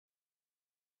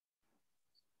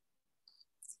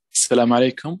Assalamu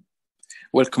alaikum.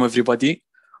 Welcome everybody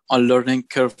on Learning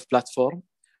Curve platform.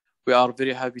 We are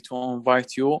very happy to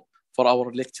invite you for our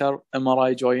lecture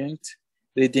MRI Joint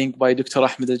Reading by Dr.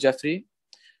 Ahmed Aljefri.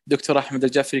 Dr. Ahmed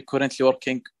Aljefri currently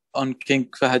working on King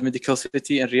Fahd Medical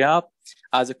City in Riyadh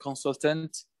as a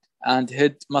consultant and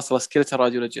head musculoskeletal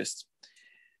radiologist.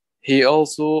 He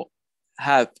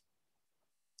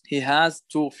has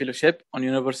 2 fellowships on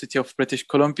University of British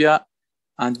Columbia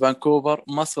and Vancouver,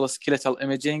 musculoskeletal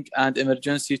imaging and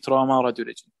emergency trauma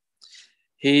radiology.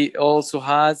 He also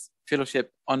has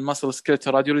fellowship on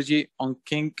musculoskeletal radiology on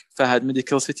King Fahd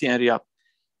Medical City in Riyadh.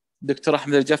 Dr.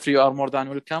 Ahmed Aljefri, you are more than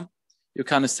welcome. You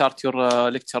can start your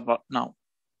lecture now.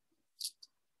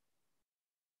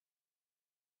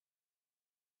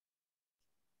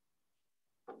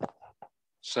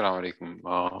 Assalamu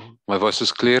alaikum. My voice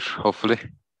is clear, hopefully.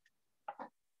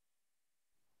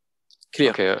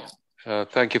 Clear. Okay.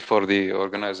 Thank you for the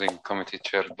organizing committee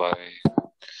chaired by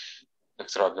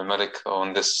Dr. Ahmed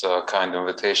on this kind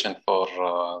invitation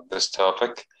for this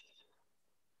topic.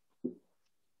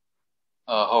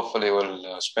 Hopefully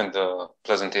we'll spend a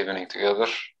pleasant evening together,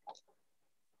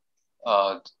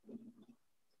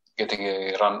 getting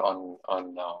a run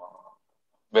on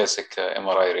basic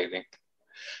MRI reading.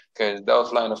 Okay, the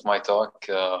outline of my talk,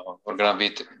 we're going to be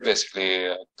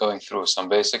basically going through some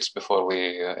basics before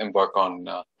we embark on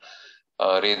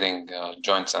reading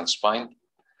joints and spine.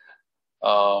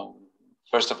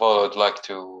 First of all, I'd like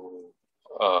to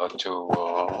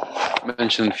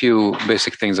mention a few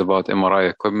basic things about MRI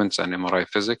equipments and MRI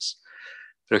physics,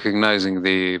 recognizing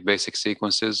the basic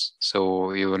sequences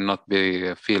so you will not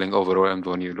be feeling overwhelmed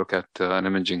when you look at an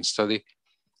imaging study.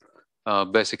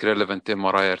 Basic relevant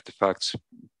MRI artifacts,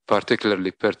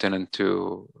 particularly pertinent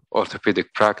to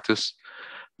orthopedic practice,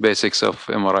 basics of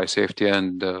MRI safety,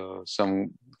 and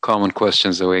some common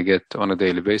questions that we get on a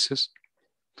daily basis.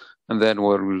 And then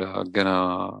we're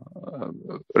gonna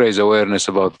raise awareness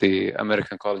about the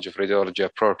American College of Radiology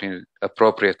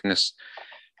appropriateness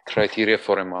criteria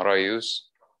for MRI use.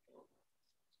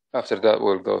 After that,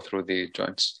 we'll go through the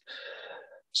joints.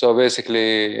 So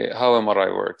basically, how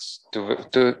MRI works,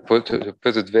 to put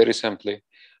it very simply,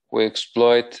 we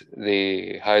exploit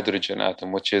the hydrogen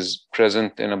atom, which is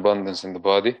present in abundance in the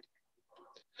body.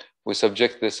 We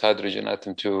subject this hydrogen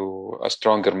atom to a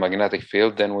stronger magnetic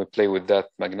field, then we play with that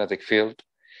magnetic field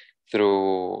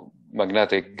through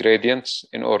magnetic gradients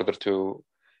in order to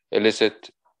elicit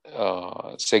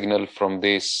signal from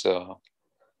these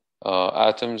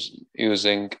atoms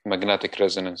using magnetic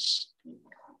resonance.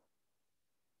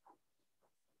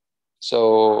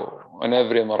 So on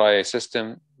every MRI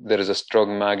system, there is a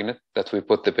strong magnet that we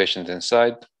put the patient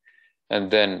inside, and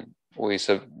then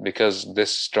because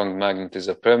this strong magnet is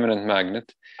a permanent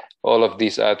magnet, all of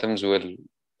these atoms will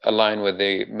align with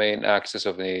the main axis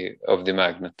of the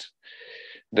magnet.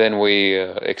 Then we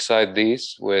excite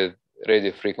these with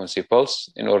radio frequency pulse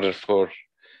in order for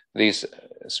these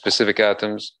specific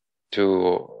atoms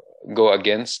to go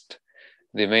against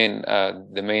the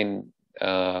main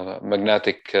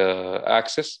magnetic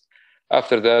axis.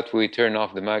 After that, we turn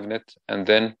off the magnet, and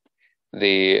then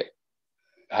the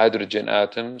hydrogen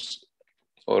atoms,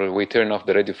 or we turn off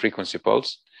the radio frequency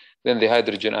pulse, then the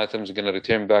hydrogen atoms are going to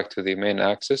return back to the main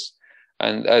axis.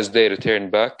 And as they return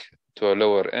back to a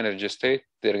lower energy state,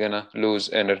 they're going to lose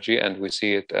energy, and we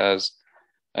see it as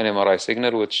an MRI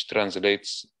signal, which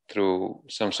translates through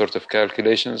some sort of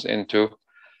calculations into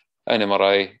an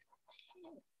MRI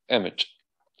image.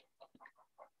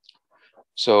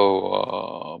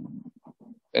 So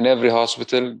in every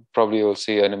hospital, probably you'll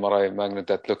see an MRI magnet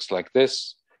that looks like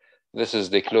this. This is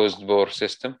the closed bore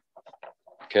system.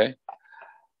 Okay.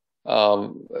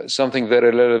 Something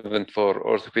very relevant for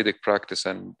orthopedic practice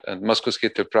and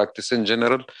musculoskeletal practice in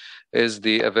general is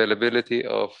the availability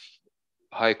of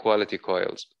high quality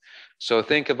coils. So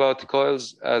think about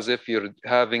coils as if you're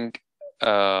having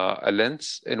a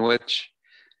lens in which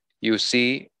you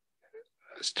see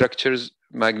structures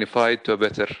magnified to a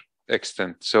better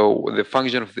extent. So the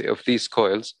function of these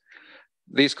coils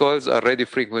are radio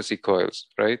frequency coils,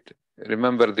 right?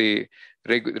 Remember the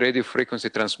radio frequency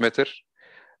transmitter.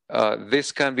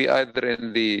 This can be either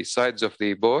in the sides of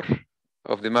the bore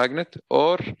of the magnet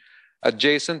or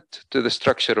adjacent to the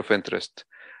structure of interest.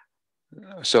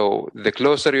 So the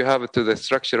closer you have it to the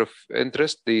structure of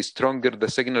interest, the stronger the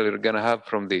signal you're going to have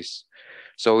from these.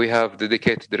 So we have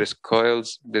dedicated wrist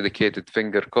coils, dedicated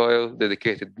finger coil,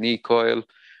 dedicated knee coil,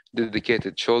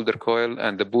 dedicated shoulder coil,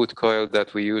 and the boot coil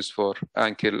that we use for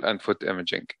ankle and foot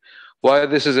imaging. Why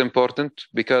this is important?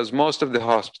 Because most of the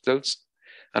hospitals,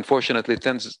 unfortunately,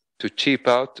 tends to cheap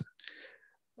out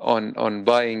on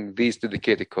buying these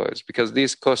dedicated coils, because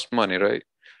these cost money, right?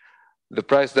 The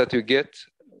price that you get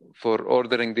for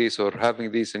ordering these or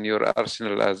having these in your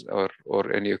arsenal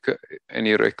or in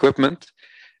your equipment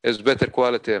is better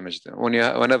quality image.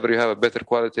 Whenever you have a better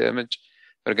quality image,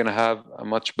 you're going to have a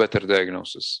much better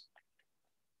diagnosis.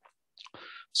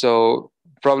 So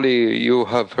probably you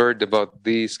have heard about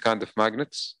these kind of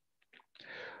magnets.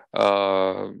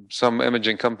 Some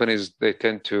imaging companies, they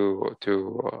tend to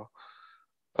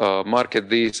market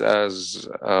these as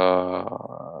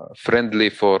friendly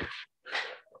for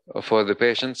the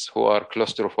patients who are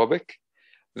claustrophobic.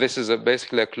 This is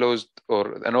basically a closed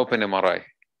or an open MRI.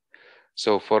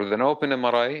 So for the open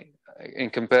MRI, in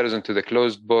comparison to the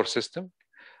closed bore system,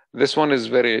 this one is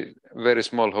very, very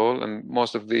small hole, and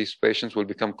most of these patients will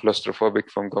become claustrophobic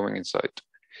from going inside.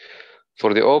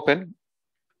 For the open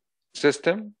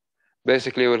system,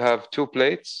 basically we'll have two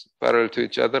plates parallel to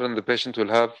each other, and the patient will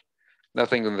have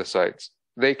nothing on the sides.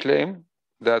 They claim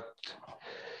that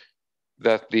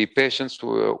the patients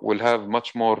will have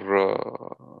much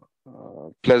more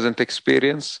pleasant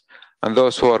experience, and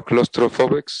those who are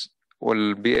claustrophobics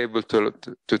will be able to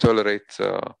tolerate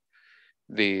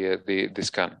the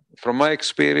scan. From my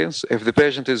experience, if the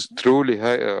patient is truly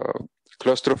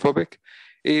claustrophobic,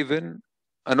 even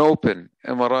an open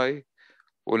MRI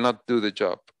will not do the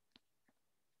job.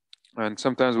 And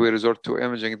sometimes we resort to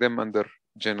imaging them under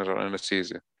general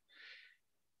anesthesia.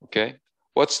 Okay,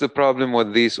 what's the problem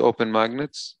with these open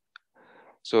magnets?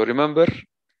 So remember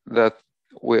that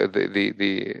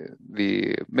the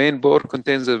main bore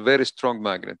contains a very strong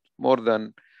magnet, more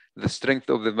than the strength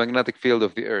of the magnetic field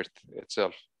of the Earth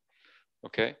itself.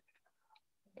 Okay,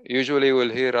 usually we'll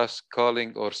hear us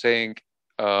calling or saying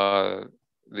there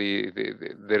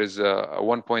is a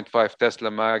 1.5 Tesla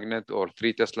magnet or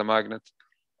 3 Tesla magnet.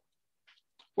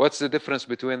 What's the difference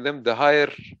between them? The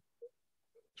higher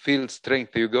field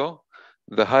strength you go,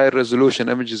 the higher resolution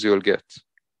images you'll get.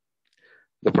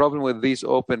 The problem with these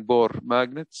open bore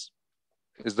magnets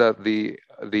is that the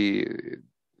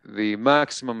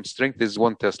maximum strength is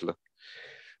 1 Tesla.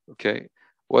 Okay,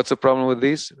 what's the problem with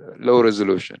these? Low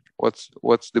resolution.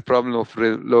 What's the problem of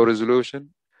low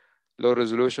resolution? Low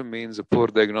resolution means a poor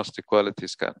diagnostic quality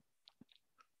scan.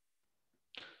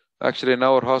 Actually, in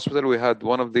our hospital, we had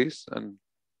one of these, and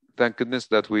thank goodness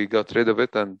that we got rid of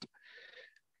it and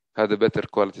had a better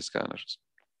quality scanners.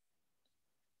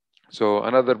 So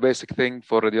another basic thing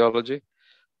for radiology,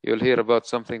 you'll hear about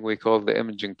something we call the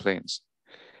imaging planes.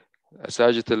 A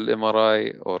sagittal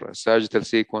MRI or a sagittal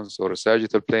sequence or a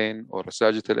sagittal plane or a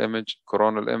sagittal image,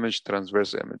 coronal image,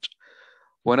 transverse image.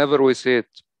 Whenever we say it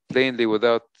plainly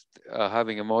without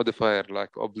having a modifier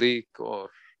like oblique or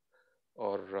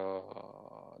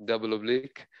double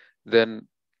oblique, then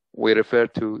we refer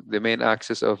to the main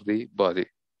axis of the body.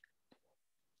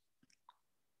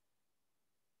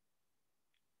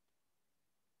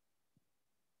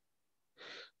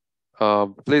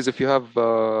 Please, if you have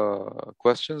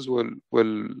questions,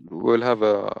 we'll have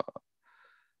a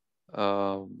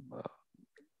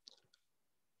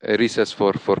recess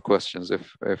for questions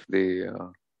if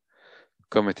the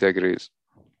committee agrees.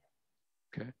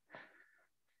 Okay.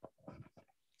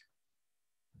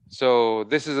 So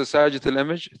this is a sagittal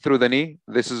image through the knee.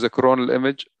 This is a coronal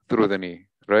image through the knee,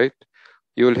 right?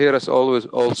 You will hear us always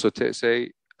also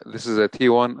say this is a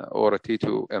T1 or a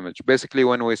T2 image. Basically,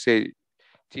 when we say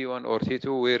T1 or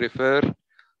T2, we refer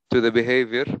to the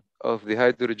behavior of the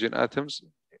hydrogen atoms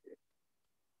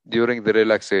during the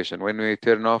relaxation, when we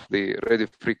turn off the radio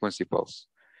frequency pulse.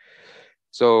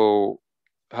 So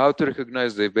how to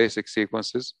recognize the basic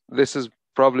sequences? This is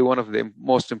probably one of the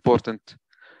most important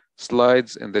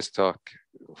slides in this talk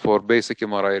for basic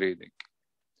MRI reading.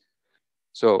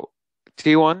 So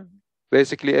T1,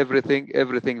 basically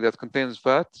everything that contains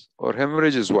fat or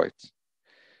hemorrhage is white.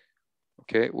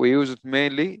 Okay, we use it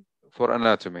mainly for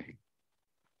anatomy,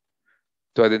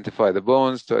 to identify the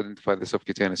bones, to identify the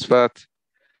subcutaneous fat.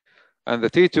 And the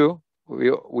T2,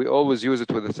 we always use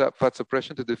it with the fat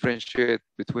suppression to differentiate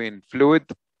between fluid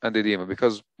and edema,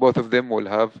 because both of them will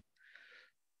have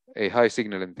a high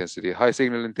signal intensity. High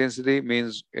signal intensity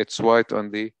means it's white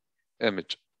on the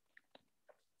image.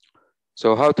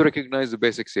 So how to recognize the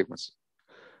basic sequence?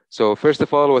 So first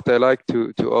of all, what I like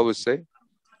to always say,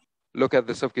 look at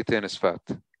the subcutaneous fat.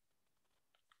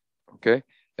 Okay,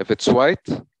 if it's white,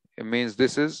 it means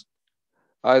this is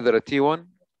either a T1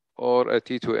 or a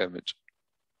T2 image.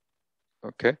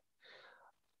 Okay,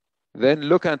 then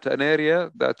look at an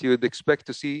area that you would expect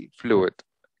to see fluid,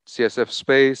 CSF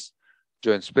space,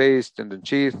 joint space, tendon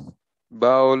sheath,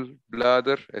 bowel,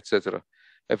 bladder, etc.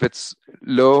 If it's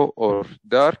low or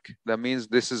dark, that means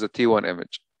this is a T1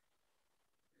 image.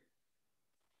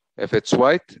 If it's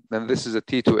white, then this is a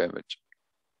T2 image.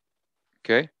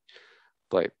 Okay.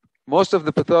 طيب. Most of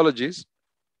the pathologies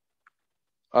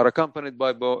are accompanied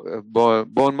by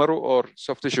bone marrow or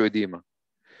soft tissue edema.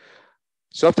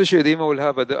 Soft tissue edema will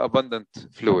have abundant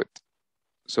fluid.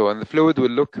 So, and the fluid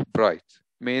will look bright,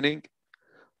 meaning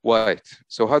white.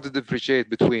 So how to differentiate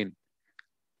between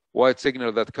white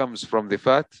signal that comes from the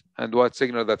fat and white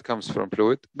signal that comes from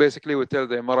fluid? Basically, we tell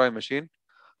the MRI machine,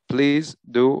 please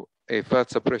do a fat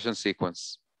suppression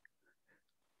sequence.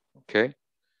 Okay.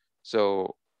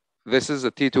 So this is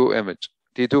a T2 image,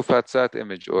 T2 fat sat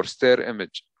image or stare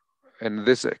image. In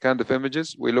this kind of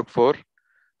images, we look for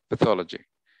pathology.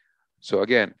 So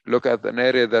again, look at an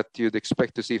area that you'd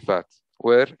expect to see fat.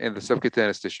 Where? In the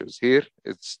subcutaneous tissues. Here,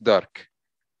 it's dark.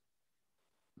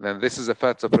 Then this is a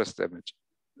fat suppressed image.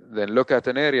 Then look at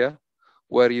an area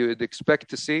where you would expect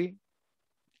to see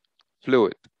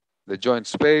fluid. The joint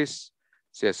space,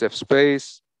 CSF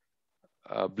space,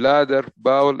 bladder,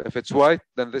 bowel. If it's white,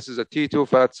 then this is a T2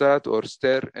 fat sat or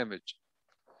stare image.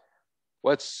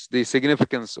 What's the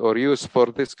significance or use for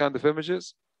this kind of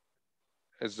images?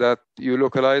 Is that you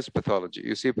localize pathology.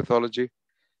 You see pathology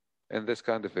in this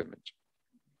kind of image.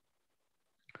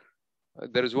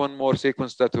 There is one more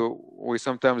sequence that we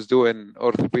sometimes do in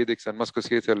orthopedics and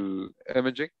musculoskeletal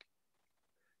imaging,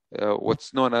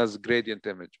 what's known as gradient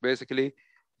image. Basically,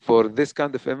 for this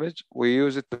kind of image, we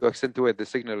use it to accentuate the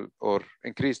signal or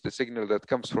increase the signal that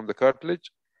comes from the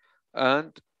cartilage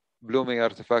and blooming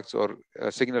artifacts or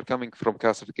a signal coming from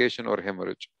calcification or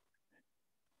hemorrhage.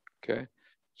 Okay,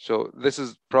 so this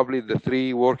is probably the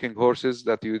three working horses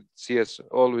that you see us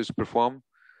always perform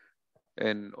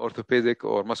in orthopedic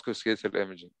or musculoskeletal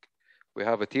imaging. We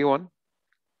have a T1,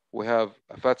 we have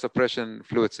a fat suppression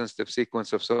fluid sensitive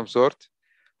sequence of some sort,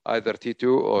 either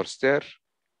T2 or stare,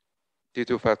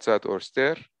 T2 fat sat or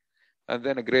stare, and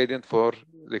then a gradient for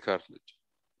the cartilage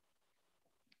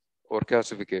or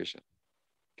calcification.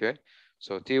 Okay,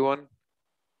 so T1,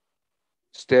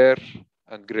 stare,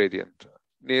 and gradient.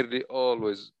 Nearly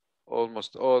always,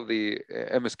 almost all the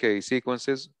MSK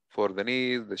sequences for the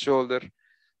knee, the shoulder,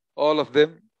 all of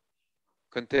them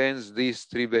contains these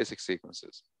three basic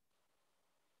sequences.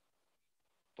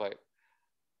 Right.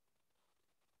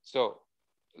 So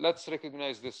let's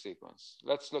recognize this sequence.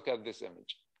 Let's look at this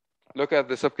image. Look at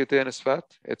the subcutaneous fat,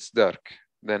 it's dark.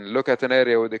 Then look at an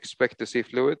area we'd expect to see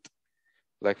fluid.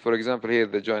 Like for example here,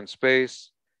 the joint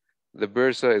space, the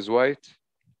bursa is white.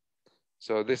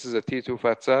 So this is a T2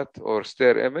 fat sat or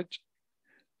stare image.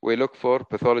 We look for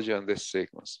pathology on this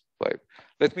sequence. Right.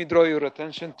 Let me draw your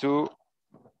attention to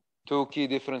two key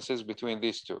differences between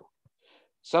these two.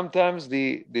 Sometimes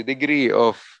the degree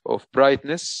of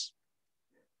brightness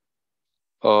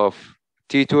of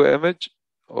T2 image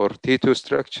or T2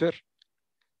 structure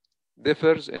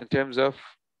differs in terms of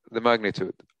the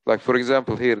magnitude. Like for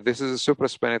example here, this is a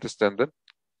supraspinatus tendon.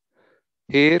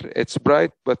 Here it's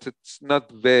bright, but it's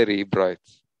not very bright,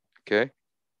 okay,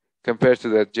 compared to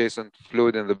the adjacent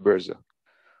fluid in the bursa.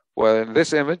 Well, in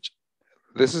this image,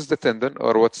 this is the tendon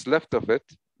or what's left of it,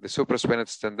 the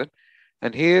supraspinatus tendon.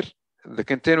 And here, the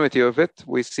continuity of it,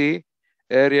 we see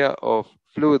area of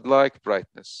fluid-like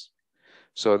brightness.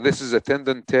 So this is a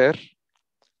tendon tear,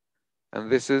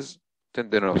 and this is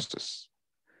tendinosis.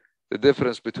 The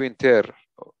difference between tear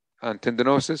and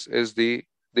tendinosis is the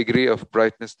degree of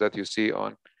brightness that you see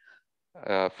on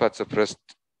fat-suppressed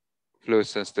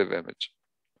fluid-sensitive image.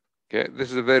 Okay,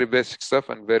 this is a very basic stuff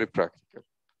and very practical.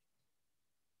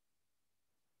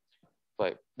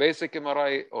 Right. Basic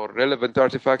MRI or relevant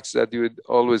artifacts that you would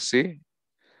always see.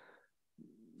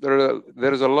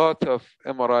 There is a lot of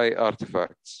MRI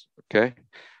artifacts. Okay,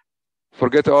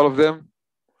 forget all of them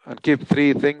and keep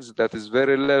three things that is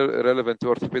very relevant to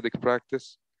orthopedic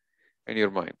practice in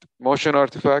your mind: motion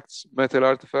artifacts, metal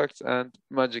artifacts, and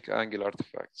magic angle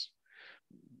artifacts,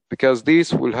 because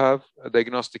these will have a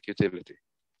diagnostic utility.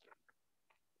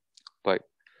 Right.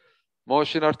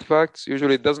 Motion artifacts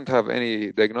usually doesn't have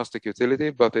any diagnostic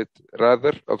utility, but it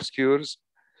rather obscures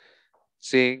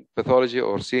seeing pathology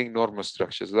or seeing normal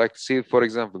structures. Like, see, for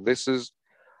example, this is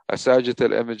a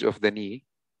sagittal image of the knee.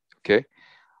 Okay,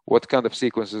 what kind of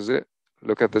sequence is it?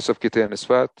 Look at the subcutaneous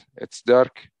fat. It's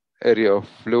dark, area of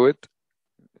fluid,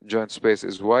 joint space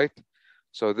is white.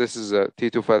 So this is a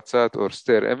T2 fat sat or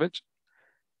stare image.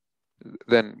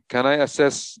 Then can I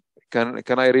assess?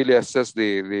 Can I really assess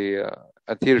the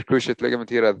anterior cruciate ligament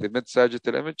here at the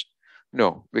mid-sagittal image?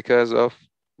 No, because of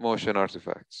motion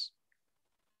artifacts.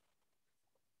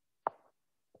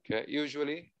 Okay,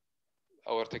 usually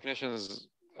our technicians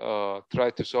try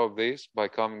to solve this by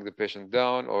calming the patient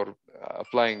down or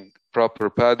applying proper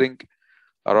padding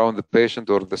around the patient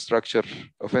or the structure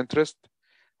of interest,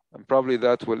 and probably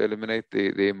that will eliminate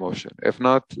the emotion. If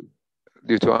not,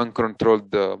 due to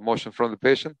uncontrolled motion from the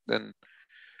patient, then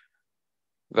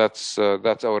that's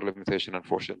our limitation,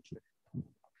 unfortunately.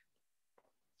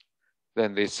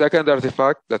 Then the second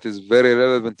artifact that is very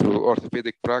relevant to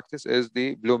orthopedic practice is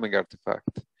the blooming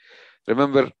artifact.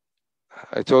 Remember,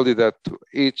 I told you that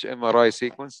each MRI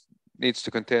sequence needs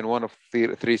to contain one of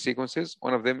three sequences.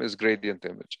 One of them is gradient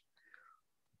image.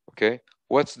 Okay,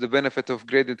 what's the benefit of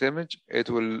gradient image? It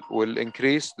will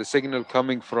increase the signal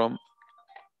coming from,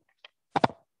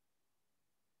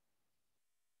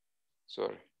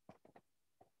 sorry.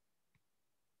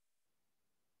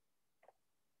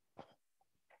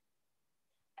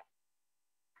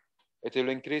 It will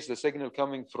increase the signal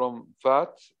coming from fat,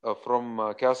 from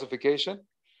calcification,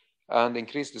 and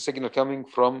increase the signal coming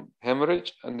from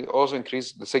hemorrhage, and also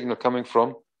increase the signal coming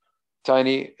from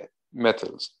tiny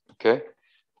metals. Okay.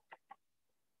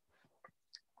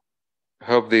 I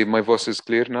hope my voice is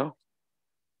clear now.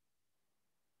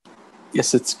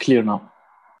 Yes, it's clear now.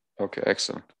 Okay,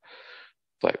 excellent.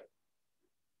 Right.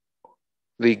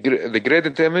 The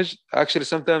gradient image actually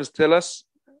sometimes tell us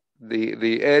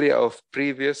the area of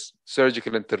previous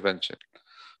surgical intervention.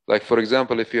 Like, for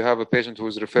example, if you have a patient who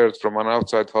is referred from an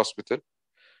outside hospital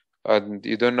and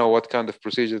you don't know what kind of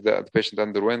procedure the patient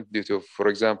underwent due to, for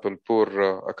example, poor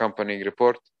accompanying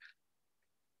report,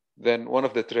 then one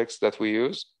of the tricks that we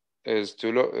use is to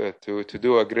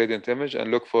do a gradient image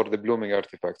and look for the blooming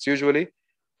artifacts. Usually,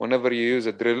 whenever you use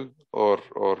a drill or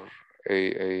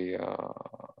a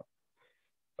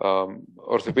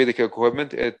orthopedic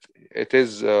equipment, it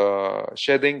is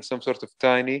shedding some sort of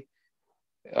tiny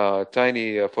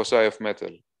foci of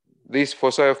metal. These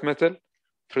foci of metal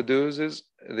produces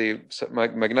the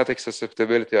magnetic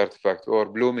susceptibility artifact or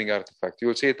blooming artifact. You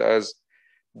will see it as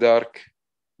dark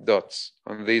dots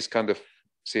on these kind of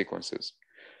sequences.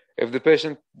 If the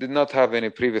patient did not have any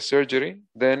previous surgery,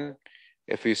 then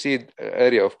if you see an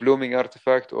area of blooming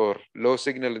artifact or low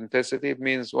signal intensity, it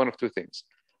means one of two things: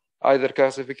 either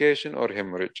calcification or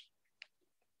hemorrhage.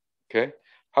 Okay,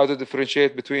 how to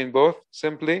differentiate between both?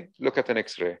 Simply look at an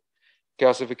X-ray.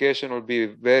 Calcification will be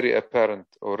very apparent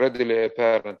or readily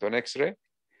apparent on X-ray,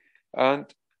 and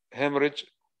hemorrhage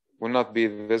will not be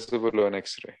visible on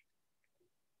X-ray.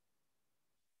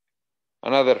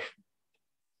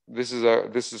 This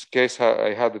is case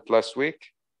I had it last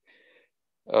week.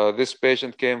 This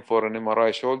patient came for an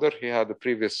MRI shoulder. He had a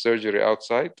previous surgery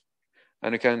outside,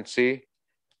 and you can see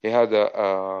he had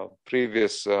a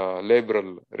previous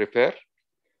labral repair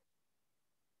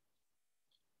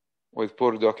with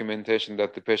poor documentation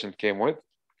that the patient came with.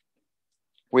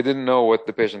 We didn't know what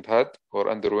the patient had or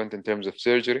underwent in terms of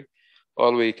surgery.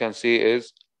 All we can see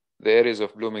is the areas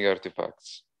of blooming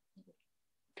artifacts.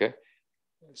 Okay,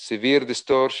 severe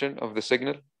distortion of the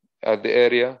signal at the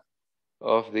area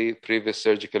of the previous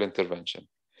surgical intervention.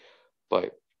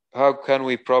 But how can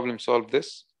we problem solve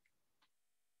this?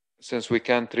 Since we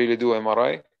can't really do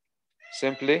MRI,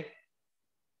 simply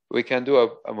we can do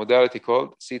a modality called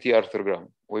CT arthrogram.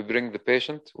 We bring the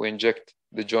patient, we inject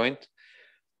the joint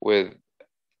with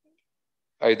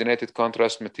iodinated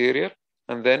contrast material,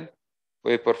 and then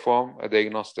we perform a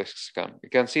diagnostic scan. You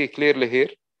can see clearly here,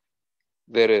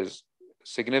 there is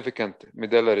significant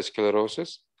medullary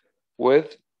sclerosis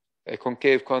with a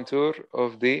concave contour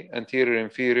of the anterior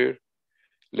inferior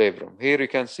labrum. Here you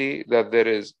can see that there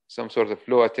is some sort of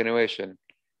low attenuation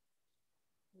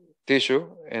tissue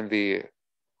in the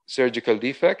surgical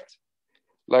defect,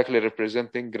 likely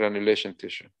representing granulation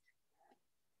tissue.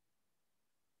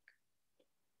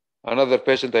 Another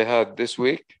patient I had this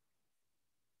week,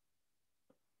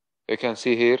 you can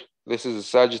see here, this is a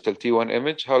sagittal T1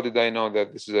 image. How did I know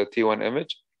that this is a T1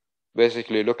 image?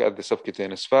 Basically, look at the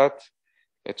subcutaneous fat.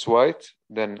 It's white,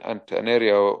 then an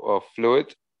area of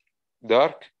fluid,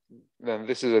 dark. Then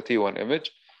this is a T1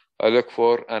 image. I look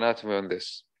for anatomy on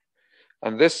this.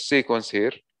 And this sequence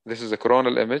here, this is a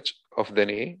coronal image of the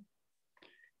knee.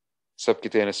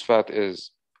 Subcutaneous fat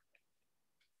is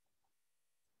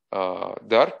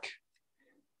dark.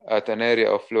 At an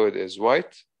area of fluid is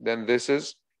white. Then this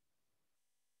is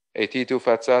a T2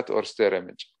 fat sat or STER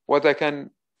image. What I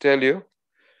can tell you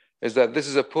is that this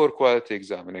is a poor quality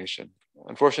examination.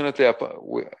 Unfortunately,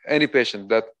 any patient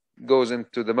that goes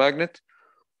into the magnet,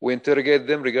 we interrogate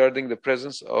them regarding the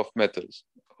presence of metals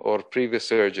or previous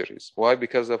surgeries. Why?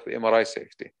 Because of MRI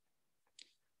safety.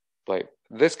 Like,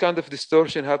 this kind of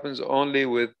distortion happens only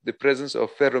with the presence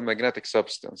of ferromagnetic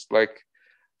substance, like,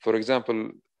 for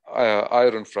example,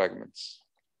 iron fragments.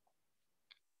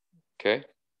 Okay.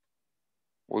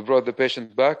 We brought the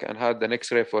patient back and had an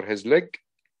X-ray for his leg.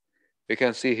 You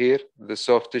can see here the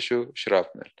soft tissue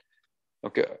shrapnel.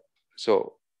 Okay, so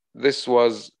this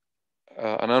was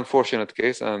an unfortunate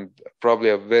case and probably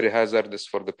a very hazardous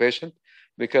for the patient,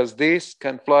 because these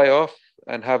can fly off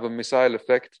and have a missile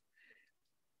effect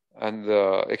and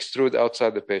extrude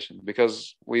outside the patient, because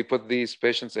we put these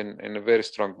patients in a very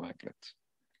strong magnet.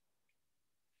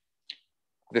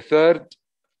 The third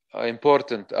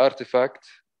important artifact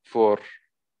for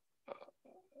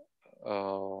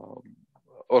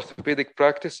orthopedic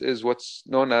practice is what's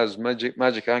known as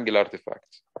magic angle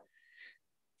artifact.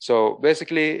 So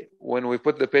basically, when we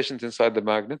put the patient inside the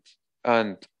magnet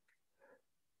and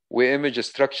we image a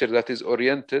structure that is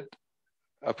oriented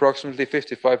approximately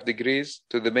 55 degrees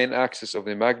to the main axis of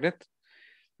the magnet,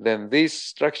 then these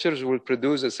structures will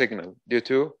produce a signal due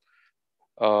to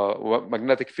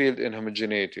magnetic field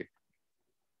inhomogeneity.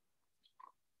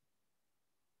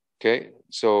 Okay,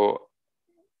 so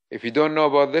if you don't know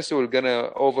about this, we're gonna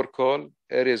overcall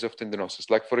areas of tendinosis.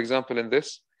 Like for example, in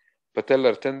this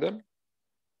patellar tendon,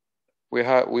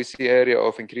 we see area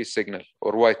of increased signal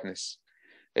or whiteness.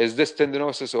 Is this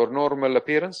tendinosis or normal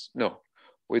appearance? No.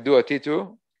 We do a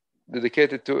T2,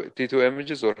 dedicated to T2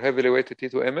 images or heavily weighted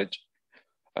T2 image,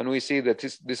 and we see that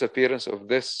this disappearance of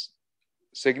this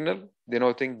signal,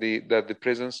 denoting the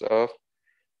presence of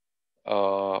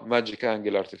magic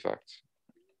angle artifact.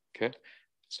 Okay,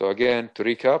 so again, to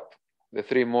recap, the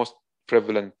three most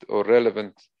prevalent or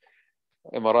relevant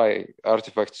MRI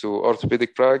artifacts to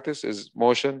orthopedic practice is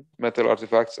motion, metal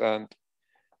artifacts, and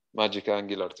magic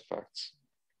angle artifacts.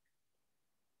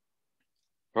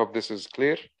 Hope this is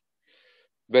clear.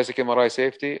 Basic MRI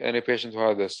safety: any patient who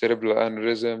had a cerebral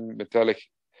aneurysm, metallic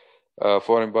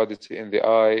foreign body in the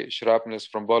eye, shrapnels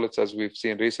from bullets, as we've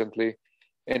seen recently,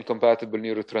 incompatible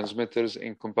neurotransmitters,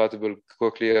 incompatible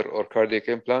cochlear or cardiac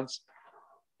implants,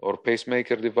 or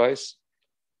pacemaker device,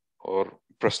 or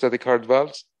prosthetic heart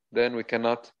valves, then we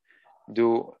cannot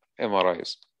do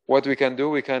MRIs. What we can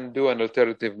do an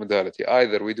alternative modality.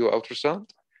 Either we do ultrasound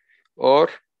or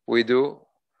we do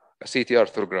a CT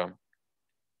arthrogram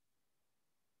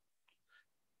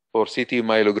or CT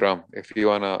myelogram if you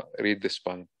want to read the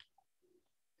spine.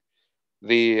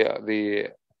 The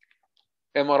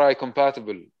MRI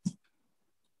compatible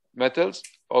metals,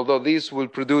 although these will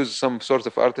produce some sort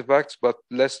of artifacts, but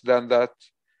less than that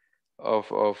of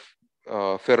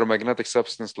ferromagnetic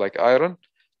substance like iron.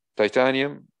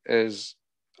 Titanium is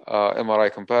MRI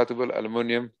compatible.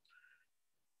 Aluminum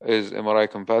is MRI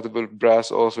compatible.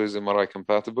 Brass also is MRI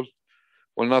compatible.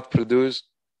 Will not produce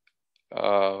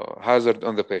hazard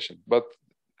on the patient, but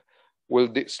will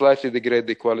slightly degrade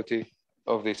the quality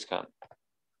of the scan.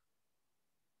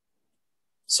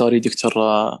 Sorry, Dr.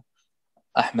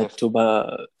 Ahmed, yes,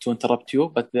 to interrupt you,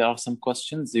 but there are some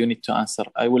questions you need to answer.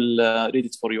 I will read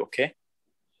it for you, okay?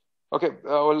 Okay,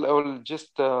 I will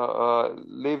just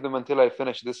leave them until I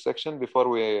finish this section before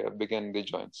we begin the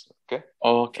joints, okay?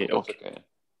 Okay, okay.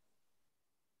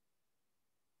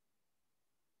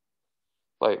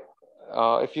 Right.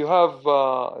 If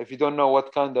you don't know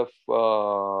what kind of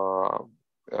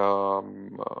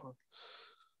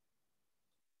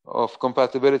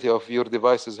compatibility of your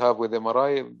devices have with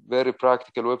MRI, very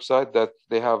practical website that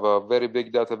they have a very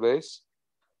big database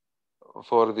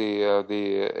for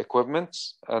the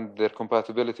equipments and their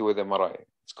compatibility with MRI.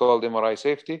 It's called MRI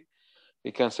Safety.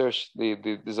 You can search the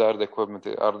desired equipment.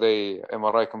 Are they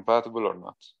MRI compatible or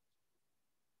not?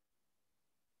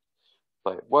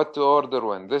 Right. What to order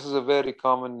when? This is a very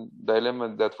common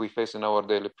dilemma that we face in our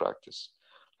daily practice.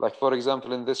 Like for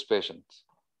example, in this patient.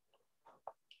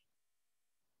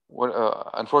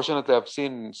 Unfortunately, I've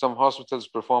seen some hospitals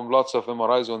perform lots of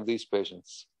MRIs on these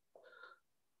patients.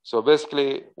 So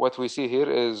basically, what we see here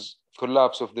is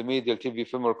collapse of the medial TV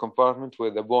femoral compartment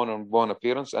with a bone-on-bone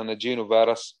appearance and a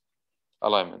genovarus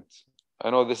alignment. I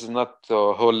know this is not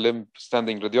a whole limb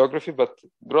standing radiography, but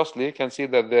grossly you can see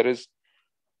that there is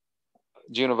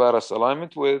genovarus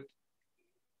alignment with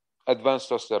advanced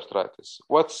osteoarthritis.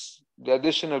 What's the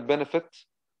additional benefit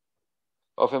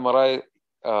of MRI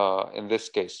in this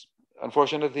case?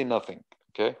 Unfortunately, nothing.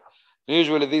 Okay.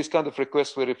 Usually, these kind of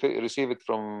requests we receive it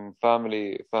from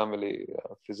family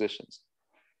physicians.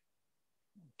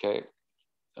 Okay,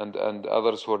 and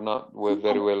others who are were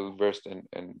very well versed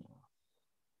in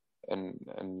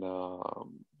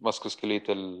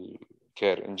musculoskeletal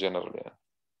care in general. Yeah.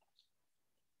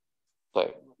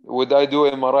 So, would I do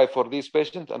MRI for these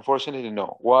patients? Unfortunately,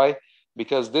 no. Why?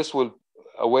 Because this will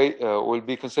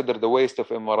be considered a waste of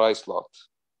MRI slot.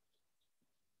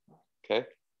 Okay.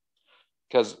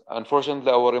 Because unfortunately,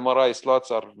 our MRI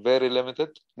slots are very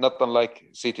limited, not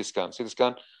unlike CT scan. CT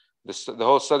scan, the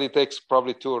whole study takes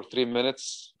probably 2 or 3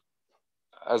 minutes,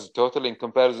 as a total in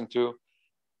comparison to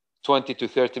 20 to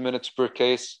 30 minutes per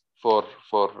case for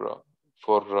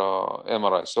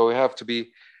MRI. So we have to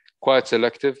be quite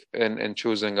selective in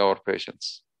choosing our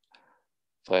patients.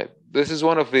 This is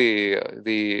one of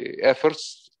the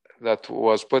efforts that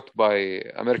was put by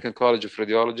American College of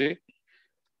Radiology.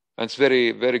 And it's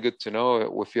very, very good to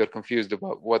know if you're confused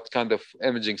about what kind of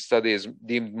imaging study is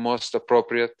deemed most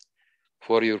appropriate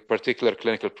for your particular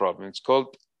clinical problem. It's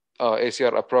called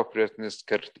ACR appropriateness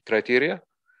criteria.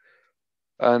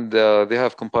 And they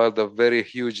have compiled a very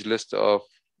huge list of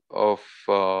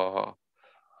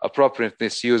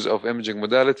appropriateness use of imaging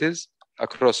modalities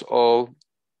across all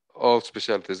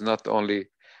specialties, not only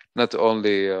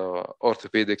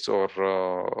orthopedics or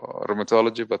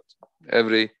rheumatology, but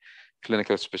every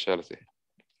clinical specialty.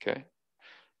 Okay,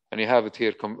 and you have it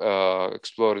here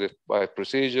explored it by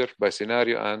procedure, by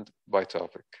scenario, and by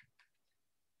topic.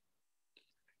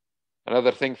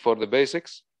 Another thing for the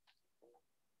basics,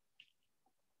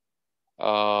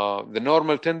 the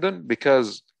normal tendon,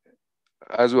 because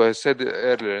as I said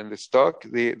earlier in this talk,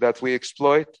 that we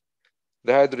exploit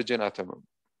the hydrogen atom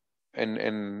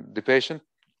in the patient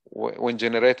when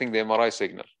generating the MRI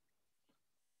signal.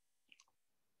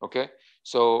 Okay,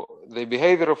 so the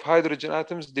behavior of hydrogen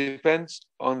atoms depends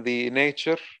on the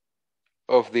nature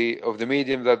of the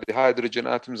medium that the hydrogen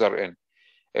atoms are in.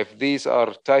 If these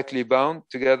are tightly bound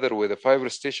together with a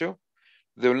fibrous tissue,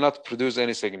 they will not produce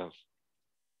any signal.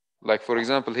 Like for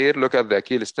example here, look at the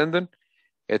Achilles tendon.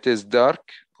 It is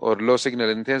dark or low signal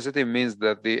intensity, means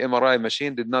that the MRI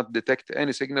machine did not detect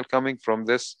any signal coming from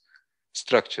this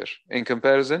structure in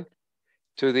comparison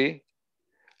to the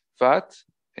fat,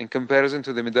 in comparison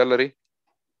to the medullary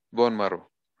bone marrow.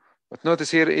 But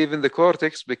notice here, even the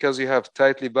cortex, because you have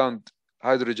tightly bound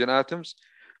hydrogen atoms,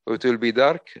 it will be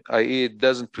dark, i.e. it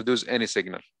doesn't produce any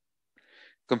signal.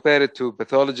 Compare it to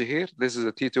pathology here. This is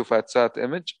a T2 fat SAT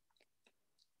image.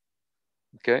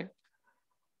 Okay.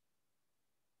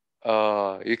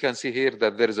 You can see here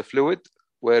that there is a fluid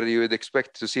where you would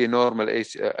expect to see a normal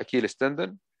Achilles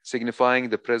tendon, signifying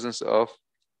the presence of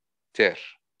tear.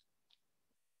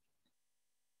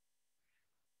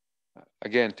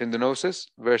 Again,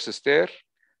 tendinosis versus tear.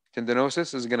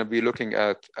 Tendinosis is going to be looking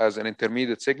at as an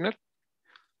intermediate signal,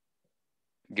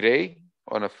 gray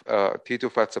on a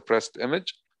T2 fat suppressed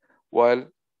image, while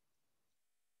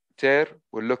tear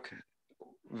will look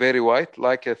very white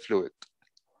like a fluid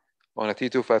on a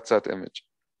T2 fat SAT image.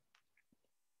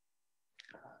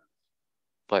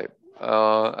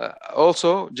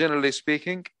 Also, generally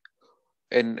speaking,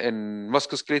 in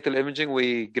musculoskeletal imaging,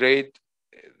 we grade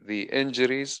the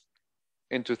injuries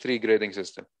into 3 grading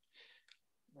system,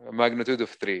 a magnitude of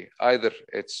 3. Either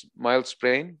it's mild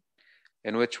sprain,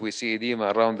 in which we see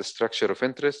edema around the structure of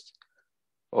interest,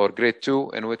 or grade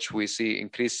 2, in which we see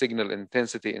increased signal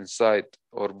intensity inside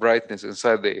or brightness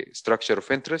inside the structure of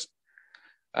interest,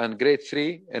 and grade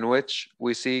 3, in which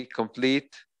we see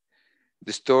complete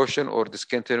distortion or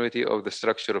discontinuity of the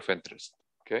structure of interest.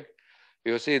 Okay,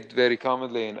 you'll see it very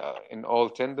commonly in all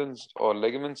tendons or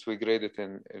ligaments. We grade it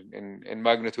in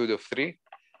magnitude of 3,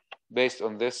 based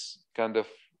on this kind of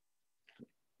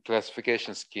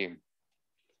classification scheme.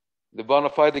 The bona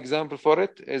fide example for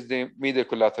it is the medial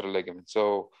collateral ligament.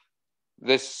 So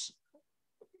this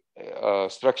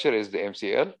structure is the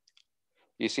MCL.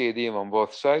 You see edema on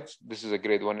both sides. This is a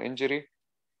grade 1 injury.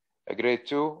 A grade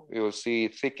 2, you will see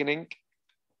thickening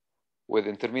with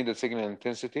intermediate signal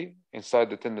intensity inside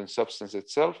the tendon substance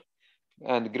itself.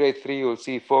 And grade 3, you will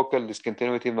see focal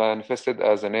discontinuity manifested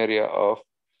as an area of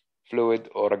fluid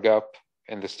or a gap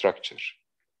in the structure.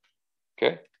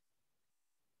 Okay.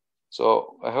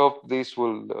 So I hope this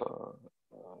will,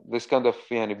 this kind of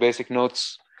basic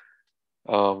notes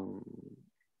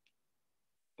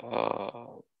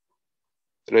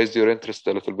raised your interest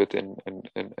a little bit in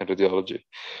radiology.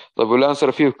 So we'll answer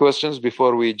a few questions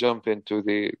before we jump into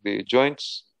the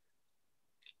joints.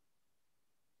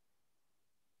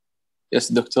 Yes,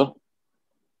 doctor.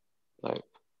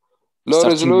 Low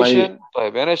resolution.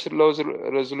 low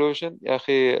resolution.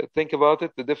 Think about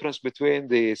it. The difference between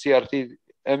the CRT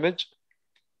image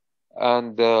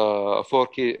and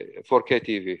 4K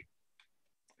TV.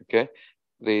 Okay.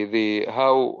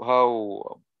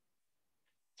 How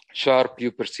sharp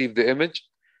you perceive the image,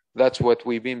 that's what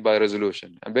we mean by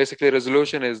resolution. And basically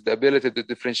resolution is the ability to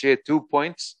differentiate 2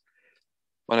 points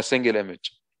on a single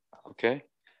image. Okay,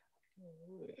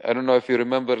 I don't know if you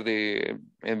remember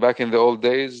back in the old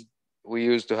days, we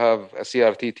used to have a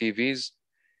CRT TVs,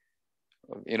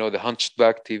 the hunched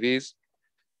back TVs.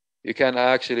 You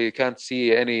can't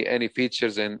see any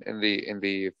features in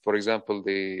the for example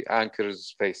the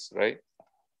anchor's face, right?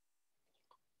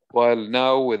 While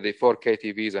now with the 4K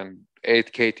TVs and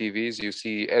 8K TVs, you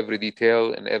see every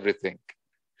detail and everything.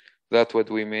 That's what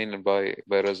we mean by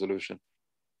resolution.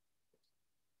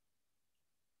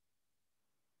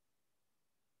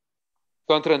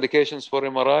 Contraindications for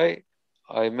MRI,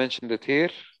 I mentioned it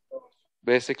here.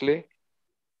 Basically,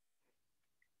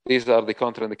 these are the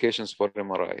contraindications for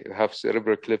MRI. You have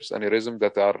cerebral ellipse aneurysm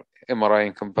that are MRI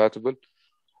incompatible.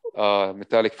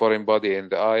 Metallic foreign body in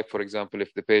the eye, for example,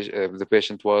 if the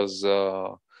patient was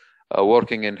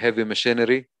working in heavy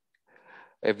machinery,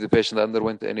 if the patient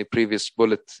underwent any previous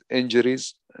bullet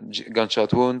injuries,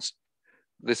 gunshot wounds,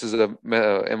 this is a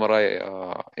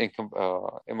MRI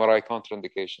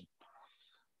contraindication.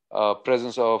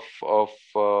 Presence of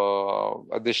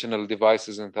additional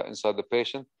devices inside the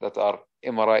patient that are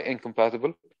MRI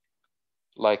incompatible,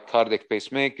 like cardiac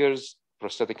pacemakers,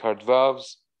 prosthetic heart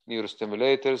valves,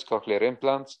 neurostimulators, cochlear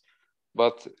implants.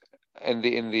 But in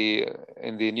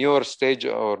the newer stage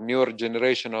or newer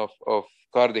generation of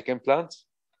cardiac implants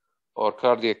or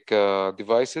cardiac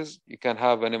devices, you can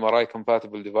have an MRI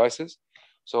compatible devices.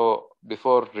 So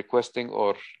before requesting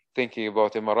or thinking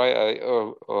about MRI, I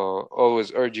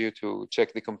always urge you to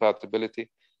check the compatibility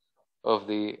of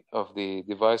the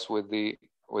device with the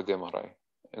MRI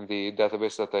in the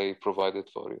database that I provided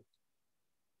for you.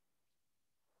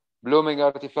 Blooming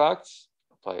artifacts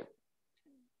type.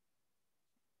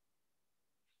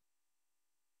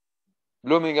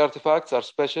 Blooming artifacts are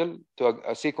special to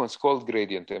a sequence called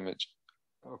gradient image.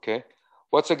 Okay,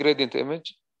 what's a gradient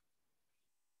image?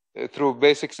 Through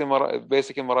basic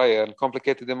MRI and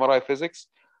complicated MRI physics,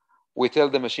 we tell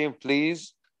the machine,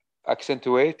 please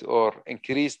accentuate or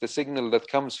increase the signal that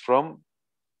comes from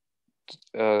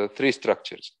three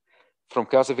structures: from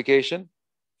calcification,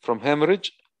 from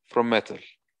hemorrhage, from metal.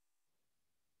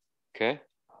 Okay.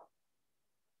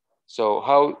 So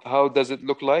how does it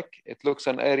look like? It looks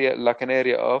like an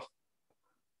area of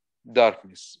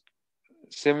darkness,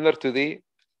 similar to the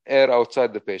air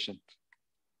outside the patient.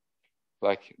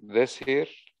 Like this here,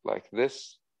 like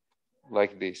this,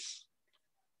 like this.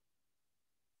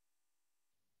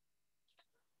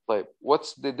 Like,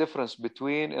 what's the difference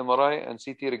between MRI and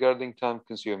CT regarding time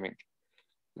consuming?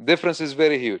 The difference is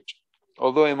very huge.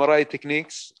 Although MRI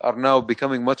techniques are now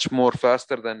becoming much more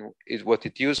faster than what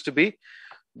it used to be,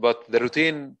 but the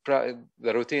routine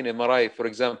MRI, for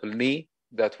example, knee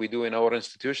that we do in our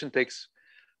institution takes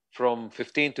from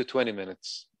 15 to 20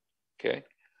 minutes. Okay,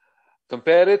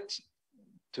 compare it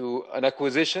to an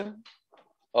acquisition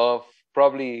of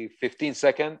probably 15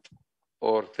 seconds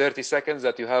or 30 seconds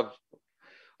that you have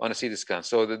on a CT scan.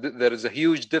 So there is a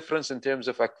huge difference in terms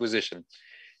of acquisition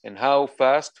and how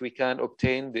fast we can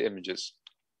obtain the images.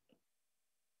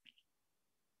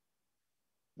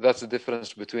 That's the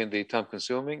difference between the time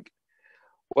consuming.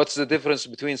 What's the difference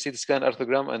between CT scan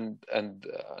arthrogram and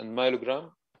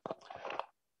myelogram?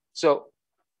 So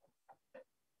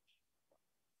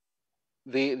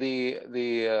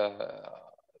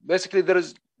basically there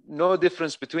is no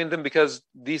difference between them because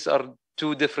these are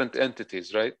two different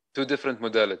entities, right? Two different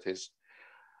modalities.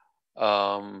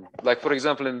 Like for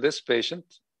example, in this patient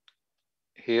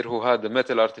here who had the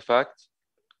metal artifact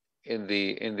in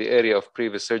the area of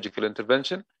previous surgical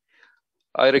intervention,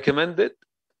 I recommended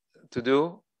to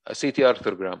do a CT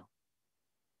arthrogram.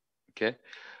 Okay,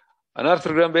 an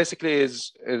arthrogram basically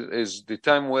is the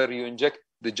time where you inject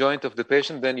the joint of the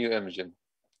patient, then you image him.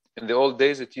 In the old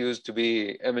days, it used to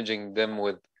be imaging them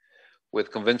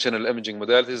with conventional imaging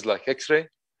modalities like X-ray,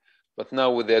 but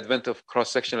now with the advent of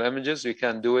cross-sectional images, we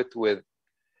can do it with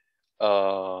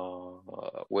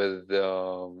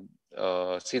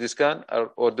CT scan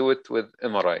or do it with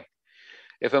MRI.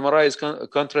 If MRI is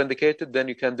contraindicated, then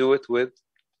you can do it with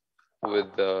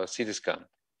CT scan,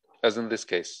 as in this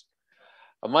case.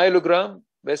 A myelogram,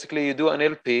 basically you do an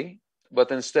LP,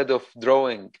 but instead of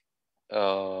drawing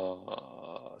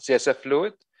CSF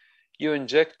fluid, you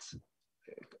inject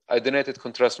iodinated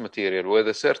contrast material with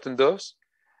a certain dose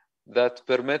that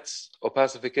permits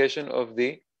opacification of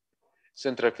the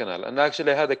central canal. And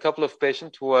actually I had a couple of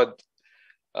patients who had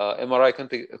MRI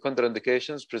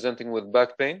contraindications presenting with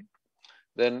back pain.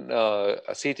 Then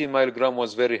a CT myelogram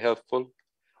was very helpful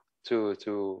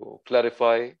to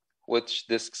clarify which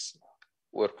discs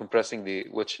were compressing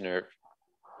which nerve.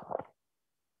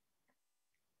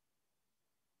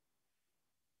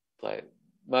 طيب,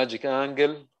 magic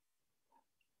angle.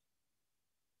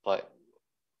 طيب.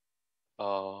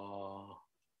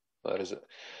 Where is it?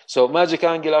 So magic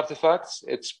angle artifacts,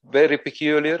 it's very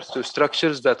peculiar to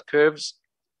structures that curves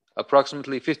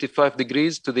approximately 55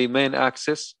 degrees to the main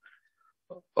axis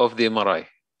of the MRI.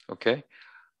 Okay,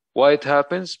 why it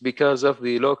happens? Because of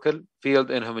the local field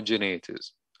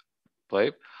inhomogeneities.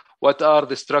 طيب, what are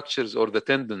the structures or the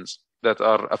tendons that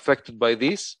are affected by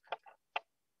these?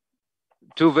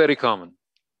 Two very common.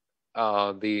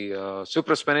 The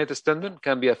supraspinatus tendon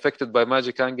can be affected by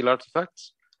magic angle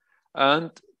artifacts,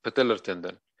 and patellar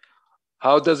tendon.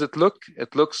 How does it look?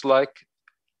 It looks like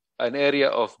an area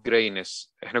of grayness.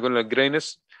 احنا قلنا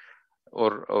grayness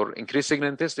or increasing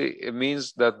intensity. It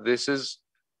means that this is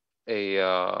a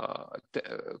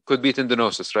could be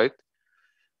tendinosis, right?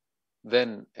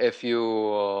 Then if you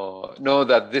know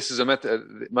that this is a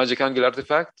magic angle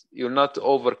artifact, you'll not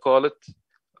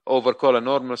overcall a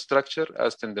normal structure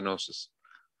as tendinosis.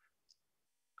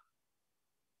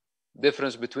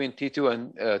 Difference between T2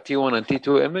 and T1 and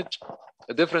T2 image.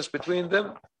 The difference between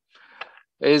them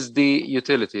is the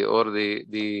utility or the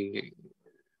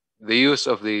use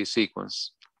of the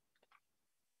sequence.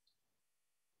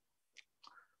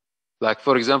 Like,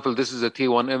 for example, this is a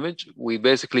T1 image. We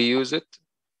basically use it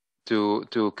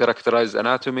to characterize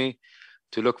anatomy,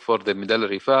 to look for the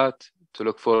medullary fat, to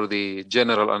look for the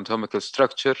general anatomical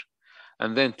structure.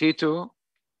 And then T2,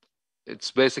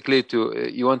 it's basically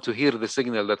you want to hear the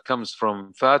signal that comes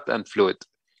from fat and fluid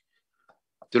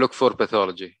to look for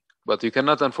pathology. But you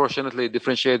cannot, unfortunately,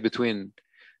 differentiate between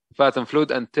fat and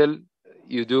fluid until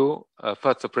you do a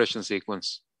fat suppression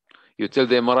sequence. You tell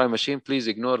the MRI machine, please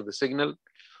ignore the signal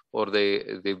or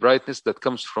the brightness that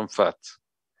comes from fat,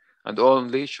 and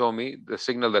only show me the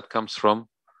signal that comes from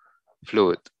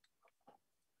fluid.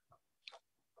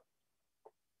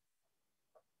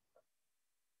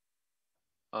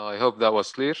 I hope that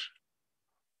was clear.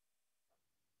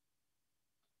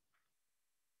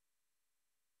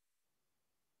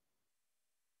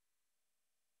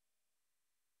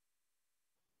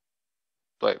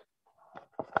 طيب.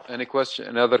 Any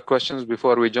other questions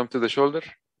before we jump to the shoulder?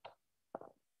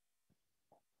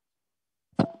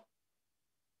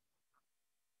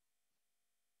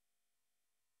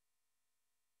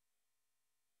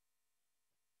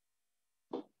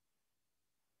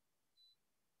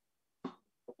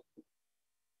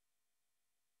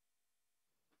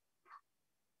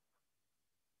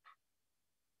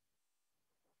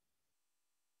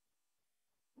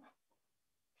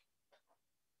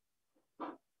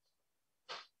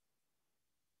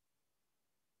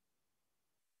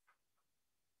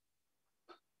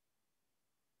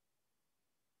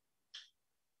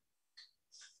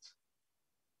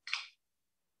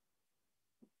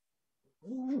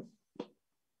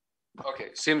 Okay,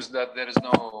 seems that there is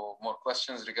no more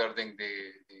questions regarding the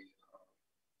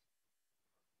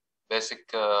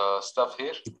basic stuff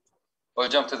here. We'll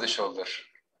jump to the shoulder.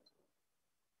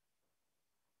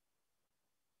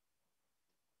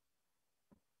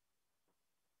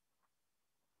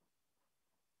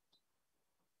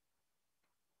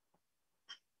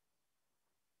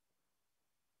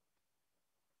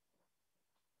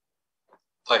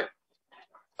 طيب.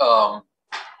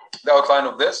 The outline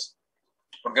of this,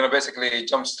 we're going to basically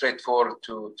jump straight forward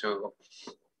to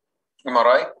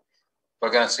MRI. We're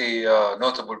going to see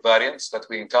notable variants that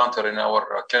we encounter in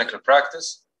our clinical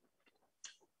practice.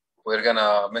 We're going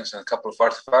to mention a couple of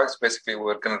artifacts. Basically,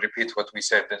 we're going to repeat what we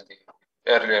said in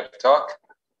the earlier talk.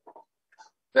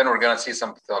 Then we're going to see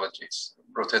some pathologies: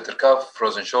 rotator cuff,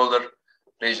 frozen shoulder,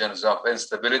 regions of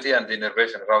instability and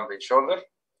denervation around the shoulder,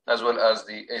 as well as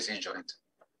the AC joint.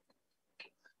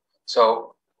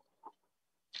 So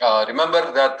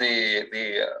remember that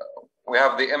we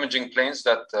have the imaging planes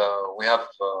that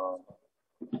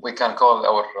we can call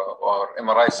our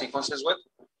MRI sequences with.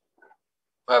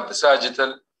 We have the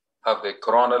sagittal, have the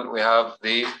coronal, we have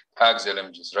the axial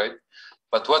images, right?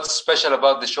 But what's special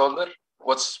about the shoulder?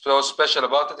 What's so special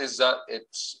about it is that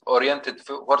it's oriented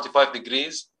 45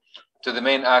 degrees to the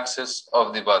main axis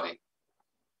of the body.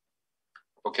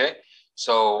 Okay,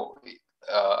 so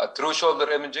a true shoulder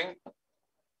imaging,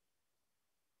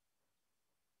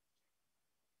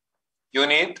 you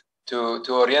need to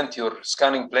orient your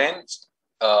scanning planes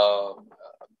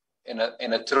in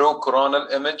a true coronal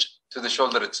image to the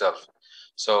shoulder itself.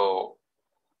 So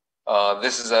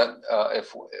this is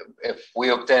if we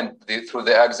obtain through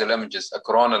the axial images a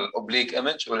coronal oblique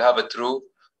image, we'll have a true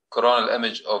coronal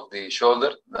image of the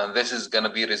shoulder, and this is going to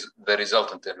be the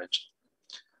resultant image.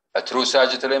 A true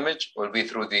sagittal image will be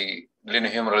through the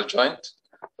glenohumeral joint,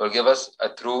 will give us a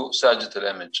true sagittal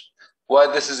image. Why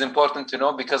this is important to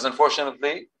know? Because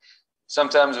unfortunately,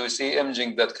 sometimes we see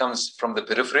imaging that comes from the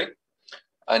periphery,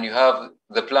 and you have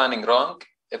the planning wrong.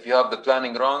 If you have the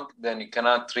planning wrong, then you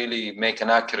cannot really make an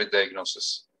accurate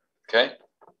diagnosis. Okay.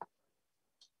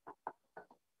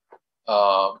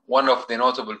 One of the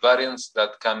notable variants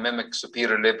that can mimic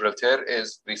superior labral tear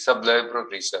is the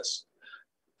sublabral recess.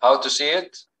 How to see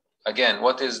it? Again,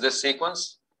 what is this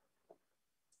sequence?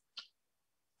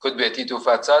 Could be a T2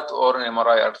 FATSAT or an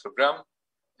MRI arthrogram.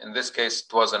 In this case,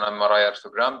 it was an MRI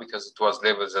arthrogram because it was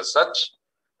labeled as such.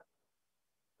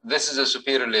 This is a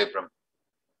superior labrum,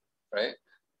 right?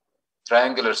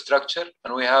 Triangular structure,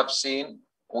 and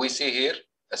we see here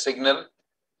a signal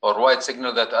or white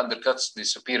signal that undercuts the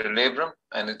superior labrum,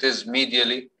 and it is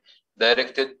medially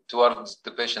directed towards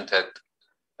the patient head.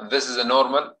 And this is a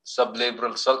normal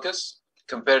sublabral sulcus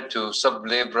compared to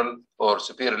sublabral or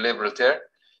superior labral tear.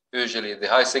 Usually the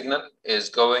high signal is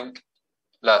going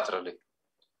laterally,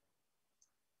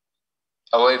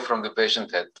 away from the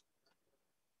patient head.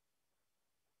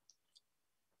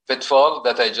 Pitfall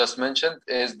that I just mentioned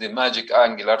is the magic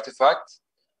angle artifact.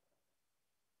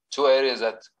 Two areas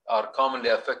that are commonly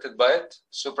affected by it: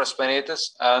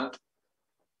 supraspinatus and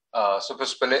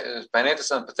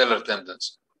patellar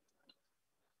tendons.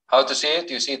 How to see it?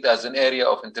 You see it as an area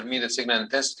of intermediate signal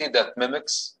intensity that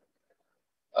mimics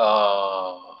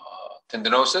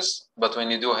tendinosis, but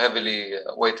when you do heavily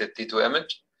weighted T2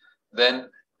 image, then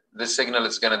this signal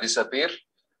is going to disappear.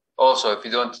 Also, if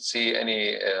you don't see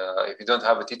any, if you don't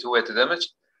have a T2 weighted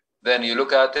image, then you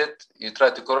look at it, you try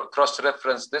to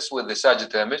cross-reference this with the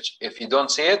sagittal image. If you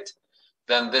don't see it,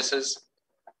 then this is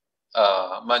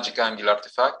a magic angle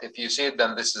artifact. If you see it,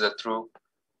 then this is a true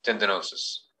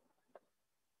tendinosis.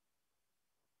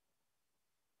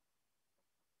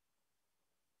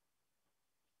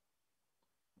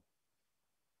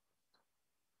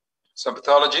 So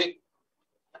pathology,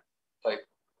 like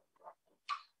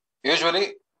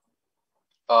usually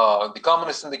the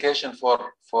commonest indication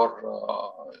for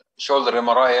shoulder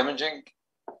MRI imaging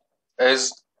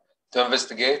is to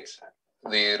investigate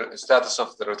the status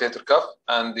of the rotator cuff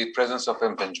and the presence of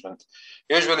impingement.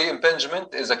 Usually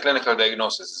impingement is a clinical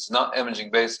diagnosis. It's not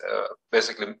imaging based,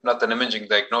 basically not an imaging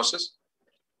diagnosis.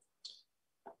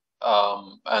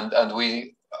 How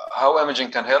imaging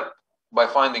can help? By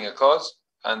finding a cause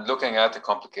and looking at the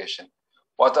complication.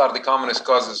 What are the commonest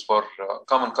causes for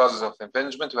common causes of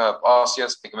impingement? We have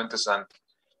osseous, ligamentous, and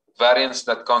variants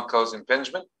that can cause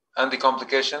impingement, and the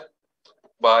complication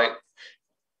by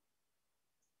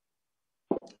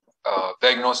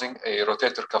diagnosing a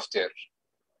rotator cuff tear.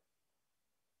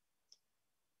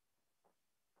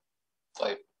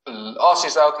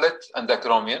 Osseous outlet and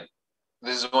acromion.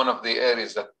 This is one of the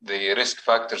areas that the risk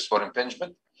factors for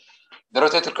impingement. The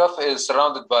rotator cuff is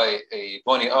surrounded by a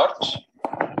bony arch.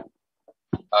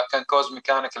 Can cause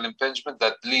mechanical impingement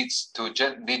that leads to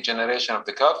degeneration of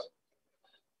the cuff.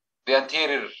 The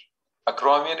anterior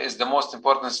acromion is the most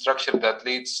important structure that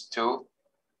leads to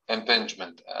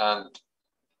impingement, and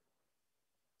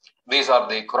these are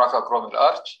the coracoacromial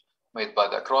arch made by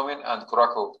the acromion and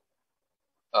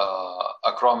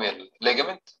coracoacromial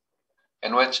ligament,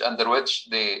 under which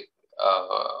the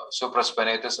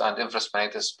supraspinatus and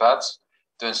infraspinatus pads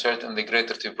to insert in the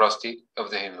greater tuberosity of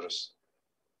the humerus.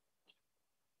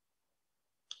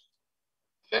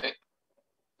 Okay,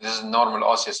 this is normal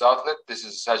osseous outlet. This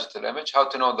is a sagittal image. How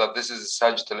to know that this is a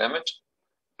sagittal image?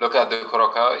 Look at the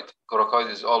coracoid. Coracoid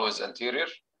is always anterior.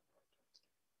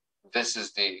 This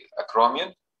is the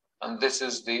acromion, and this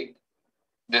is the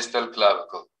distal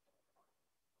clavicle.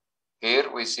 Here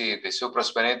we see the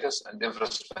supraspinatus and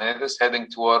infraspinatus heading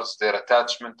towards their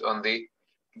attachment on the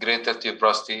greater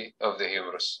tuberosity of the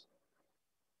humerus.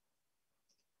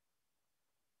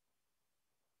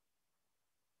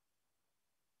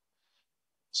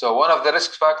 So one of the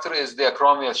risk factors is the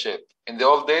acromial shape. In the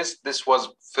old days, this was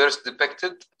first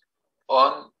depicted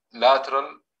on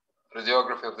lateral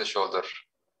radiography of the shoulder.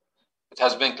 It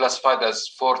has been classified as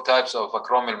 4 types of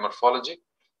acromial morphology: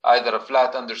 either a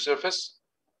flat undersurface,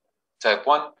 type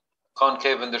 1,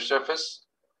 concave undersurface,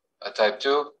 a type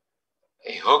 2,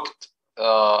 a hooked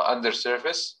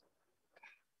undersurface,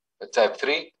 a type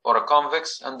 3, or a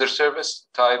convex undersurface,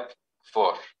 type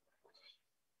 4.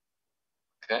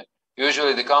 Okay.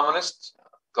 Usually the commonest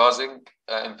causing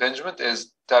impingement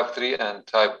is type 3 and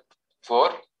type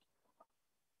 4.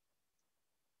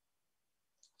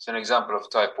 It's an example of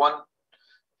type 1.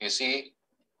 You see,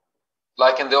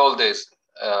 like in the old days,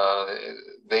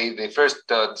 they first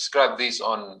described these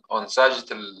on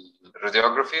sagittal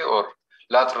radiography or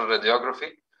lateral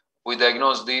radiography. We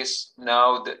diagnose these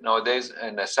nowadays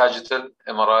in a sagittal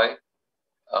MRI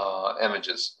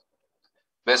images.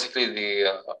 Basically,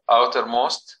 the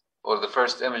outermost or the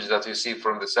first image that you see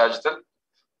from the sagittal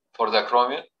for the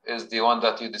acromion is the one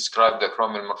that you describe the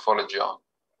acromial morphology on.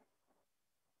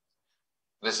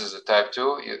 This is a type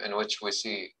 2 in which we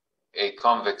see a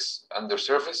convex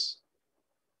undersurface.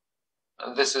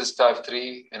 And this is type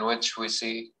 3 in which we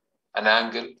see an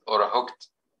angle or a hooked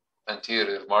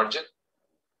anterior margin.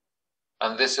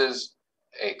 And this is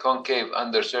a concave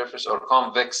undersurface or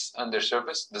convex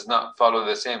undersurface does not follow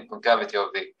the same concavity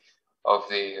of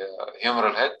the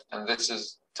humeral head, and this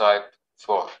is type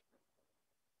 4.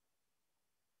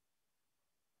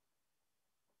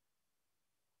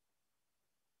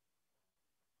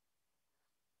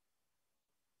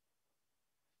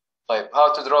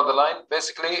 How to draw the line?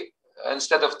 Basically,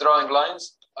 instead of drawing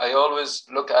lines, I always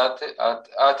look at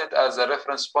it as a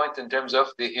reference point in terms of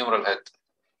the humeral head.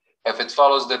 If it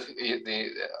follows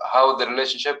how the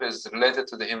relationship is related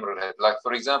to the humeral head. Like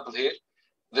for example here,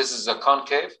 this is a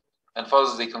concave and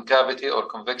follows the concavity or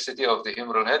convexity of the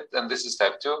humeral head, and this is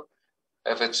type 2.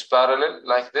 If it's parallel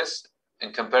like this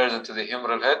in comparison to the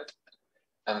humeral head,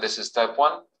 and this is type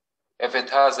 1. If it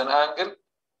has an angle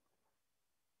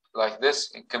like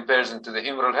this in comparison to the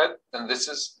humeral head, then this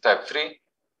is type 3.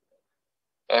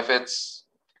 If it's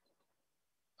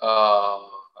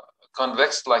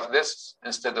convex like this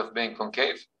instead of being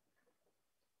concave,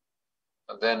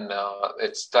 then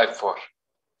it's type 4.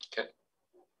 Okay.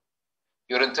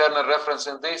 Your internal reference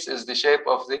in this is the shape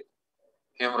of the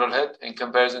humeral head in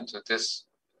comparison to this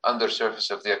undersurface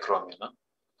of the acromion. Huh?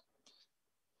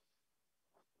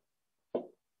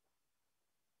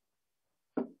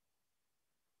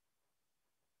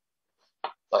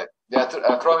 The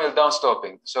acromial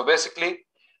downsloping. So basically,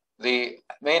 the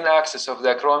main axis of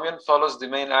the acromion follows the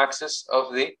main axis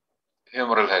of the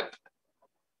humeral head.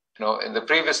 You know, in the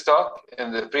previous talk,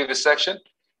 in the previous section,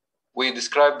 we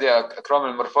described the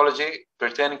acromial morphology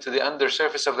pertaining to the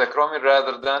undersurface of the acromion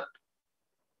rather than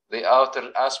the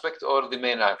outer aspect or the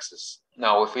main axis.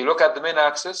 Now, if we look at the main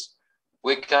axis,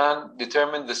 we can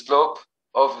determine the slope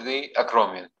of the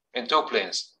acromion in 2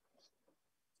 planes.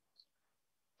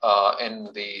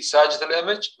 In the sagittal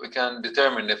image, we can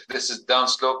determine if this is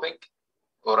downsloping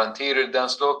or anterior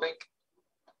downsloping.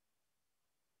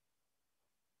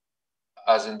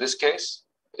 As in this case,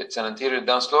 it's an anterior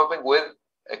downsloping with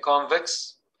a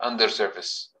convex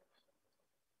undersurface.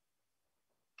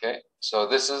 Okay, so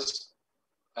this is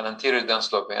an anterior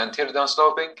downsloping. Anterior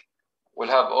downsloping will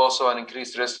have also an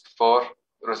increased risk for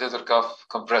rotator cuff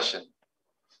compression.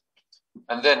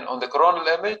 And then on the coronal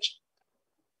image,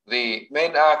 the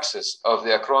main axis of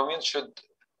the acromion should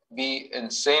be in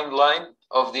same line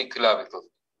of the clavicle.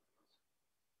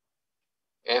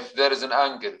 If there is an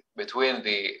angle between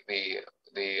the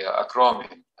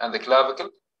acromion and the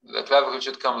clavicle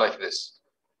should come like this.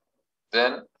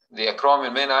 Then the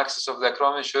acromion, main axis of the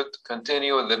acromion should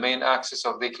continue with the main axis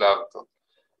of the clavicle.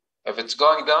 If it's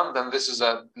going down, then this is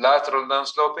a lateral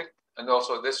downsloping, and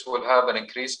also this will have an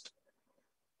increased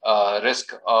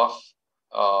risk of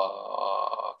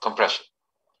compression.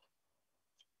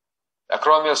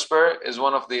 Acromial spur is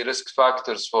one of the risk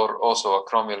factors for also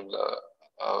acromial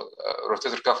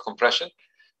rotator cuff compression.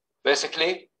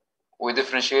 Basically, we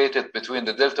differentiate it between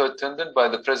the deltoid tendon by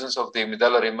the presence of the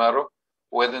medullary marrow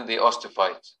within the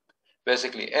osteophyte.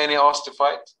 Basically, any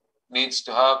osteophyte needs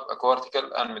to have a cortical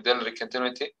and medullary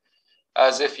continuity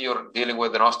as if you're dealing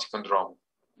with an osteochondroma,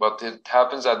 but it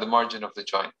happens at the margin of the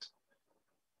joint.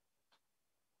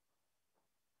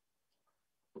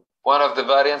 One of the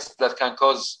variants that can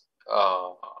cause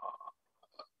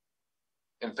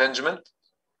impingement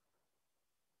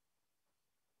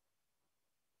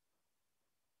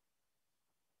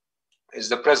is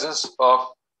the presence of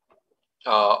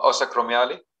ossa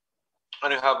acromiale,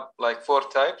 and you have like 4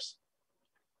 types,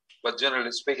 but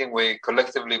generally speaking, we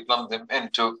collectively lump them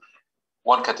into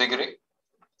one category.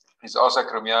 Is ossa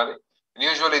acromiale, and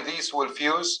usually these will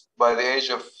fuse by the age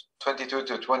of 22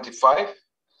 to 25.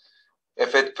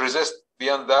 If it persists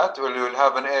beyond that, well, you will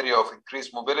have an area of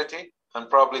increased mobility and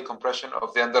probably compression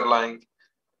of the underlying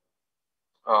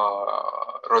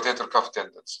rotator cuff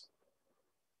tendons.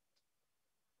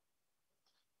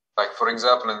 Like for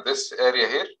example, in this area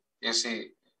here, you see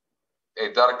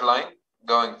a dark line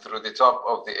going through the top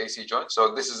of the AC joint.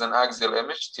 So this is an axial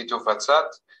image, T2 FATSAT,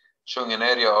 showing an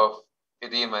area of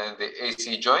edema in the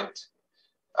AC joint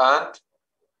and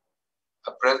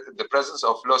the presence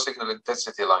of low signal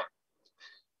intensity line.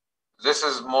 This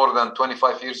is more than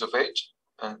 25 years of age,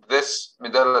 and this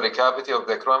medullary cavity of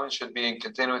the acromion should be in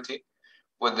continuity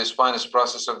with the spinous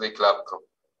process of the clavicle,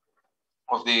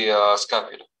 of the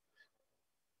scapula.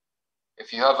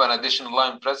 If you have an additional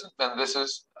line present, then this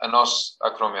is an os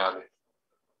acromiale.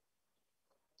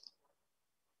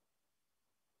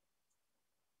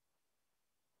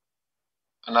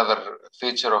 Another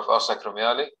feature of os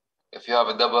acromiale, if you have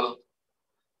a double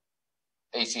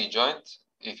AC joint,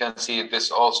 you can see this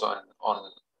also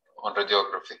on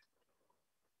radiography.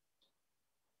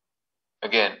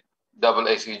 Again, double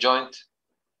AC joint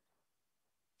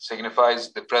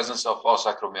signifies the presence of os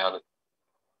acromiale.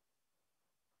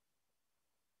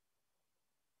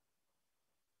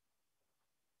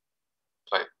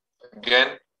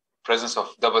 again, presence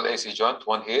of double AC joint,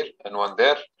 one here and one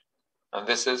there, and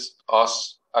this is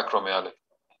os acromiale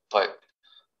type.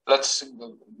 Let's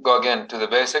go again to the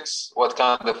basics. What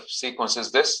kind of sequence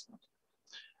is this?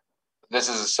 This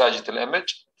is a sagittal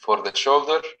image for the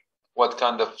shoulder. What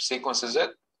kind of sequence is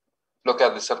it? Look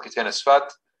at the subcutaneous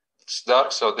fat. It's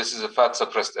dark, so this is a fat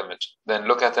suppressed image. Then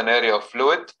look at an area of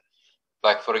fluid,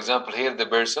 like for example here the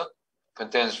bursa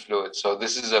contains fluid. So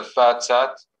this is a fat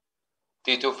sat,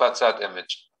 T2 fat sat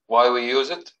image. Why we use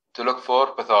it? To look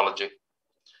for pathology.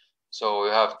 So we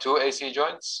have two AC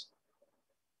joints.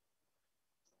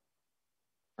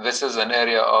 This is an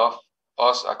area of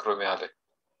os acromiale.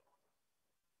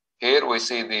 Here we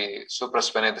see the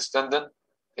supraspinatus tendon.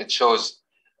 It shows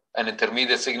an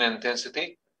intermediate signal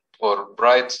intensity or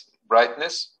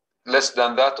brightness less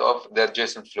than that of the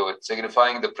adjacent fluid,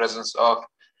 signifying the presence of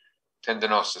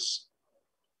tendinosis.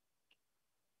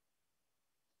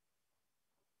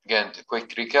 Again, a quick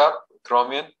recap.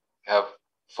 Acromion, we have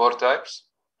four types.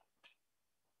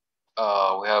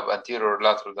 We have anterior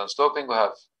lateral downsloping, we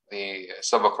have the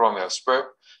subacromial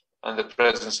spur, and the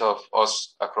presence of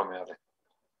os acromiale.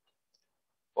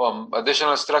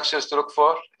 Additional structures to look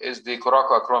for is the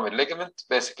coracoacromial ligament.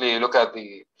 Basically, you look at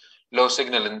the low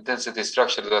signal intensity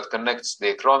structure that connects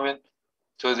the acromion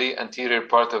to the anterior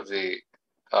part of the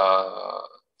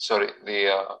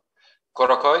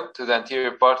coracoid to the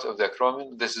anterior part of the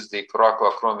acromion. This is the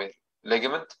coracoacromial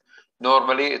ligament.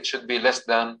 Normally, it should be less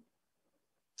than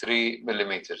 3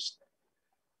 millimeters.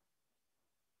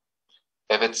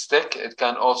 If it's thick, it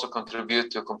can also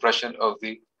contribute to compression of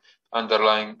the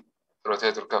underlying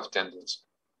rotator cuff tendons.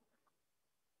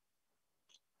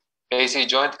 AC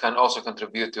joint can also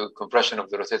contribute to compression of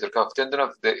the rotator cuff tendon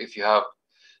if you have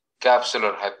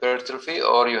capsular hypertrophy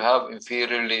or you have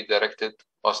inferiorly directed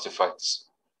osteophytes.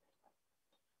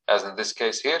 As in this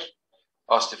case here,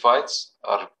 osteophytes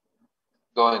are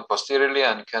going posteriorly,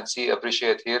 and you can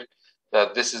appreciate here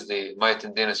that this is the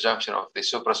myotendinous junction of the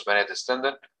supraspinatus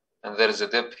tendon, and there is a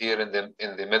dip here in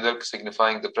the middle,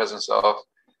 signifying the presence of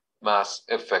mass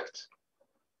effect.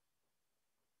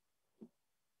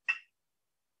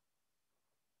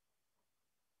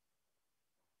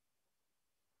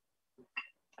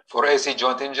 For AC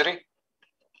joint injury,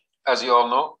 as you all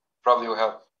know, probably we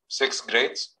have 6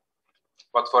 grades,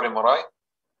 but for MRI,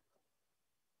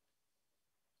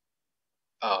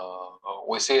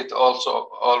 we see it also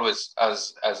always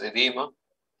as edema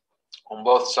on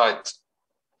both sides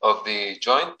of the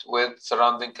joint with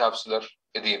surrounding capsular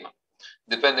edema.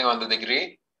 Depending on the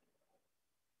degree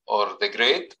or the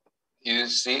grade, you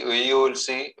will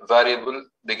see variable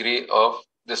degree of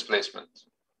displacement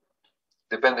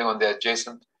depending on the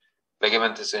adjacent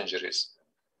ligamentous injuries.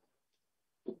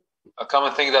 A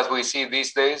common thing that we see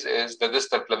these days is the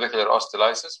distal clavicular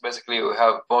osteolysis. Basically, we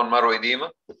have bone marrow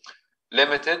edema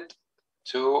limited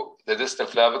to the distal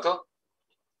clavicle.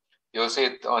 You'll see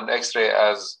it on X-ray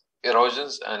as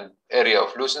erosions and area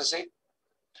of lucency.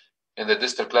 In the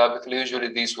distal clavicle, usually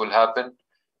these will happen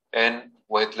in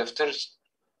weightlifters.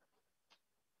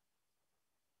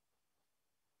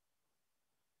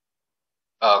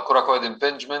 Coracoid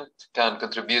impingement can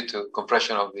contribute to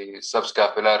compression of the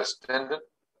subscapularis tendon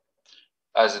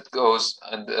as it goes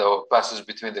and passes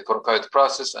between the coracoid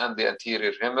process and the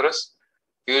anterior humerus.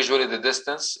 Usually the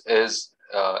distance is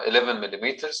 11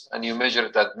 millimeters, and you measure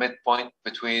it at midpoint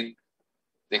between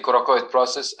the coracoid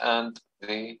process and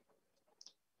the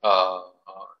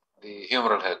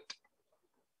humeral head.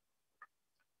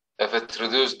 If it's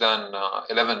reduced than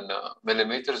 11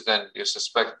 millimeters, then you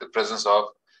suspect the presence of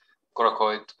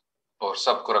coracoid or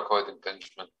subcoracoid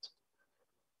impingement.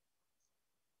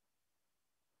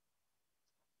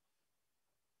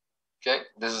 Okay,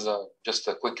 this is just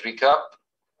a quick recap.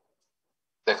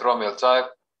 The acromial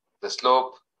type, the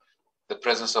slope, the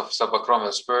presence of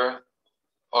subacromial spur,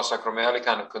 os acromiale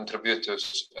can contribute to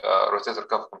rotator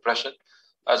cuff compression,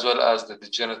 as well as the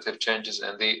degenerative changes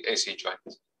in the AC joint.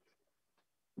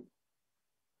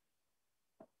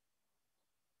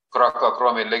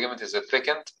 Coracoacromial ligament is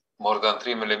thickened, more than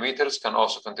 3 millimeters, can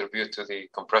also contribute to the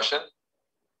compression.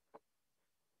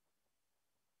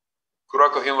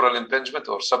 Coracohumeral impingement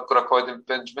or subcoracoid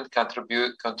impingement can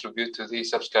contribute to the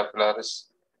subscapularis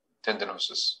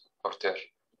tendinosis or tear.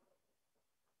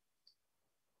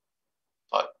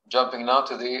 Jumping now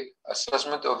to the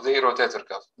assessment of the rotator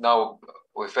cuff. Now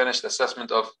we finished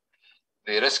assessment of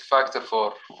the risk factor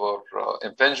for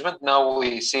impingement. Now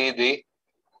we see the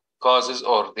causes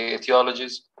or the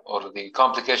etiologies or the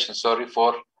complications,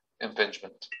 for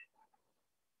impingement.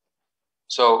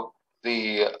 So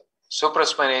the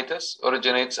supraspinatus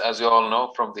originates, as you all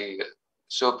know, from the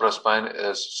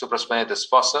supraspinatus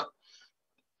fossa,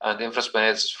 and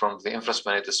infraspinatus from the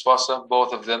infraspinatus fossa.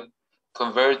 Both of them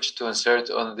converge to insert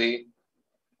on the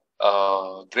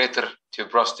greater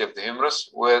tuberosity of the humerus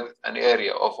with an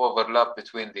area of overlap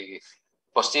between the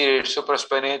posterior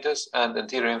supraspinatus and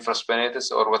anterior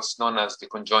infraspinatus, or what's known as the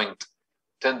conjoint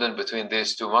tendon between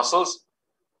these two muscles.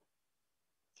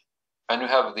 And we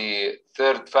have the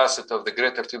third facet of the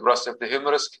greater tuberosity of the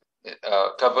humerus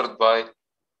covered by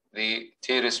the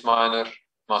teres minor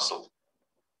muscle.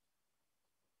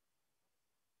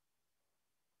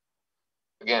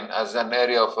 Again, as an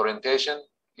area of orientation,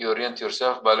 you orient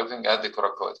yourself by looking at the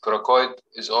coracoid. Coracoid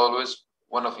is always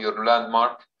one of your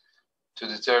landmark to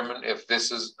determine if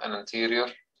this is an anterior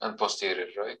and posterior,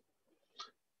 right?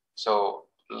 So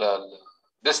the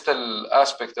distal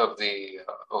aspect of the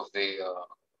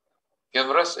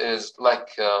humerus is like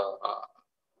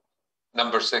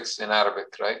number 6 in Arabic,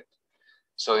 right?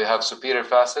 So you have superior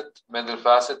facet, middle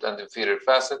facet, and inferior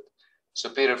facet.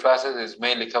 Superior facet is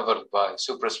mainly covered by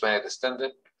supraspinatus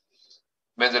tendon.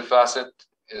 Middle facet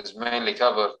is mainly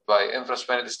covered by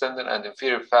infraspinatus tendon, and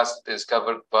inferior facet is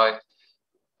covered by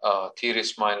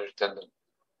teres minor tendon.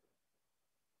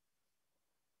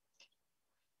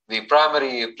 The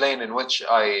primary plane in which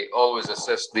I always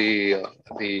assess the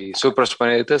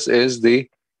supraspinatus is the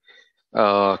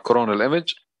coronal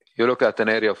image. You look at an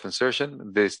area of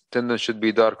insertion. The tendon should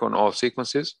be dark on all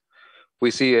sequences. We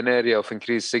see an area of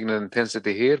increased signal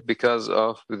intensity here because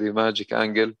of the magic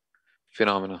angle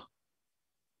phenomena.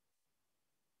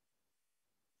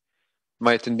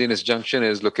 Myotendinous junction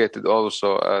is located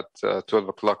also at 12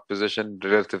 o'clock position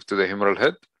relative to the humeral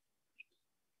head.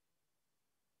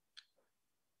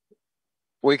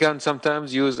 We can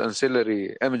sometimes use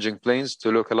ancillary imaging planes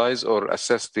to localize or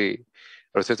assess the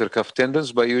rotator cuff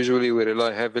tendons, but usually we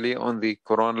rely heavily on the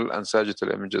coronal and sagittal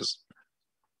images.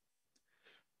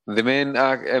 The main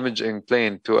imaging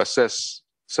plane to assess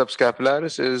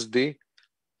subscapularis is the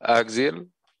axial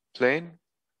plane,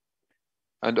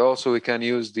 and also we can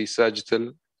use the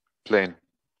sagittal plane.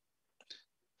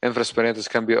 Infraspinatus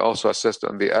can be also assessed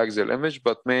on the axial image,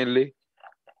 but mainly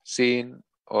seen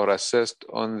or assessed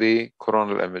on the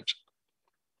coronal image.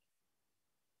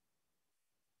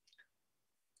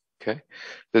 Okay,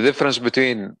 the difference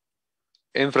between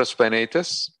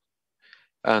infraspinatus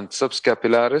and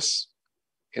subscapularis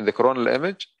in the coronal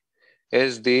image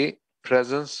is the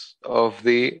presence of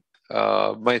the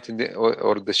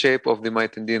or the shape of the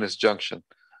myotendinous junction.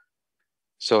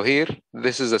 So here,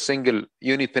 this is a single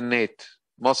unipinnate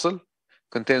muscle,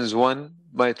 contains one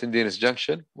myotendinous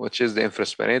junction, which is the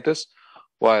infraspinatus,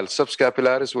 while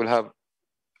subscapularis will have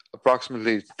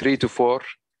approximately 3 to 4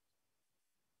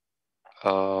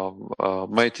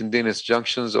 myotendinous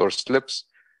junctions or slips,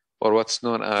 or what's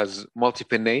known as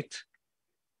multipinnate.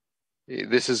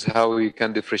 This is how we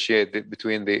can differentiate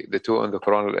between the two on the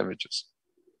coronal images.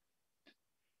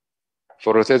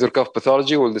 For rotator cuff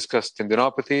pathology, we'll discuss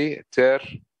tendinopathy, tear,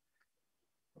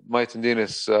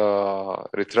 myotendinous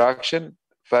retraction,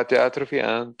 fatty atrophy,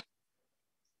 and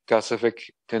calcific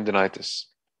tendinitis.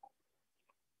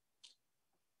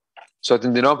 So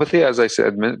tendinopathy, as I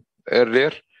said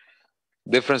earlier,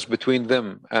 difference between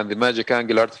them and the magic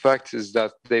angle artifact is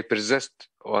that they persist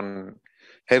on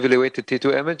heavily weighted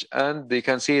T2 image, and they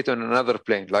can see it on another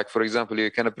plane. Like, for example, you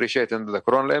can appreciate in the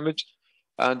coronal image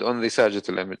and on the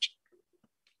sagittal image.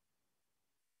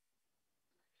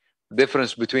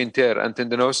 Difference between tear and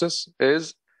tendinosis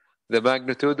is the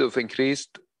magnitude of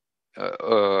increased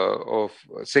of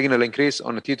signal increase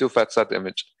on a T2 fat sat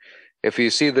image. If you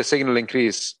see the signal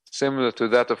increase similar to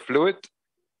that of fluid,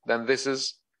 then this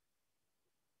is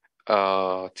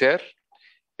tear.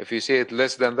 If you see it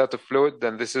less than that of fluid,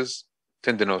 then this is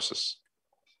tendinosis.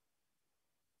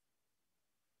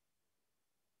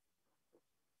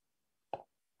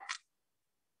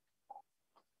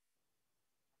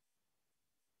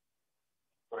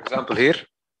 For example, here,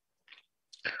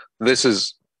 this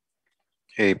is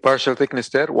a partial thickness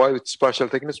tear. Why it's partial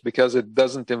thickness? Because it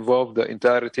doesn't involve the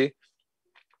entirety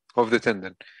of the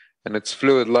tendon, and it's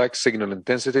fluid-like signal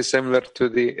intensity, similar to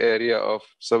the area of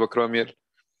subacromial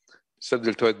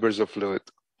subdeltoid bursal fluid.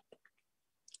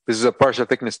 This is a partial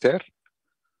thickness tear,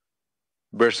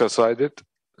 bursal-sided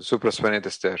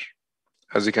supraspinatus tear.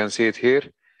 As you can see it here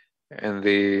in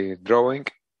the drawing,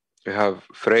 you have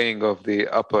fraying of the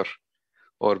upper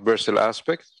or bursal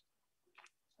aspect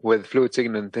with fluid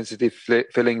signal intensity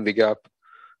filling the gap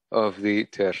of the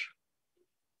tear.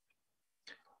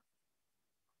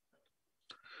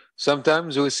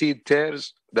 Sometimes we see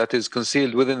tears that is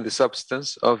concealed within the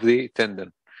substance of the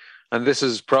tendon. And this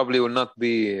is probably will not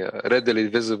be readily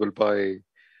visible by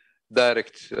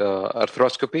direct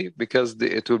arthroscopy, because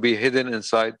it will be hidden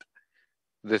inside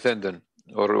the tendon,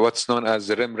 or what's known as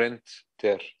the remnant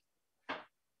tear.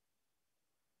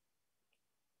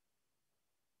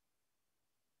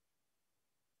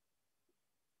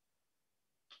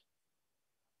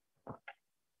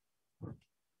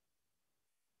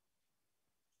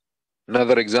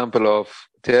 Another example of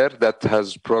tear that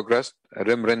has progressed, a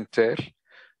remnant tear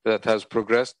that has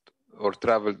progressed or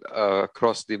traveled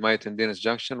across the myotendinous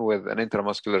junction with an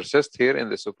intramuscular cyst here in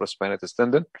the supraspinatus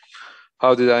tendon.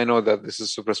 How did I know that this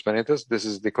is supraspinatus? This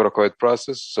is the coracoid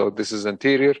process. So this is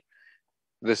anterior.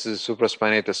 This is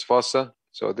supraspinatus fossa.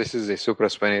 So this is the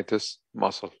supraspinatus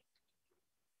muscle.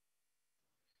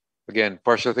 Again,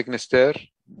 partial thickness tear.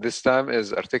 This time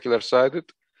is articular sided,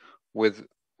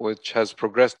 which has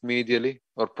progressed medially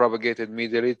or propagated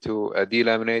medially to a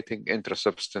delaminating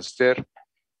intrasubstance tear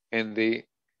in the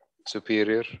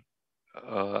superior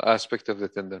aspect of the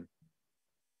tendon.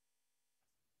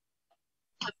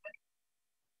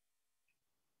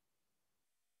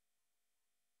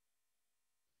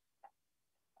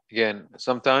 Again,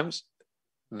 sometimes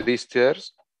these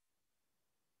tears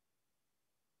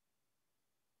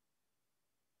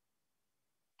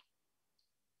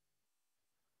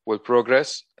will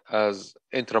progress as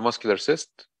intramuscular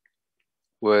cyst,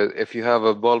 where if you have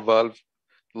a ball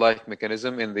valve-like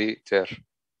mechanism in the tear.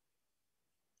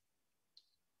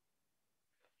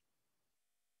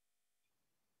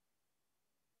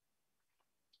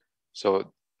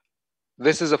 So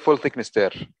this is a full thickness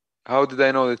tear. How did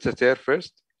I know it's a tear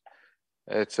first?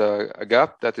 It's a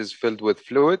gap that is filled with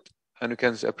fluid, and you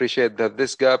can appreciate that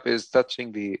this gap is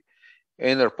touching the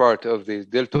inner part of the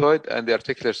deltoid and the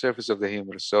articular surface of the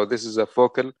humerus. So this is a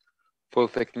focal, full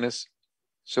thickness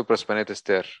supraspinatus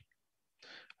tear.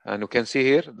 And you can see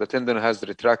here the tendon has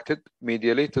retracted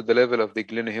medially to the level of the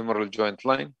glenohumeral joint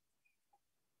line.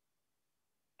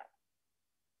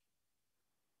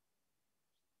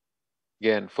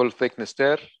 Again, full thickness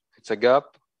tear. It's a gap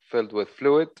filled with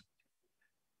fluid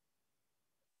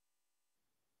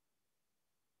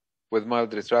with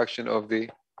mild retraction of the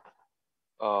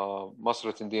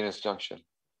musculotendinous junction.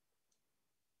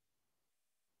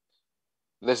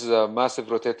 This is a massive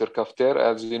rotator cuff tear.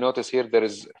 As you notice here, there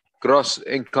is gross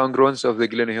incongruence of the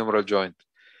glenohumeral joint.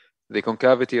 The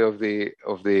concavity of the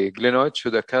glenoid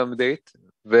should accommodate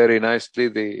very nicely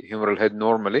the humeral head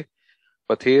normally.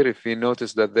 But here, if you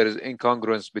notice that there is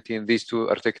incongruence between these two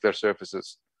articular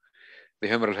surfaces, the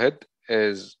humeral head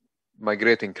is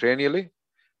migrating cranially,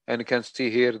 and you can see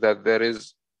here that there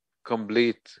is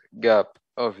complete gap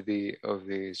of the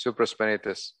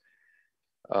supraspinatus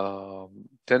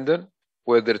tendon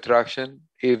with the retraction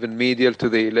even medial to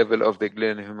the level of the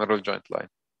glenohumeral joint line.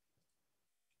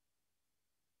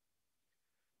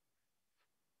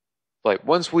 Like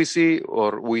once we see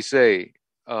or we say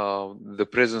the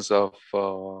presence of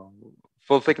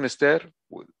full thickness tear,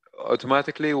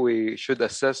 automatically we should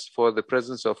assess for the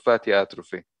presence of fatty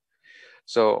atrophy.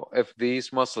 So if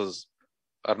these muscles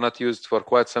are not used for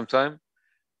quite some time,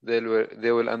 they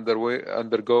will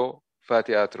undergo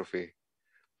fatty atrophy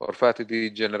or fatty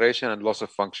degeneration and loss of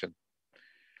function.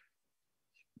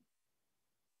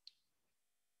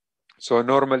 So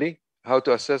normally, how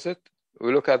to assess it?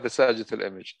 We look at the sagittal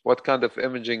image. What kind of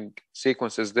imaging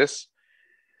sequence is this?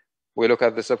 We look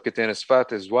at the subcutaneous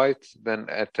fat is white, then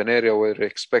at an area where we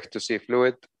expect to see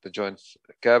fluid, the joint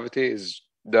cavity is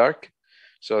dark.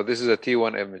 So this is a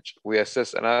T1 image. We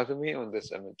assess anatomy on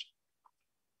this image.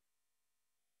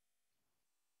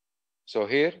 So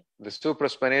here, the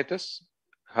supraspinatus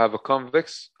have a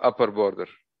convex upper border.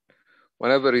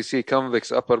 Whenever you see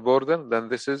convex upper border, then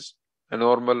this is a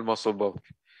normal muscle bulk.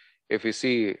 If you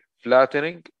see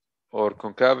flattening or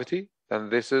concavity, then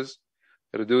this is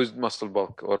reduced muscle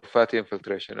bulk or fatty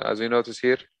infiltration. As you notice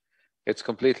here, it's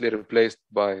completely replaced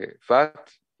by fat,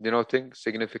 denoting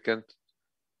significant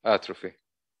atrophy.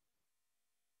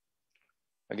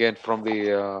 Again, from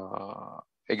the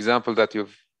example that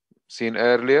you've seen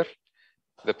earlier,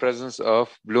 the presence of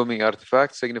blooming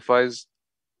artifact signifies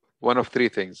one of three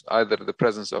things: either the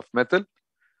presence of metal,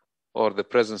 or the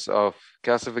presence of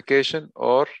calcification,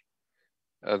 or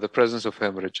the presence of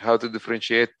hemorrhage. How to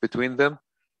differentiate between them?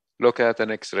 Look at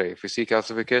an X-ray. If you see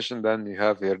calcification, then you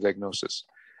have your diagnosis.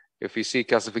 If you see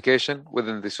calcification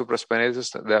within the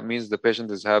supraspinatus, that means the patient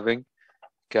is having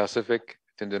calcific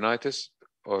tendonitis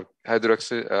or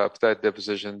hydroxyapatite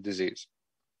deposition disease.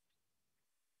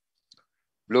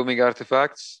 Blooming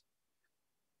artifacts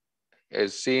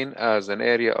is seen as an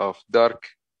area of dark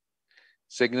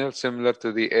signal similar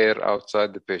to the air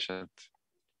outside the patient.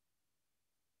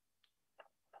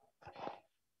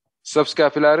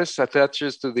 Subscapularis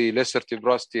attaches to the lesser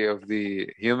tuberosity of the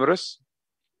humerus,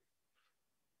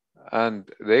 And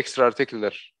the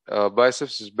extra-articular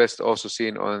biceps is best also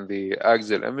seen on the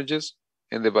axial images.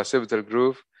 In the bicipital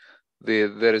groove,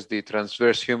 there is the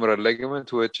transverse humeral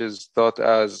ligament, which is thought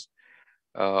as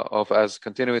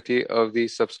continuity of the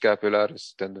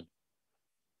subscapularis tendon.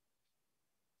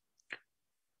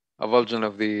 Avulsion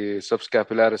of the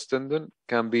subscapularis tendon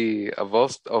can be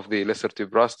avulsed of the lesser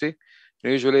tuberosity.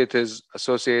 Usually it is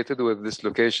associated with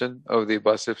dislocation of the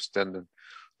biceps tendon.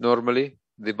 Normally,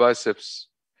 the biceps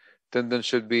tendon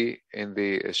should be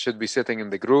sitting in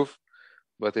the groove,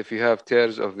 but if you have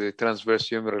tears of the transverse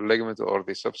humeral ligament or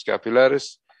the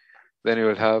subscapularis, then you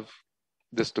will have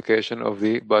dislocation of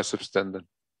the biceps tendon.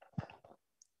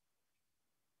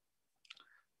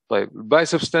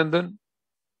 Biceps tendon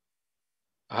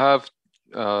have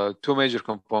two major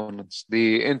components,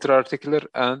 the intra-articular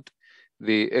and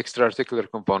the extra-articular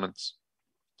components.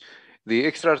 The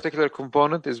extra-articular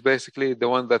component is basically the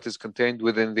one that is contained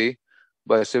within the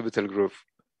bicipital groove.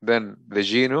 Then the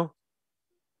genu,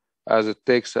 as it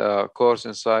takes a course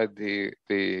inside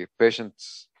the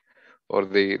patient's or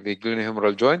the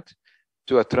glenohumeral joint,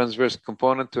 to a transverse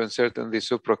component to insert in the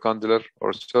supracondylar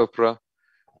or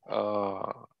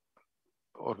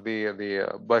or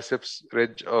the biceps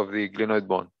ridge of the glenoid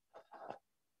bone,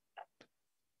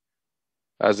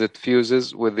 as it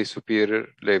fuses with the superior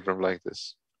labrum like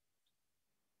this.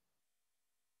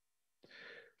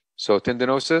 So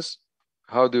tendinosis,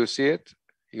 how do you see it?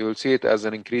 You will see it as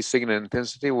an increased signal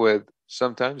intensity with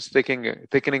sometimes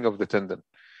thickening of the tendon.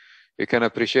 You can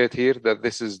appreciate here that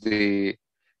this is the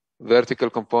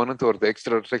vertical component or the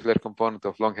extra-articular component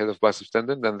of long head of biceps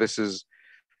tendon, and this is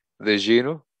the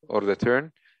genu or the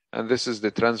turn, and this is the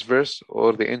transverse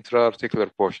or the intra-articular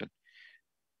portion.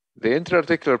 The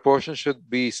intra-articular portion should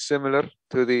be similar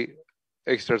to the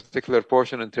extra-articular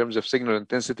portion in terms of signal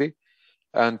intensity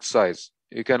and size.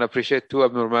 You can appreciate two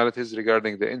abnormalities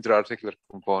regarding the intra-articular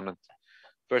component.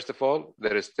 First of all,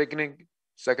 there is thickening.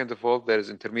 Second of all, there is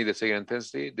intermediate signal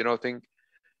intensity, denoting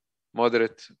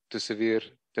moderate to severe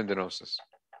tendinosis.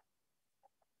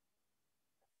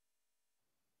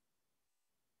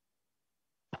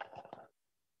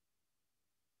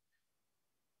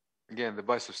 Again, the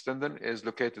biceps tendon is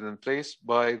located in place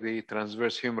by the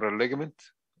transverse humeral ligament,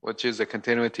 which is a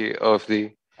continuity of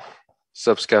the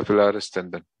subscapularis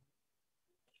tendon.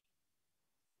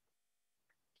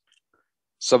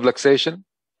 Subluxation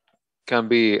can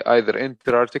be either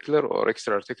intra-articular or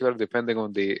extra-articular, depending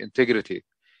on the integrity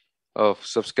of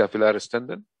subscapularis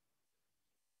tendon.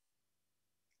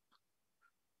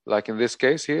 Like in this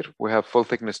case here, we have full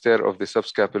thickness tear of the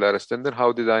subscapularis tendon.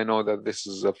 How did I know that this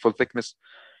is a full thickness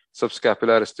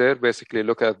subscapularis tear? Basically,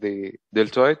 look at the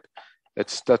deltoid.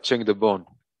 It's touching the bone.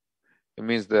 It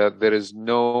means that there is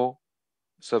no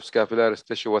subscapularis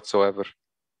tissue whatsoever.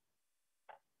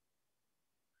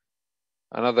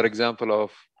 Another example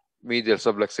of medial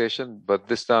subluxation, but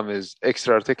this time is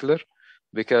extra-articular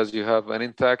because you have an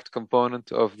intact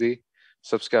component of the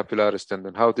subscapularis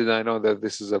tendon. How did I know that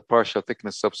this is a partial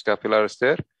thickness subscapularis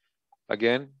tear?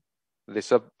 Again,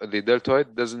 the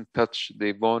deltoid doesn't touch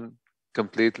the bone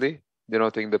completely,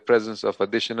 denoting the presence of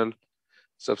additional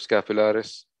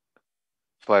subscapularis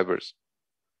fibers.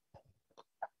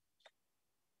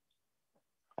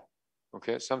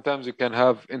 Okay, sometimes you can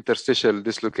have interstitial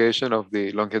dislocation of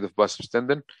the long head of biceps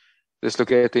tendon,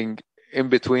 dislocating in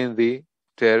between the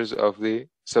tears of the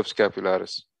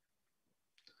subscapularis.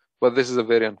 But this is a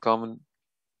very uncommon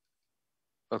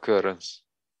occurrence.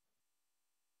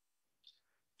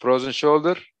 Frozen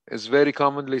shoulder is very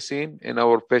commonly seen in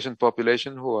our patient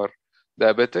population who are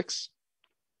diabetics.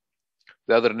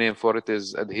 The other name for it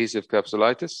is adhesive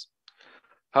capsulitis.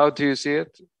 How do you see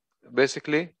it?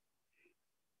 Basically,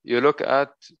 you look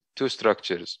at two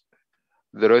structures,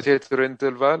 the rotator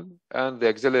interval and the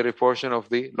axillary portion of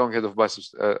the long head of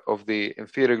biceps of the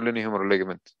inferior glenohumeral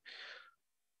ligament.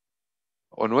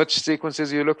 On which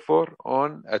sequences you look for?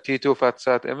 On a T2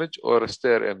 fat-sat image or a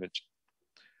STAIR image.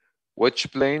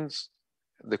 Which planes?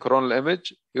 The coronal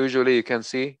image, usually you can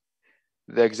see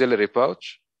the axillary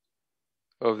pouch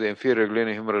of the inferior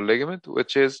glenohumeral ligament,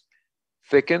 which is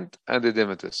thickened and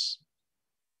edematous.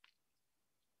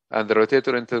 And the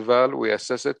rotator interval, we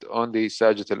assess it on the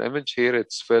sagittal image. Here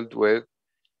it's filled with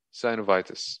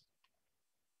synovitis.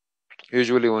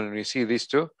 Usually when we see these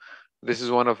two, this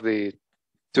is one of the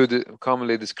two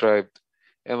commonly described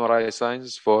MRI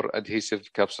signs for adhesive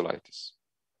capsulitis.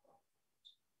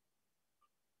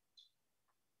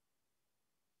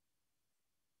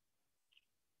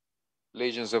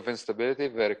 Lesions of instability,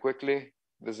 very quickly.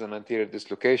 This is an anterior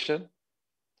dislocation.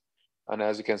 And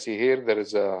as you can see here, there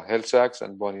is a Hill-Sachs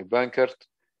and Bonnie-Bankert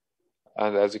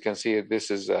And as you can see,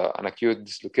 this is an acute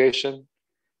dislocation.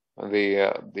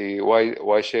 The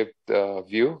Y-shaped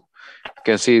view, you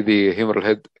can see the humeral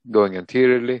head going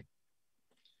anteriorly.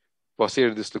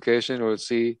 Posterior dislocation, you will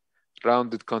see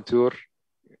rounded contour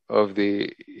of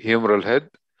the humeral head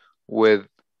with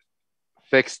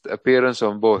fixed appearance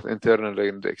on both internal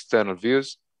and external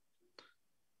views.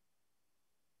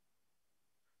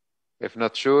 If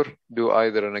not sure, do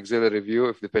either an axillary view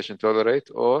if the patient tolerates,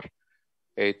 or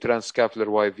a transscapular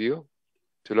Y view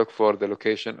to look for the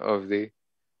location of the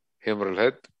humeral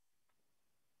head.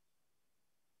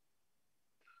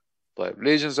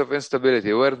 Lesions of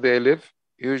instability, where they live?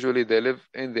 Usually they live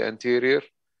in the anterior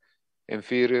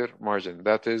inferior margin.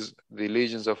 That is the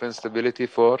lesions of instability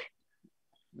for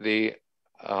the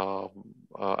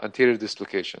anterior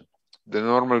dislocation. The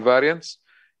normal variants,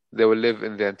 they will live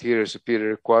in the anterior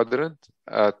superior quadrant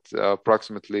at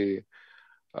approximately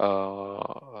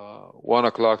 1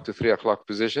 o'clock to 3 o'clock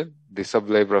position, the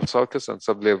sublabral sulcus and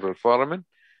sublabral foramen,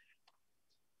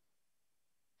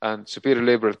 and superior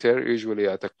labral tear usually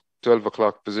at a 12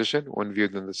 o'clock position when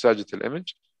viewed in the sagittal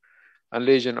image, and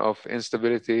lesion of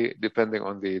instability depending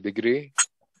on the degree.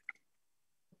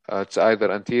 It's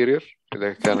either anterior,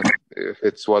 if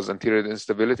it was anterior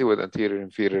instability with anterior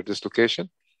inferior dislocation,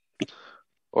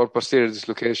 or posterior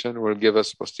dislocation will give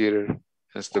us posterior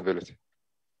instability.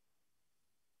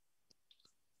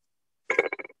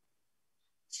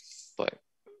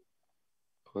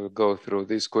 We'll go through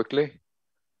these quickly.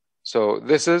 So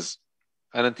this is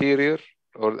an anterior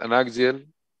or an axial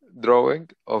drawing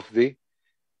of the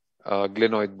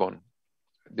glenoid bone,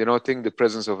 denoting the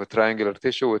presence of a triangular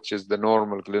tissue, which is the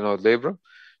normal glenoid labrum,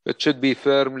 which should be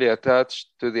firmly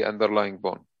attached to the underlying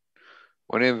bone.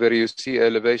 Whenever you see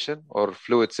elevation or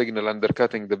fluid signal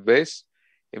undercutting the base,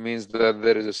 it means that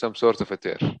there is some sort of a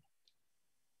tear.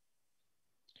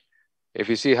 If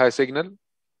you see high signal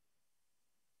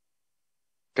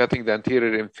cutting the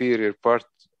anterior inferior part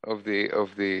of the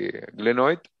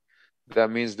glenoid, that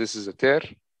means this is a tear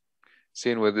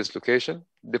seen with this location.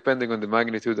 Depending on the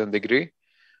magnitude and degree,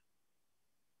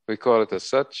 we call it as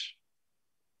such.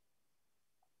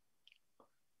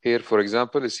 Here, for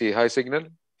example, you see high signal,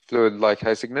 fluid-like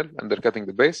high signal undercutting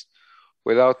the base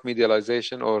without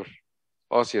medialization or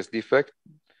osseous defect,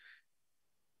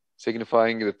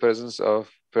 signifying the presence of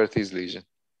Perthes lesion.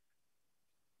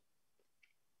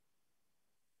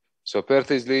 So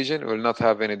Perthes lesion will not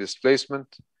have any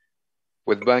displacement.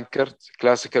 With Bankert,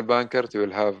 classical Bankert, you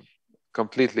will have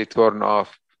completely torn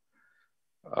off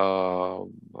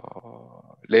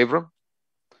labrum.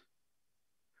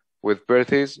 With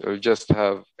Perthes, you'll just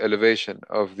have elevation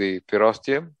of the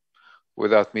perosteum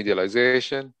without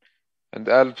medialization, and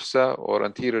ALPSA or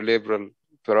anterior labral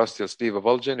perosteal sleeve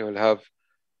avulsion, you will have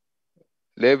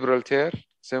labral tear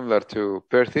similar to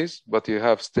Perthes, but you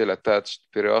have still attached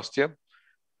periosteum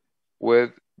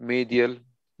with medial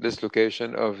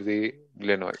dislocation of the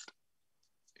glenoid.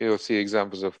 You'll see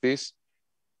examples of these.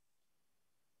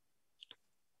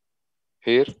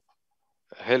 Here,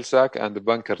 Hill-Sachs and the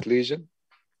Bankert lesion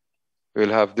will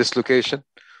have dislocation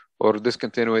or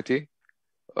discontinuity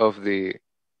of the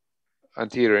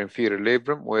anterior inferior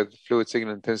labrum with fluid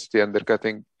signal intensity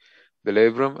undercutting the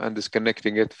labrum and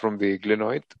disconnecting it from the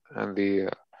glenoid and the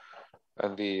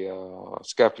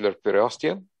scapular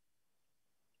periosteum.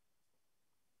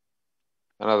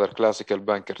 Another classical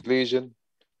Bankert lesion.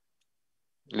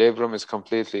 Labrum is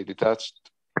completely detached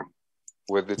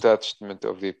with detachment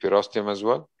of the perosteum as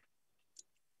well.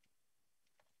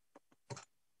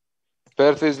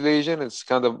 Perthes lesion is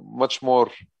kind of much more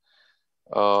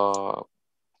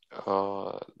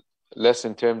less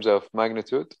in terms of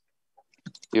magnitude.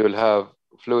 You will have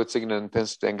fluid signal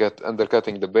intensity and get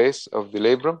undercutting the base of the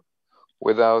labrum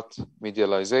without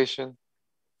medialization.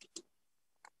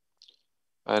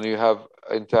 And you have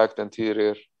intact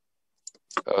anterior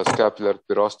scapular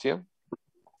perosteum.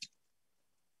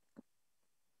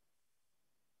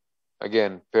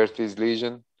 Again, Perthes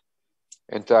lesion,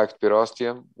 intact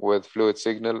perosteum with fluid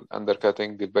signal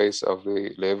undercutting the base of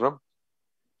the labrum.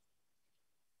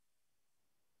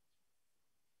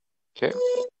 Okay.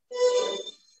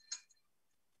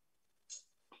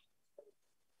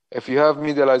 If you have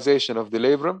medialization of the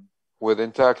labrum with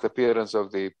intact appearance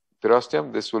of the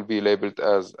perosteum, this will be labeled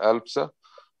as ALPSA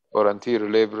or anterior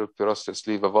labral perosteal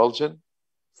sleeve avulsion.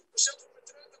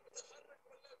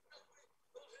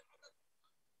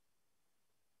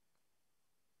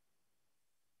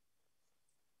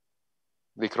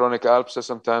 The chronic ALPSA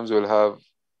sometimes will have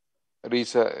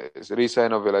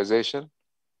resynovialization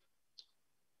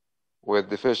with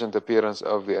deficient appearance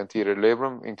of the anterior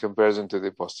labrum in comparison to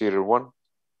the posterior one.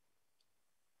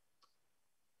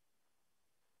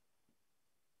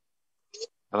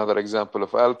 Another example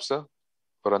of ALPSA,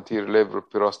 or anterior labral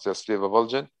perosteal sleeve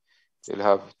avulsion. You'll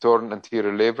have torn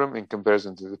anterior labrum in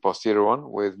comparison to the posterior one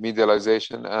with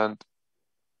medialization and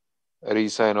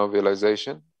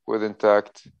resynovialization with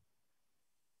intact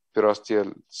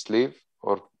perosteal sleeve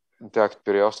or intact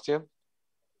periosteum.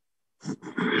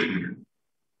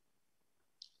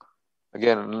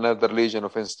 Again, another lesion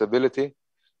of instability.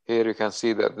 Here you can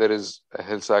see that there is a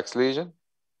Hill-Sachs lesion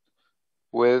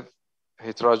with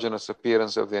heterogeneous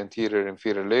appearance of the anterior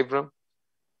inferior labrum.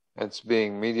 It's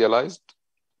being medialized.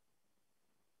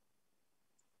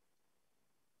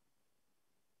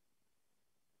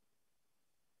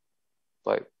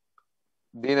 Like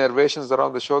denervations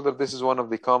around the shoulder, this is one of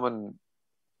the common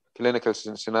clinical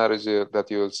scenarios that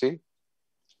you will see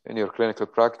in your clinical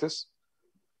practice.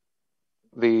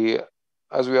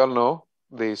 As we all know,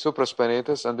 the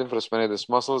supraspinatus and infraspinatus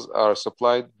muscles are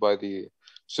supplied by the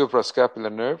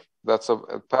suprascapular nerve that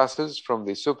passes from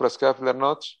the suprascapular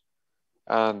notch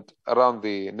and around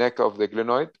the neck of the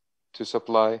glenoid to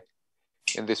supply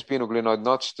in the sphenoglenoid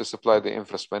notch to supply the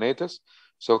infraspinatus.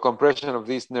 So compression of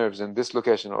these nerves in this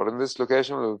location or in this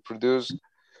location will produce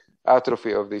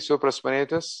atrophy of the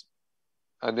supraspinatus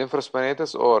and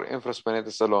infraspinatus or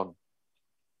infraspinatus alone.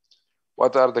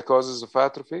 What are the causes of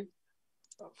atrophy?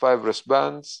 Fibrous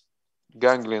bands,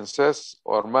 ganglion cysts,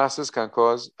 or masses can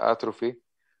cause atrophy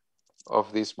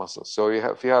of these muscles. So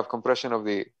if you have compression of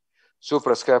the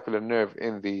suprascapular nerve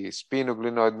in the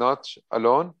sphenoglenoid notch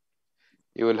alone,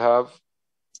 you will have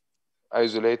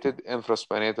isolated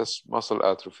infraspinatus muscle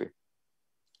atrophy.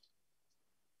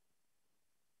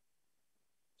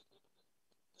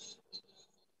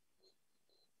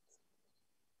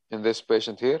 In this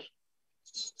patient here,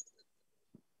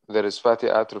 there is fatty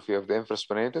atrophy of the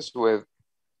infraspinatus with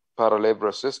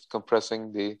paralabral cyst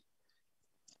compressing the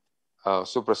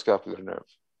suprascapular nerve.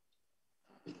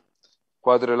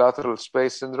 Quadrilateral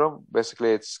space syndrome,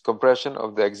 basically it's compression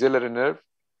of the axillary nerve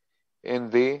in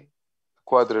the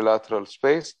quadrilateral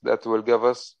space that will give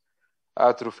us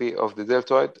atrophy of the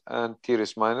deltoid and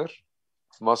teres minor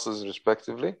muscles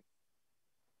respectively.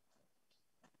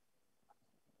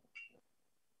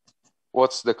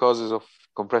 What's the causes of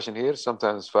compression here?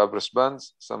 Sometimes fibrous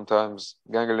bands, sometimes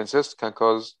ganglion cyst can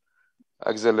cause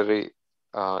axillary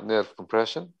nerve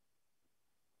compression.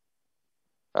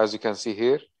 As you can see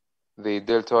here, the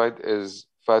deltoid is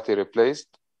fatty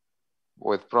replaced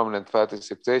with prominent fatty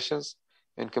septations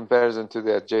in comparison to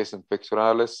the adjacent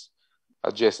pectoralis,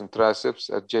 adjacent triceps,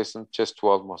 adjacent chest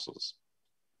wall muscles.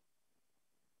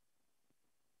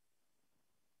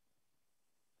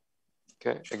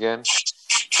 Okay, again,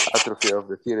 atrophy of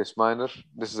the teres minor.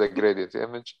 This is a gradient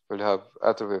image. We'll have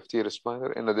atrophy of teres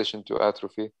minor in addition to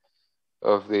atrophy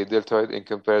of the deltoid in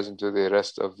comparison to the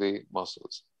rest of the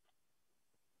muscles.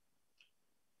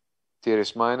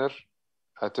 Teres minor,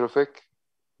 atrophic,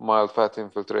 mild fatty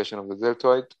infiltration of the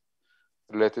deltoid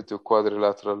related to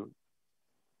quadrilateral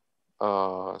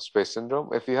space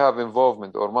syndrome. If you have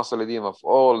involvement or muscle edema of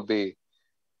all the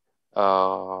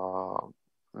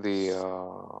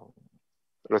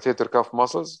rotator cuff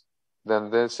muscles,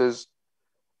 then this is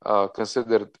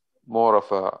considered more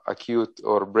of a acute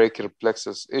or brachial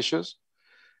plexus issues,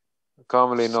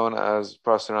 commonly known as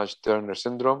Parsonage-Turner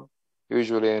syndrome.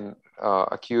 Usually in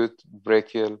acute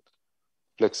brachial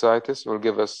plexitis will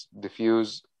give us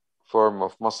diffuse form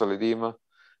of muscle edema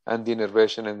and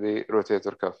denervation in the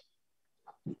rotator cuff.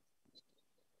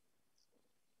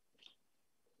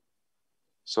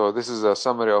 So this is a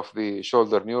summary of the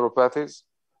shoulder neuropathies.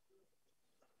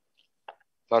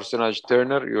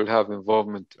 Parsonage-Turner, you will have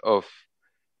involvement of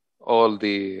all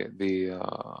the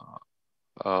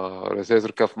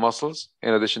rotator cuff muscles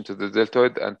in addition to the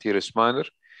deltoid and teres minor.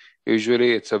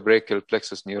 Usually it's a brachial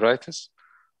plexus neuritis.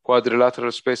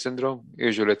 Quadrilateral space syndrome,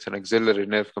 usually it's an axillary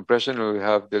nerve compression where we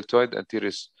have deltoid and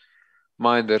teres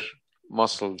minor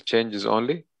muscle changes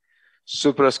only.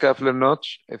 Suprascapular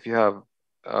notch, if you have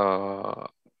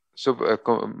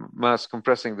mass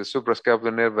compressing the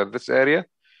suprascapular nerve at this area,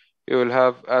 you will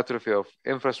have atrophy of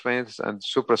infraspinatus and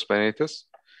supraspinatus.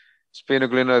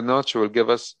 Sphenoglenoid notch will give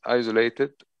us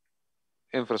isolated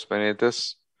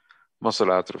infraspinatus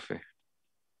muscle atrophy.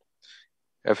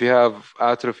 If you have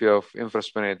atrophy of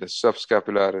infraspinatus,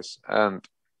 subscapularis, and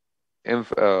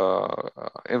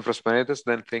infraspinatus,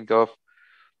 then think of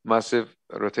massive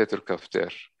rotator cuff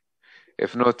tear.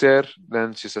 If no tear, then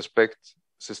you suspect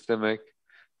systemic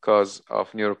cause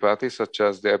of neuropathy, such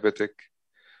as diabetic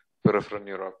peripheral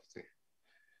neuropathy.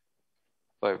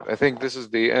 I think this is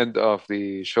the end of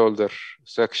the shoulder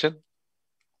section.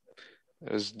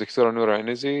 Is Dr. Noura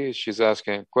Anizi, she's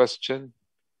asking a question: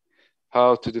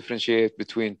 how to differentiate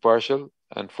between partial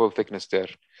and full thickness tear.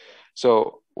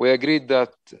 So we agreed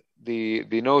that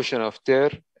the notion of tear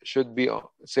should be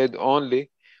said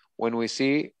only when we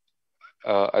see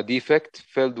a defect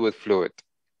filled with fluid.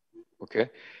 Okay,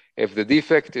 if the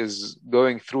defect is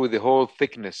going through the whole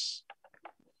thickness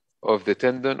of the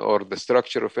tendon or the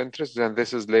structure of interest, then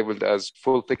this is labeled as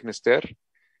full thickness tear.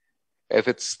 If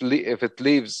it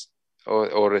leaves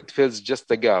or it fills just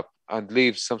a gap and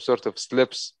leaves some sort of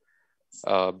slips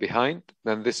behind,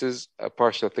 then this is a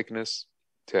partial thickness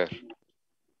tear.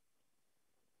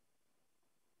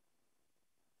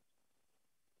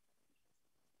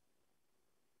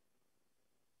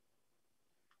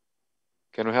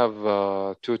 Can we have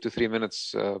 2 to 3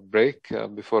 minutes break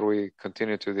before we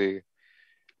continue to the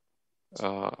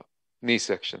knee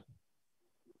section?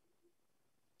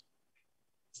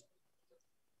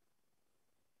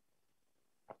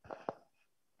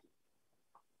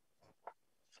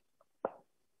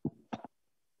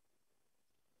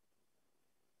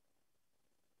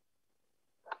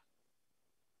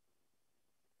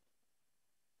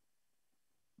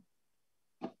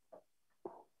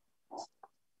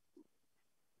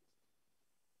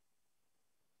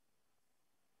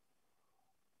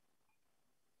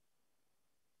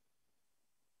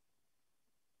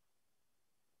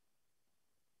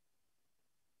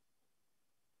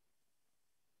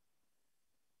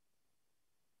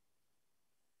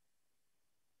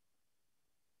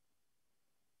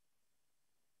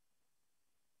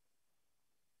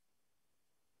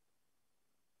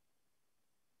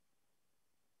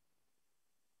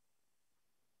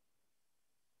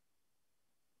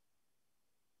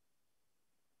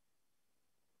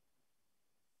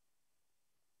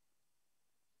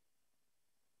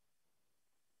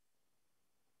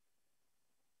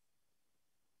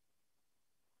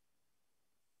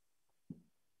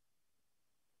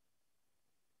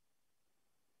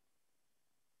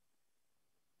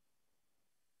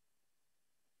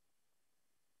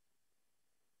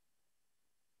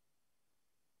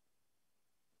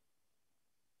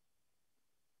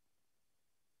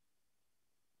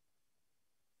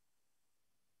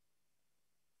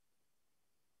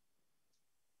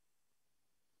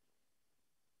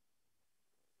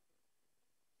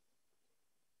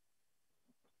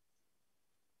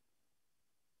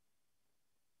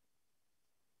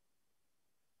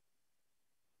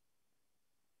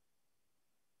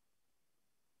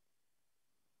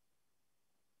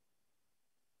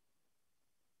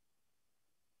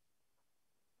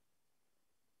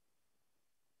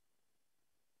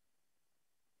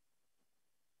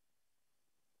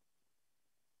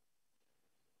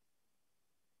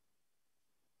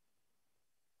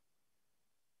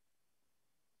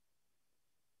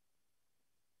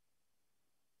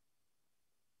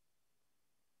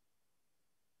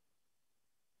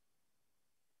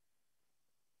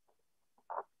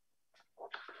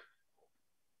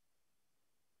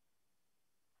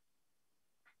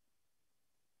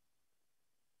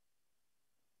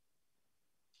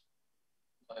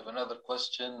 I have another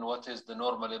question. What is the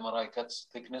normal MRI cuts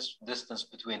thickness, distance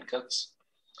between cuts?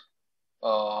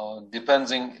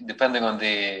 Depending on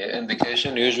the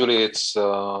indication. Usually it's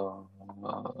for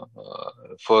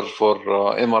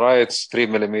MRI it's 3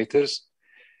 millimeters.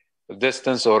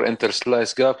 Distance or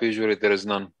interslice gap, usually there is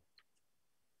none.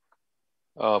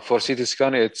 For CT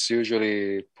scan it's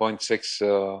usually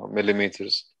 0.6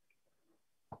 millimeters.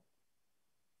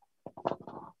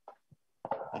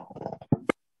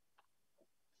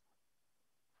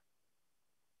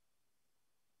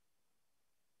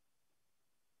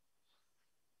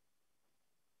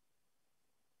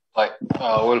 Right.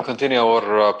 We'll continue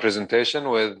our presentation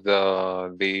with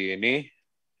the knee.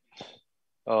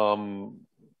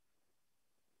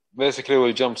 Basically,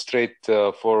 we'll jump straight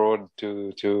forward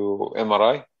to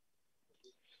MRI.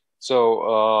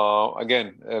 So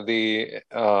again, the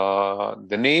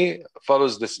knee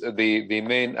follows the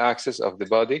main axis of the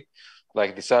body,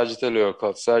 like the sagittal, or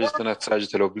called sagittal, not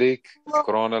sagittal oblique,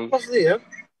 coronal.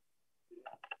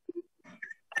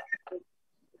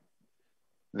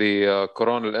 The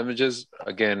coronal images,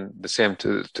 again, the same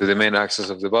to the main axis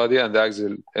of the body, and the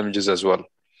axial images as well.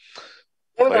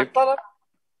 Right?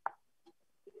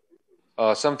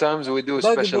 Sometimes we do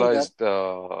specialized.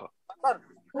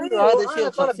 هذا شيء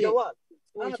طلب جوال.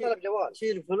 أنا طلب جوال.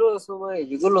 شيل فلوس وما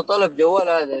يجي يقول له طلب جوال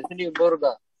هذا 3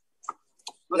 برجر.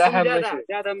 لحم مشوي.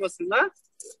 هذا مسلم؟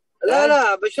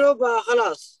 لا بشربها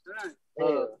خلاص.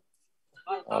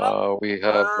 We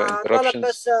have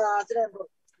interruptions.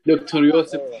 دكتور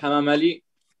يوسف حمام علي.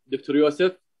 دكتور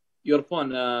يوسف, your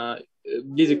phone,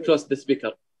 please close the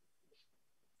speaker.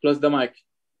 Close the mic.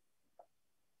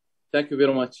 Thank you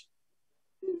very much.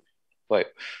 طيب.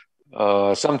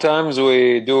 Sometimes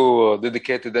we do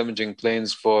dedicated imaging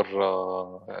planes for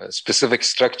specific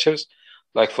structures.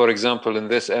 Like, for example, in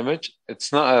this image,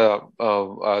 it's not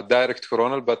a direct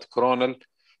coronal, but coronal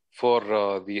for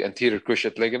the anterior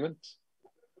cruciate ligament.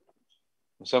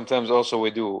 Sometimes also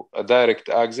we do a direct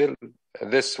axial.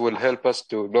 This will help us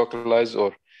to localize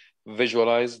or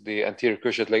visualize the anterior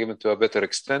cruciate ligament to a better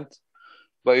extent.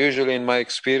 But usually, in my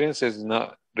experience, it's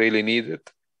not really needed,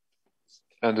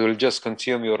 and will just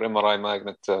consume your MRI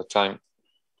magnet time.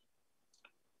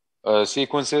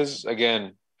 Sequences,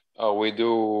 again, we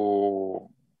do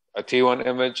a T1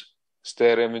 image,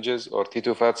 stare images, or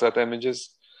T2 fat-sat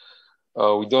images.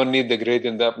 We don't need the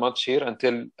gradient that much here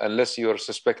unless you are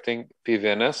suspecting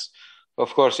PVNS.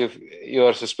 Of course, if you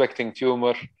are suspecting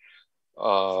tumor,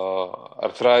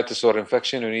 arthritis, or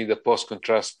infection, you need the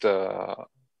post-contrast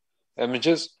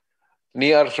images.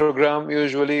 Knee arthrogram,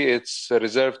 usually it's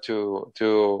reserved to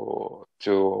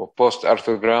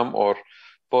post-arthrogram or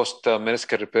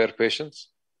post-meniscal repair patients.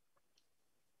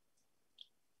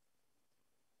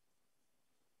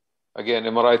 Again,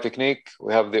 MRI technique,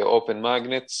 we have the open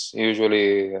magnets.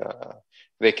 Usually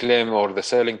they claim, or the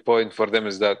selling point for them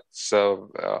is that it's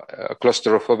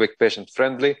claustrophobic,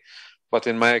 patient-friendly. But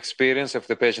in my experience, if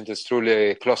the patient is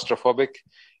truly claustrophobic,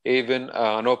 even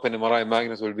an open MRI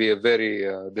magnet will be a very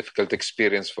difficult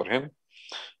experience for him.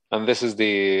 And this is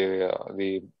the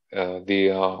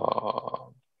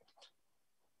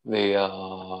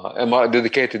MRI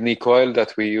dedicated knee coil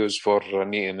that we use for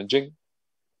knee imaging.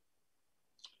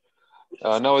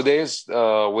 Nowadays,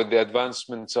 with the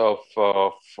advancements of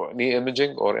knee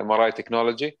imaging or MRI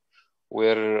technology,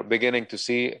 we're beginning to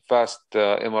see fast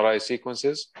MRI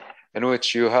sequences in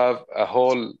which you have a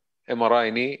whole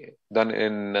MRI knee done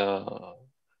in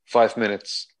 5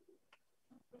 minutes.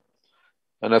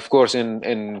 And of course,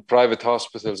 in private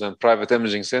hospitals and private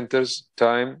imaging centers,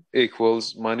 time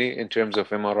equals money in terms of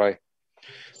MRI.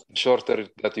 The shorter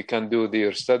that you can do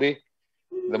your study,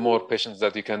 the more patients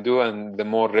that you can do, and the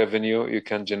more revenue you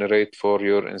can generate for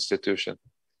your institution.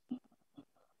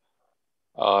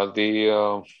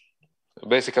 The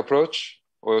basic approach,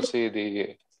 we'll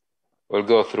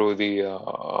go through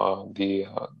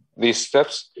these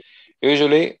steps.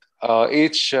 Usually,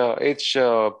 each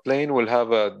plane will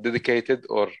have a dedicated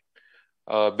or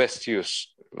best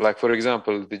use. Like, for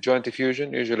example, the joint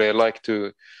effusion, usually I like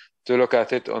to look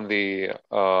at it on the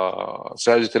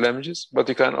sagittal images, but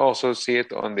you can also see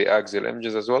it on the axial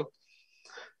images as well.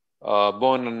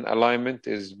 Bone alignment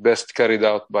is best carried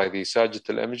out by the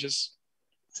sagittal images.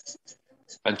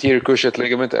 Anterior cruciate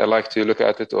ligament, I like to look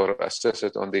at it or assess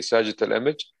it on the sagittal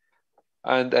image.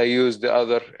 And I use the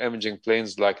other imaging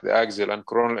planes like the axial and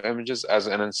coronal images as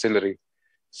an ancillary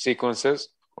sequences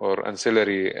or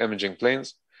ancillary imaging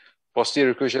planes.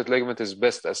 Posterior cruciate ligament is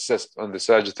best assessed on the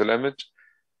sagittal image.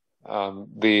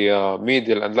 The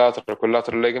medial and lateral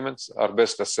collateral ligaments are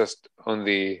best assessed on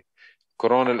the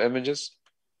coronal images,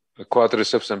 the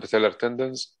quadriceps and patellar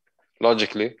tendons.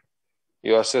 Logically,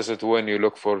 you assess it when you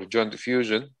look for joint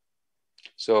effusion.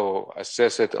 So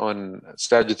assess it on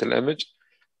sagittal image.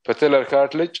 Patellar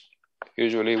cartilage,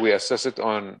 usually we assess it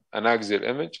on an axial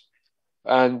image.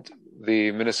 And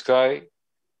the menisci,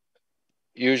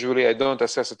 usually I don't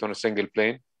assess it on a single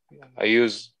plane. I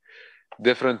use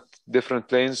different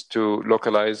planes to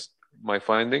localize my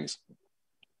findings.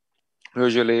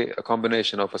 Usually a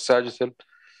combination of a sagittal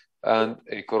and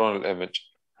a coronal image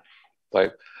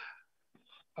type.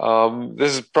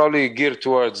 This is probably geared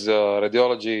towards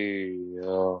radiology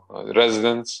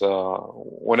residents.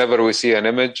 Whenever we see an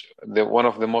image, one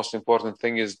of the most important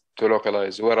thing is to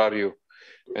localize where are you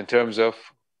in terms of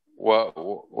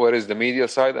where is the medial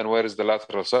side and where is the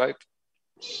lateral side.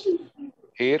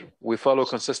 Here, we follow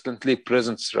consistently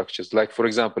present structures. Like, for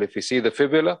example, if you see the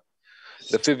fibula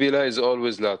is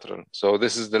always lateral. So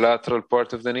this is the lateral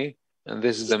part of the knee, and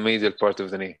this is the medial part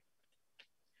of the knee.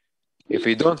 If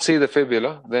we don't see the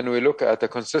fibula, then we look at a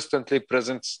consistently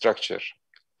present structure,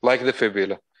 like the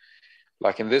fibula.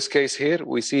 Like in this case here,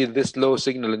 we see this low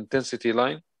signal intensity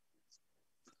line,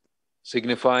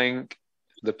 signifying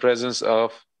the presence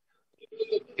of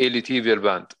iliotibial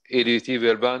band.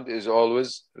 Iliotibial band is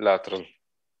always lateral.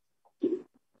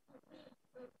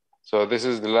 So this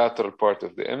is the lateral part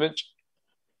of the image.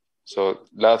 So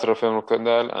lateral femoral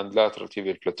condyle and lateral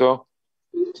tibial plateau.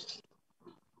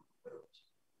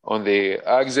 On the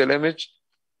axial image,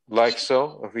 like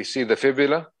so, if we see the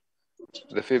fibula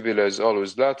is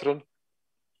always lateral.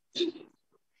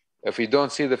 If we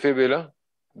don't see the fibula,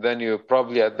 then you're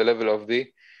probably at the level of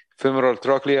the femoral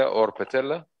trochlea or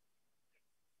patella.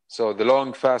 So the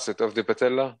long facet of the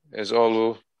patella is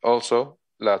also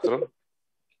lateral.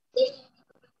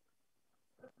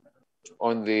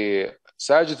 On the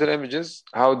sagittal images,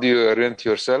 how do you orient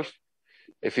yourself?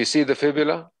 If you see the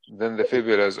fibula, then the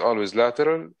fibula is always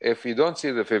lateral. If you don't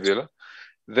see the fibula,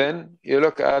 then you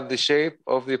look at the shape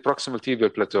of the proximal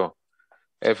tibial plateau.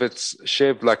 If it's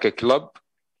shaped like a club,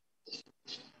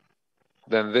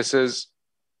 then this is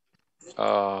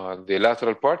the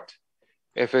lateral part.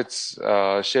 If it's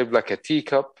shaped like a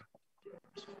teacup,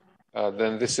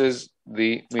 then this is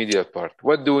the medial part.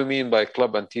 What do we mean by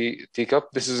club and teacup?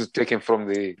 This is taken from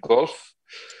the golf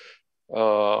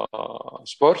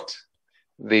sport.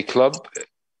 The club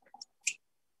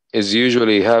is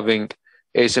usually having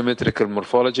asymmetrical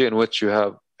morphology in which you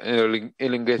have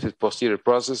elongated posterior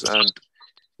process and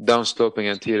downsloping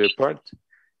anterior part.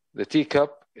 The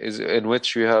teacup is in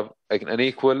which you have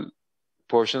unequal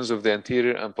portions of the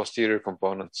anterior and posterior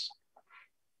components.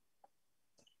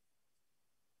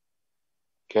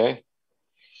 Okay.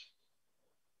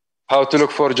 How to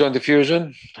look for joint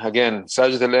diffusion? Again,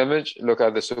 sagittal image, look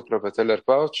at the suprapatellar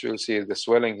pouch. You'll see the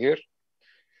swelling here.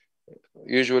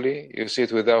 Usually, you see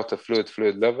it without a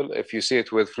fluid level. If you see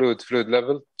it with fluid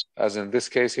level, as in this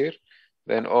case here,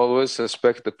 then always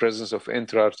suspect the presence of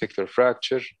intra-articular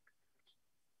fracture.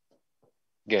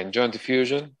 Again, joint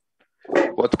diffusion.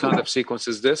 What kind of sequence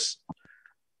is this?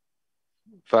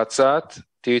 Fat sat,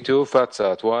 T2, fat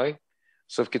sat. Why?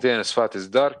 Subcutaneous fat is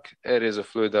dark, areas of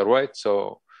fluid are white,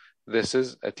 so this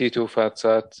is a T2 fat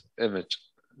sat image.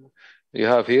 You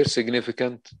have here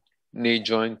significant knee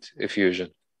joint effusion.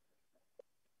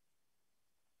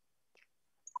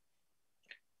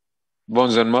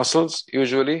 Bones and muscles,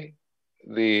 usually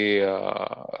the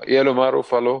yellow marrow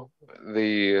follow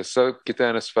the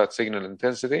subcutaneous fat signal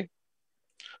intensity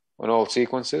on all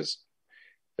sequences.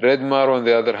 Red marrow, on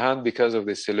the other hand, because of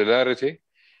the cellularity,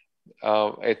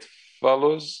 it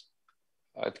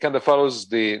kind of follows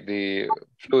the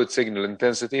fluid signal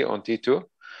intensity on T2,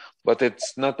 but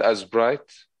it's not as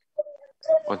bright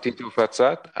on T2 fat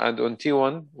sat, and on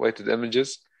T1 weighted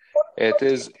images, it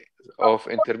is of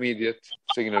intermediate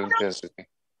signal intensity.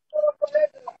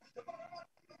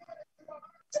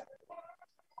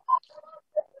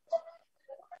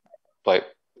 Right.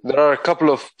 There are a couple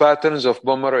of patterns of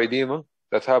bone marrow edema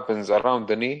that happens around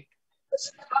the knee,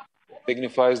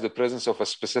 signifies the presence of a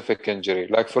specific injury.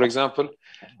 Like, for example,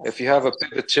 if you have a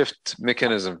pivot shift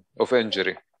mechanism of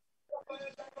injury,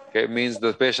 okay, it means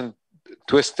the patient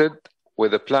twisted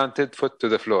with a planted foot to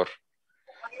the floor.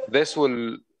 This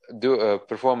will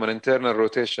perform an internal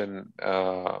rotation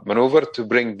maneuver to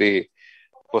bring the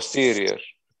posterior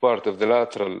part of the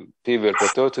lateral tibial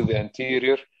plateau to the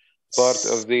anterior part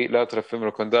of the lateral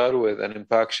femoral condyle with an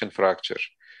impaction fracture.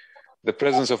 The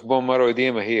presence of bone marrow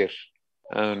edema here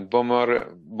and bone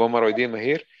marrow edema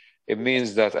here, it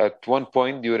means that at one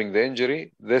point during the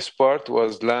injury, this part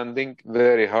was landing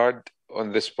very hard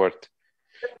on this part,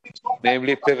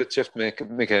 namely pivot shift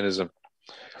mechanism.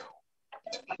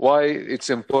 Why it's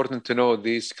important to know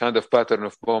these kind of pattern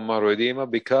of bone marrow edema?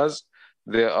 Because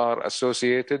they are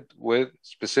associated with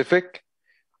specific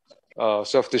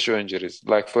soft tissue injuries.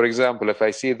 Like, for example, if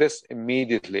I see this,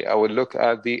 immediately I will look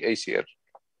at the ACL.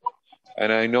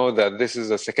 And I know that this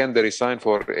is a secondary sign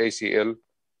for ACL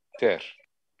tear.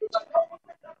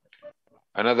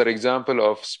 Another example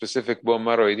of specific bone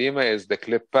marrow edema is the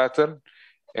clip pattern,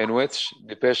 in which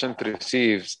the patient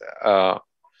receives a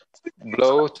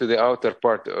blow to the outer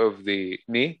part of the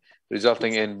knee,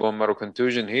 resulting in bone marrow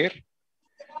contusion here.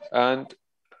 And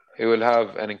he will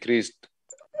have an increased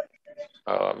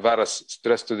varus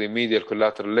stress to the medial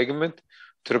collateral ligament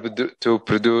to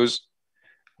produce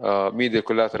medial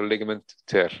collateral ligament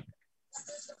tear.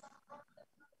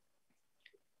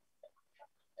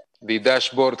 The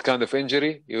dashboard kind of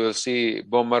injury, you will see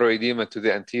bone marrow edema to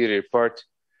the anterior part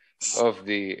of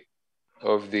the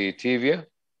tibia.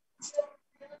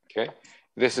 Okay,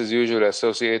 this is usually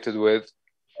associated with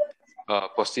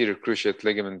posterior cruciate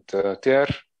ligament tear.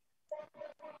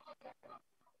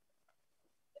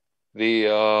 The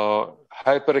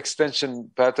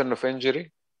hyperextension pattern of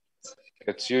injury,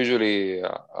 it's usually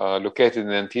located in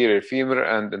the anterior femur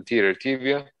and anterior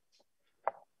tibia.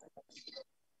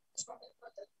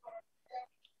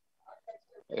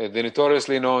 The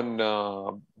notoriously known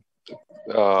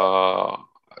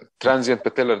transient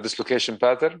patellar dislocation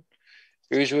pattern,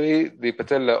 usually the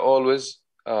patella always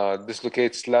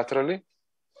dislocates laterally.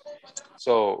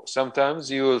 So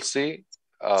sometimes you will see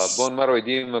bone marrow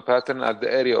edema pattern at the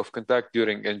area of contact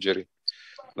during injury.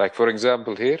 Like, for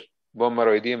example, here, bone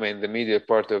marrow edema in the medial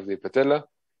part of the patella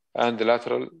and the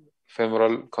lateral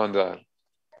femoral condyle.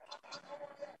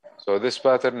 So this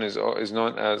pattern is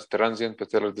known as transient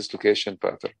patellar dislocation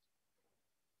pattern.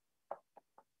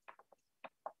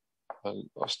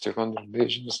 osteochondral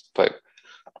lesions type.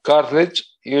 Cartilage,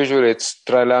 usually it's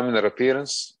trilaminar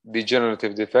appearance.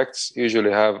 Degenerative defects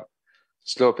usually have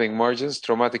sloping margins.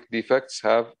 Traumatic defects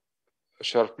have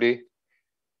sharply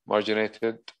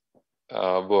marginated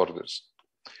borders.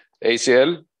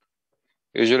 ACL,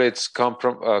 usually it's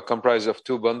comprised of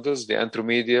two bundles, the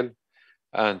anteromedial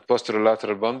and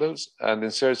posterolateral bundles, and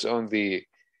inserts on the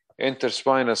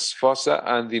interspinous fossa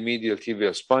and the medial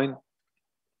tibial spine.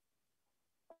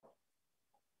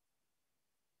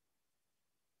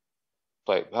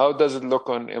 How does it look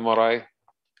on MRI?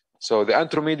 So the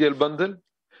anteromedial bundle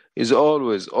is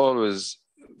always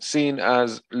seen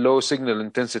as low signal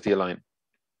intensity line,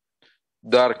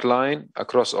 dark line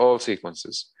across all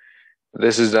sequences.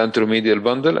 This is the anteromedial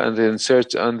bundle, and it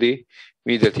inserts on the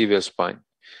medial tibial spine.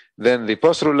 Then the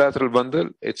posterolateral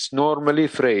bundle, it's normally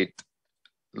frayed,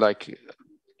 like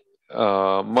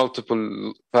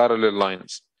multiple parallel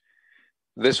lines.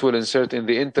 This will insert in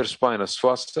the interspinous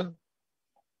fossa.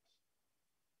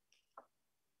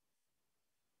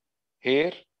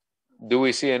 Here, do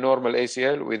we see a normal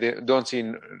ACL? We don't see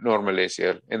normal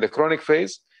ACL. In the chronic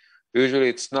phase, usually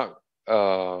it's not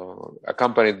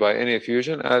accompanied by any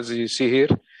effusion. As you see here,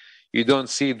 you don't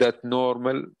see that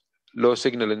normal low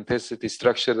signal intensity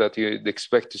structure that you'd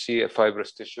expect to see a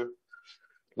fibrous tissue.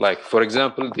 Like, for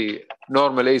example, the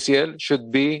normal ACL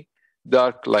should be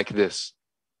dark like this.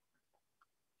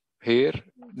 Here,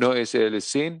 no ACL is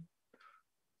seen.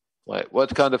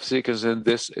 What kind of sequence in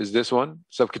this is this one?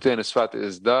 Subcutaneous fat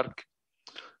is dark,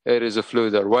 areas of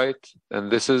fluid are white,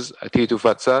 and this is a T2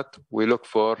 fat sat. We look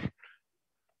for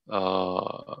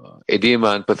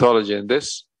edema and pathology in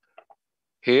this.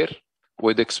 Here,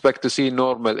 we'd expect to see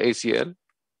normal ACL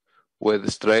with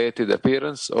striated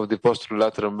appearance of the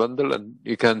posterolateral bundle, and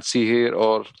you can see here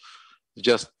or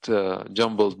just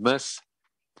jumbled mess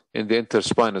in the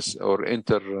interspinous or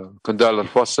intercondylar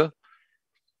fossa,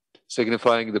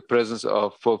 signifying the presence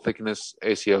of full thickness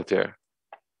ACL tear.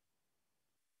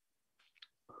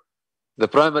 The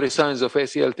primary signs of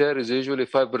ACL tear is usually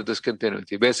fiber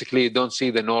discontinuity. Basically, you don't see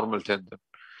the normal tendon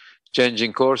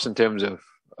changing course in terms of,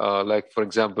 like, for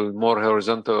example, more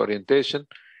horizontal orientation,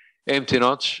 empty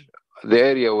notch. The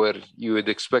area where you would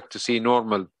expect to see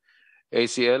normal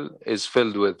ACL is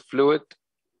filled with fluid.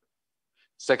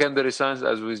 Secondary signs,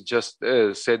 as we just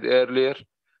said earlier,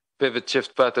 pivot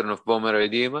shift pattern of bone marrow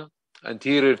edema,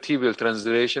 anterior tibial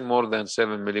translation more than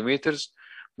 7 millimeters,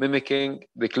 mimicking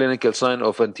the clinical sign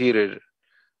of anterior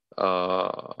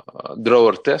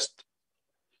drawer test.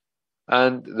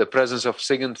 And the presence of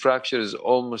second fracture is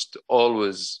almost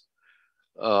always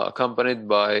accompanied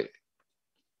by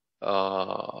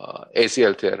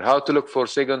ACL tear. How to look for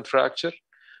second fracture?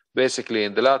 Basically,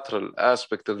 in the lateral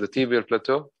aspect of the tibial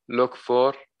plateau, look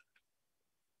for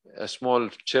a small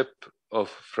chip of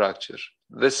fracture.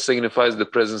 This signifies the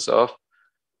presence of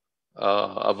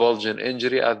avulsion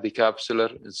injury at the capsular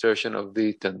insertion of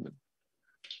the tendon.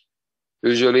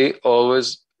 Usually,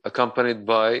 always accompanied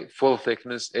by full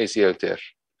thickness ACL tear.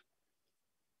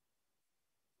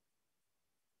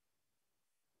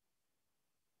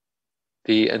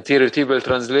 The anterior tibial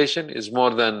translation is more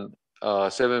than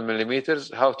 7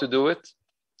 millimeters. How to do it?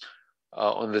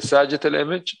 On the sagittal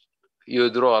image, you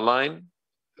draw a line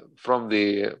from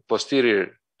the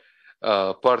posterior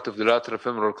part of the lateral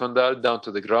femoral condyle down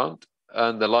to the ground,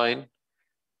 and the line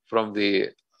from the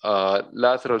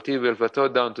lateral tibial plateau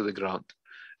down to the ground.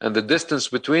 And the distance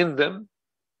between them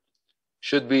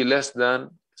should be less than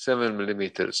 7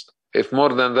 millimeters. If more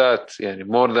than that,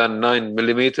 more than 9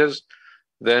 millimeters,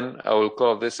 then I will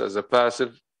call this as a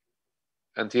passive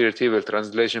anterior tibial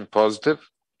translation positive,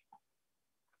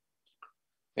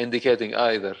 indicating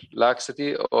either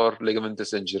laxity or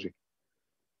ligamentous injury.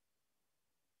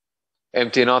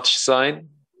 Empty notch sign,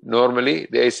 normally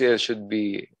the ACL should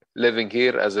be living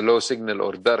here as a low signal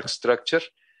or dark structure.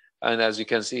 And as you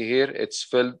can see here, it's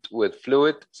filled with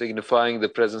fluid, signifying the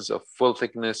presence of full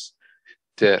thickness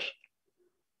tear.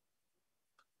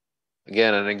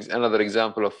 Again, another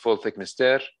example of full thickness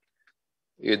tear.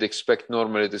 You'd expect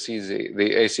normally to see the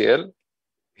ACL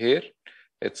here.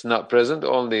 It's not present,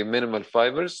 only minimal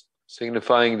fibers,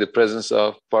 signifying the presence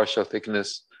of partial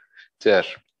thickness tear.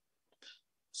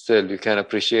 Still, you can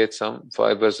appreciate some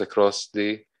fibers across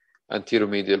the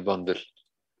anteromedial bundle.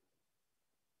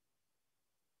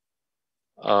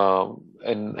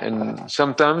 And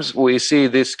sometimes we see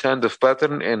this kind of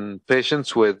pattern in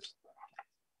patients with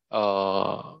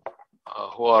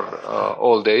who are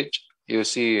old age. You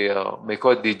see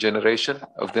mycoid degeneration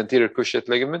of the anterior cruciate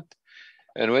ligament,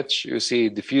 in which you see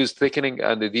diffuse thickening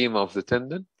and edema of the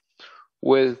tendon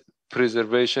with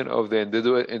preservation of the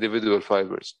individual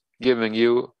fibers, giving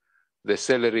you the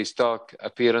ciliary stalk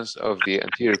appearance of the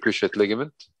anterior cruciate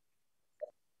ligament.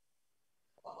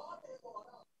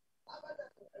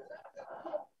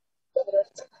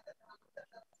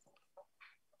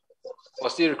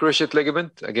 Posterior cruciate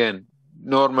ligament, again,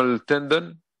 normal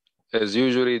tendon is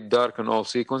usually dark in all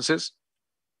sequences.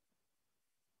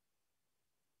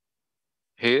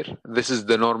 Here, this is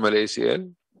the normal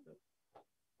ACL.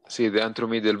 See the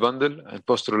anteromedial bundle and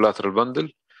posterolateral bundle.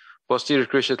 Posterior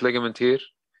cruciate ligament here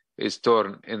is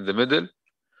torn in the middle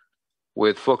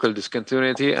with focal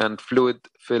discontinuity and fluid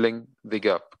filling the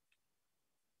gap.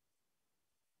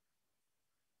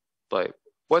 طيب,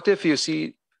 what if you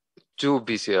see two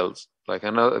PCLs, like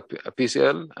another a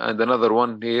PCL and another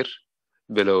one here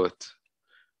below it?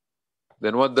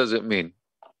 Then what does it mean?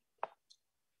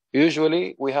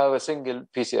 Usually we have a single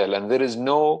PCL and there is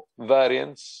no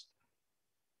variance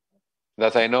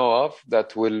that I know of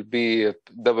that will be a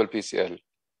double PCL.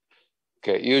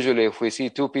 Okay, usually if we see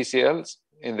two PCLs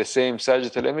in the same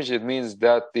sagittal image, it means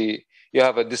that you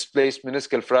have a displaced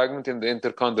meniscal fragment in the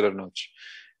intercondylar notch.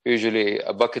 Usually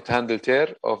a bucket handle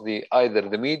tear of either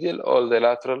the medial or the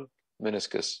lateral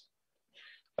meniscus.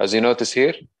 As you notice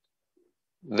here,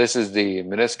 this is the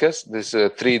meniscus. This is a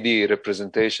 3D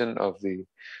representation of the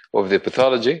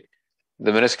pathology.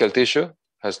 The meniscal tissue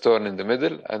has torn in the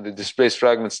middle and the displaced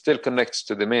fragment still connects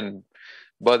to the main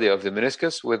body of the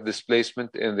meniscus with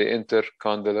displacement in the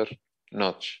intercondylar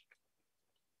notch.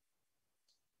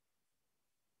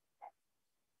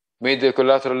 Medial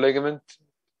collateral ligament,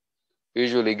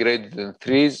 usually graded in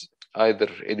 3s, either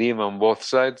edema on both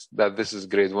sides, that this is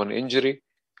grade 1 injury.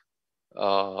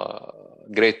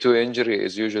 Grade 2 injury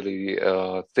is usually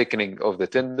thickening of the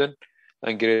tendon,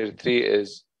 and grade 3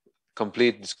 is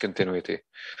complete discontinuity.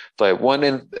 Type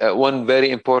one very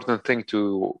important thing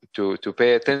to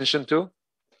pay attention to,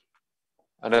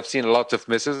 and I've seen a lot of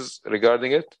misses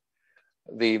regarding it.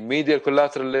 The medial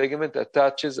collateral ligament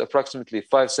attaches approximately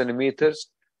 5 centimeters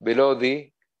below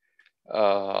the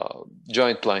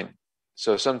joint line.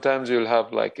 So sometimes you'll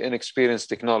have like inexperienced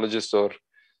technologists or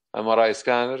MRI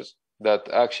scanners that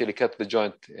actually cut the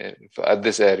joint at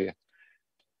this area.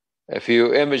 If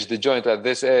you image the joint at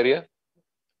this area,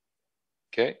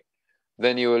 okay,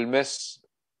 then you will miss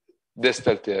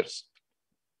distal tears.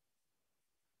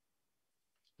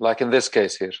 Like in this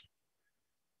case here.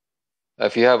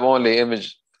 If you have only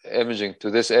imaging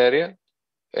to this area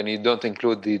and you don't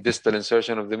include the distal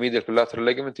insertion of the medial collateral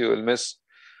ligament, you will miss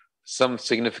some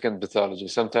significant pathology.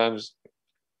 Sometimes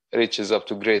it reaches up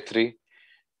to grade 3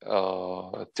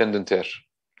 tendon tear.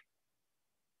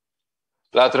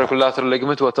 Lateral collateral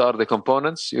ligament, what are the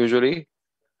components? Usually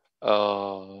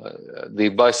the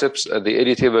biceps, the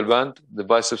iliotibial band, the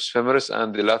biceps femoris,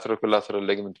 and the lateral collateral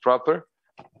ligament proper.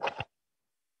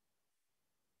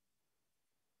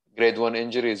 Grade 1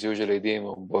 injury is usually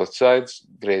edema on both sides.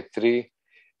 Grade 3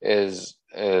 is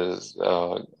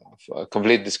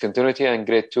complete discontinuity, and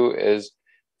grade 2 is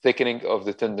thickening of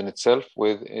the tendon itself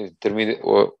with intermediate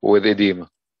or with edema.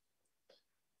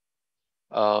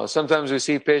 Sometimes we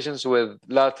see patients with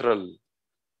lateral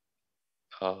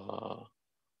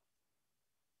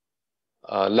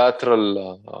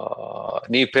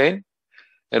knee pain,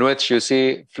 in which you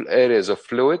see areas of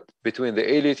fluid between the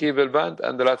iliotibial band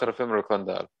and the lateral femoral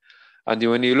condyle. And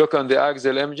when you look on the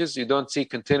axial images, you don't see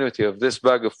continuity of this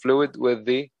bag of fluid with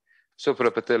the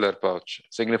suprapatellar pouch,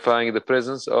 signifying the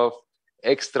presence of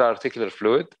extra-articular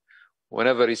fluid.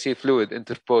 Whenever you see fluid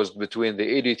interposed between the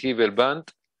iliotibial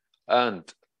band and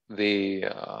the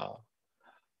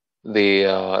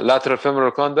lateral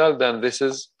femoral condyle, then this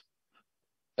is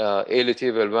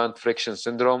iliotibial band friction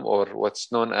syndrome, or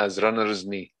what's known as runner's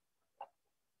knee.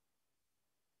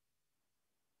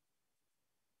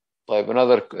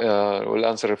 We'll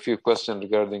answer a few questions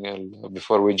regarding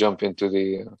before we jump into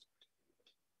the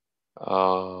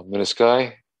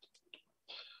menisci.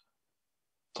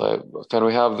 Can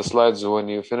we have the slides when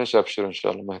you finish? أبشر إن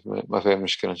شاء الله, ما في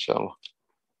مشكلة إن شاء الله.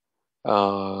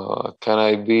 How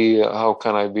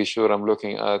can I be sure I'm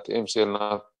looking at MCL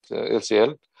not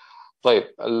LCL?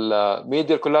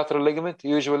 Medial collateral ligament,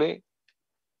 usually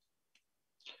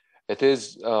it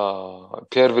is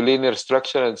curvilinear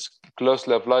structure and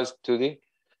closely applies to the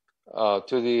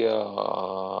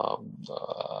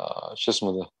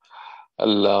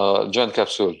joint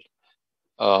capsule.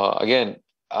 Again,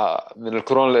 من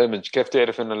الcoronal image كيف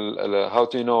تعرف إن how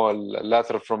do you know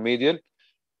lateral from medial?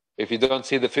 If you don't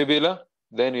see the fibula,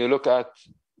 then you look at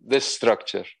this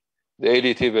structure, the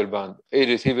iliotibial band.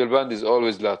 Iliotibial band is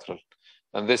always lateral,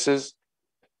 and this is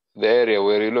the area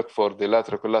where you look for the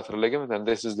lateral collateral ligament, and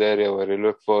this is the area where you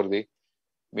look for the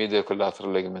medial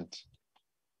collateral ligament.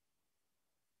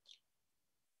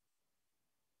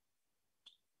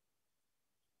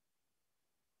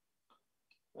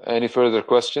 Any further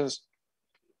questions?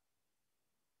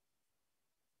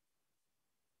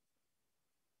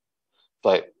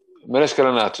 طيب, meniscal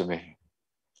anatomy.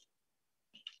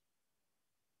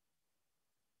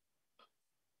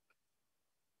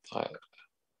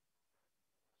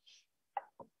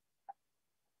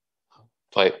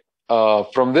 طيب.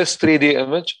 From this 3D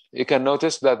image, you can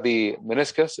notice that the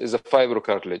meniscus is a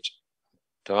fibrocartilage.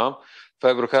 تمام.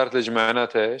 Fibrocartilage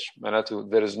معناته ايش؟ معناته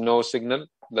there is no signal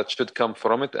that should come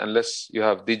from it unless you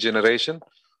have degeneration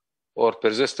or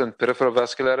persistent peripheral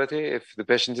vascularity if the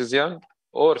patient is young,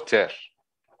 or tear.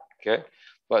 Okay,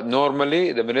 but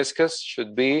normally the meniscus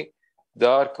should be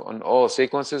dark on all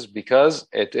sequences because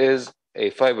it is a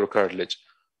fibrocartilage,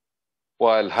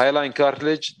 while hyaline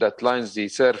cartilage that lines the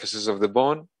surfaces of the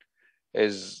bone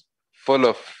is full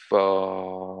of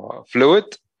fluid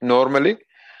normally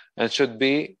and should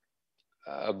be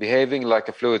behaving like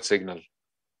a fluid signal.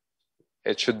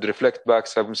 It should reflect back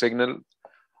some signal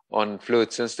on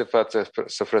fluid sensitive fat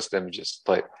suppressed images.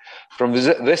 Type. From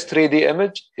this 3D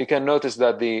image, you can notice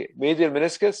that the medial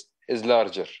meniscus is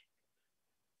larger.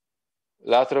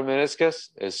 Lateral meniscus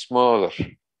is smaller.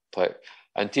 Type.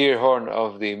 Anterior horn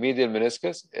of the medial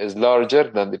meniscus is larger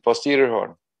than the posterior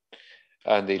horn.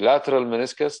 And the lateral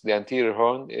meniscus, the anterior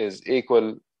horn, is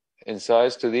equal in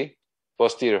size to the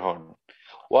posterior horn.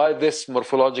 Why this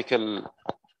morphological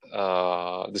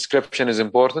description is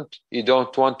important? You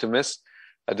don't want to miss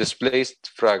a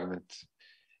displaced fragment.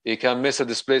 You can miss a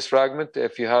displaced fragment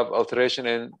if you have alteration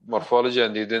in morphology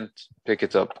and you didn't pick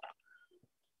it up.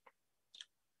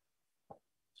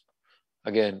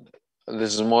 Again,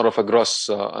 this is more of a gross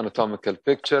anatomical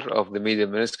picture of the medial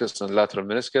meniscus and lateral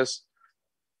meniscus.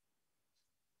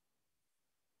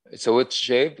 It's a wedge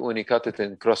shape when you cut it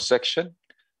in cross section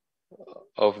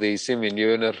of the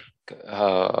semilunar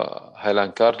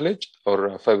hyaline cartilage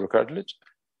or fibrocartilage.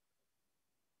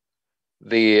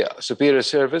 The superior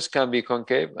surface can be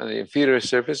concave and the inferior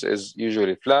surface is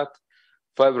usually flat.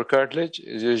 Fibrocartilage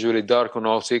is usually dark on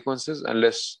all sequences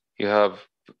unless you have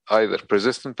either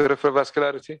persistent peripheral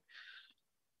vascularity,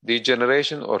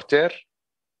 degeneration, or tear.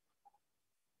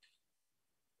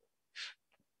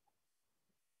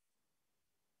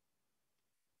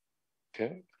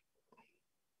 Okay.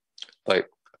 Right.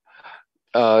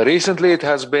 Recently, it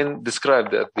has been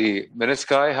described that the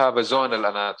menisci have a zonal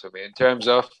anatomy in terms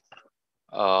of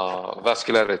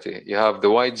vascularity. You have the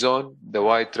white zone, the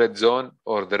white red zone,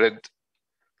 or the red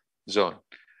zone.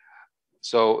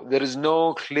 So there is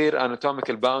no clear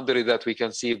anatomical boundary that we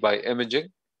can see by imaging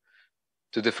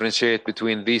to differentiate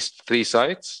between these three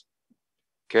sites.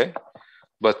 Okay,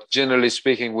 but generally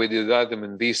speaking, we divide them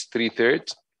in these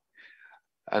 3/3,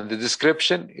 and the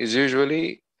description is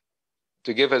usually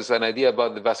to give us an idea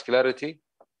about the vascularity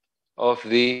of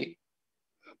the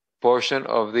portion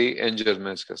of the injured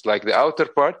meniscus. Like the outer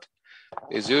part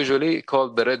is usually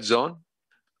called the red zone,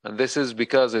 and this is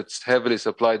because it's heavily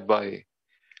supplied by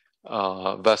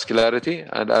vascularity.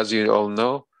 And as you all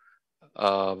know,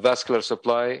 vascular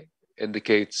supply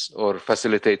indicates or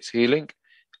facilitates healing.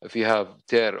 If you have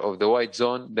tear of the white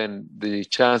zone, then the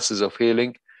chances of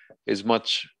healing is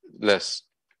much less.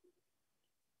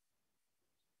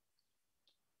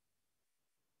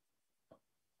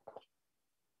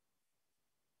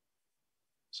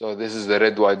 So this is the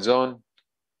red-white zone,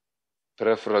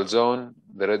 peripheral zone,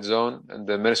 the red zone, and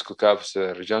the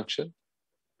meniscocapsular junction.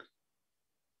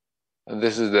 And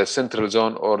this is the central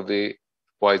zone or the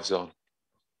white zone.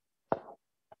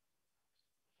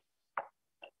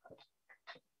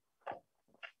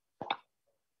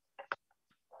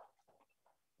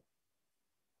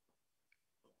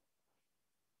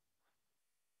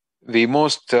 The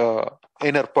most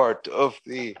inner part of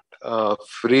the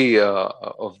free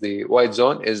of the white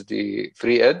zone is the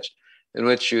free edge, in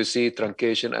which you see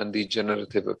truncation and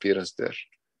degenerative appearance there.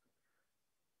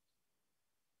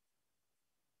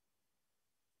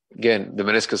 Again, the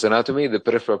meniscus anatomy, the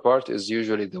peripheral part is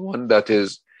usually the one that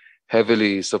is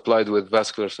heavily supplied with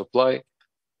vascular supply,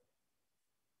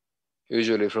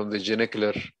 usually from the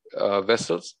genicular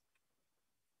vessels.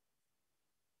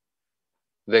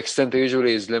 The extent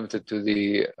usually is limited to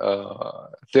the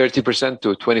 30%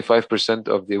 to 25%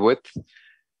 of the width,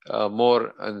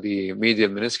 more on the medial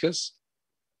meniscus.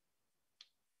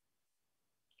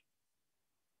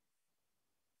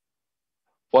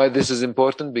 Why this is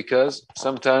important? Because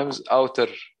sometimes outer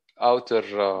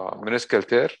meniscal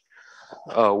tear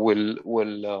will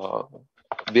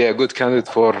be a good candidate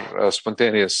for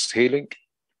spontaneous healing.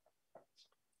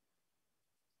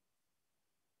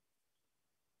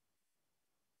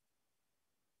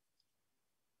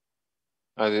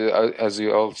 As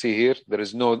you all see here, there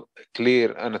is no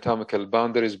clear anatomical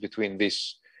boundaries between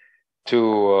these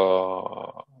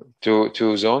two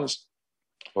zones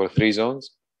or 3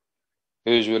 zones.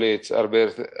 Usually it's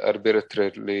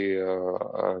arbitrarily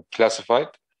classified.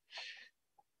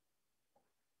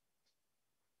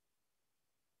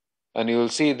 And you will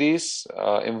see these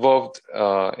involved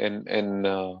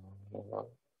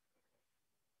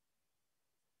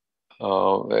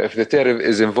if the tear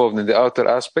is involved in the outer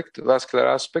aspect, vascular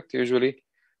aspect, usually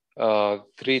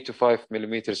 3 to 5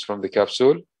 millimeters from the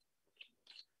capsule.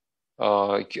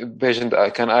 Patient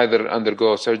can either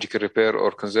undergo surgical repair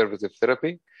or conservative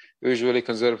therapy. Usually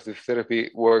conservative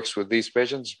therapy works with these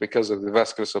patients because of the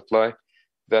vascular supply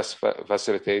that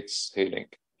facilitates healing.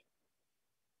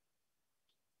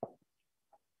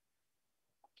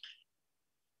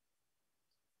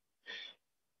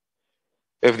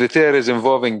 If the tear is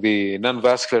involving the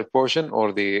non-vascular portion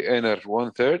or the inner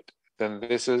 1/3, then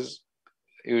this is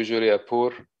usually a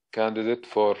poor candidate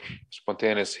for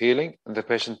spontaneous healing, and the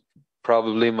patient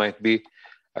probably might be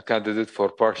a candidate for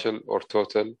partial or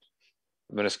total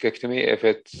meniscectomy if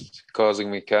it's causing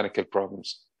mechanical problems.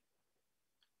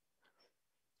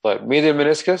 But medial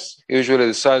meniscus, usually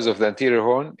the size of the anterior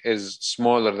horn is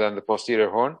smaller than the posterior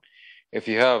horn. If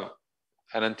you have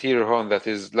an anterior horn that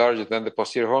is larger than the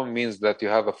posterior horn, means that you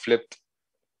have a flipped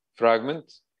fragment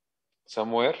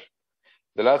somewhere.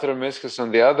 The lateral meniscus,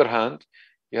 on the other hand,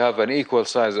 you have an equal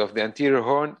size of the anterior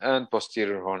horn and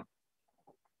posterior horn.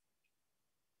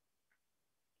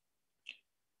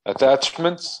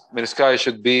 Attachments, menisci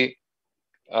should be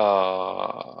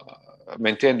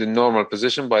maintained in normal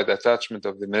position by the attachment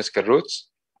of the meniscal roots.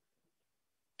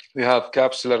 We have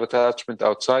capsular attachment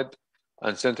outside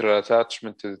and central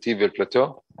attachment to the tibial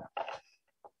plateau.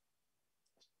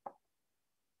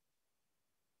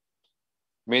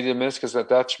 Medial meniscus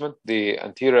attachment, the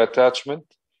anterior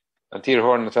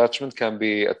horn attachment can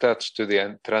be attached to the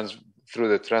through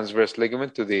the transverse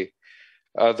ligament to the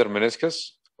other meniscus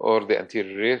or the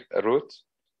anterior root.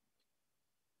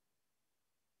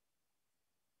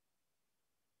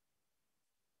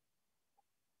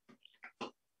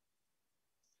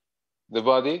 The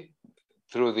body,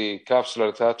 through the capsular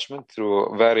attachment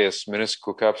through various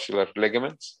meniscocapsular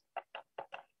ligaments.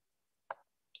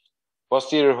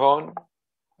 Posterior horn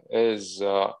is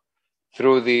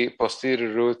through the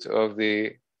posterior root of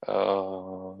the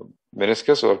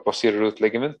meniscus or posterior root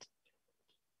ligament.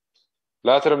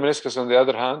 Lateral meniscus, on the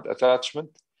other hand, attachment.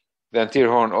 The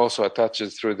anterior horn also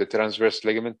attaches through the transverse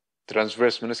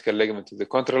meniscal ligament to the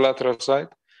contralateral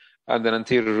side, and an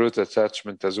anterior root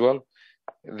attachment as well.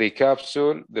 The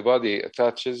capsule, the body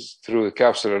attaches through the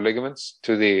capsular ligaments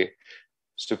to the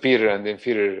superior and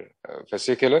inferior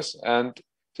fasciculus and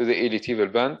to the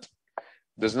iliotibial band.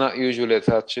 Does not usually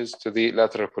attaches to the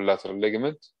lateral collateral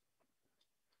ligament.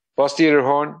 Posterior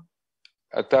horn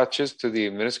attaches to the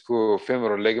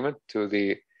meniscofemoral ligament to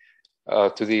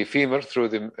the femur through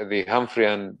the Humphrey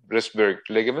and Risberg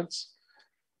ligaments,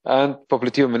 and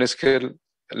popliteomeniscal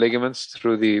ligaments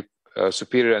through the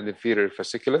superior and inferior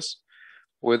fasciculus,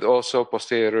 with also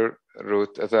posterior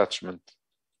root attachment.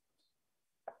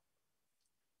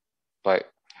 Right.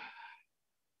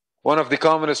 One of the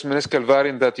commonest meniscal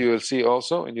variant that you will see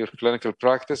also in your clinical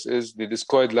practice is the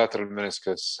discoid lateral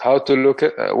meniscus. How to look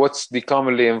at what's the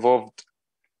commonly involved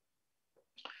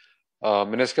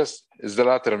meniscus is the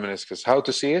lateral meniscus. How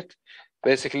to see it?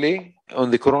 Basically,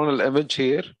 on the coronal image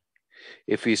here,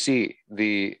 if you see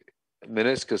the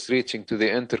meniscus reaching to the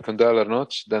intercondylar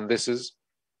notch, then this is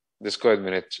discoid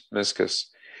meniscus.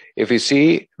 If you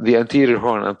see the anterior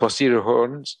horn and posterior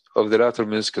horns of the lateral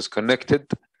meniscus connected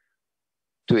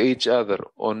to each other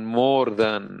on more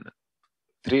than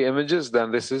 3 images,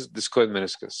 then this is discoid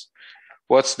meniscus.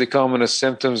 What's the commonest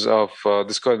symptoms of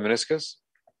discoid meniscus?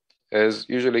 Is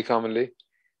usually commonly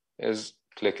is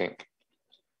clicking.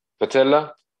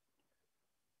 Patella.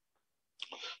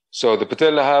 So the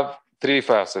patella have 3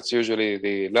 facets, usually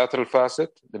the lateral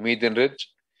facet, the median ridge,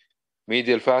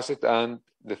 medial facet, and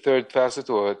the third facet,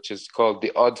 which is called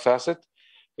the odd facet.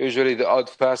 Usually the odd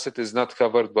facet is not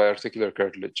covered by articular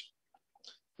cartilage.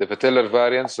 The patellar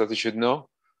variants that you should know,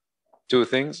 2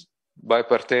 things: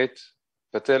 bipartite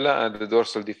patella and the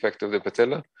dorsal defect of the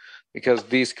patella, because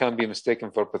these can be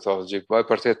mistaken for pathology.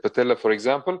 Bipartite patella, for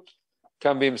example,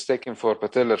 can be mistaken for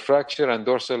patellar fracture, and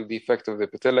dorsal defect of the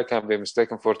patella can be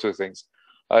mistaken for 2 things: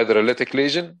 either a lytic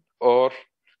lesion or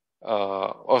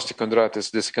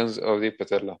osteochondritis dissecans of the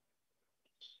patella.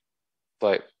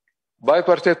 Right.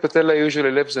 Bipartite patella usually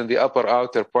lives in the upper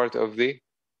outer part of the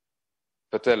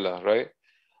patella, right?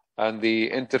 And the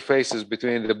interfaces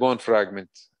between the bone fragment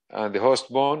and the host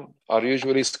bone are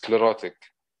usually sclerotic,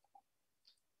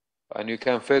 and you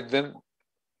can fit them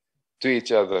to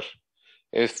each other.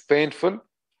 If painful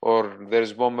or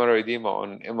there's bone marrow edema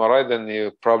on MRI, then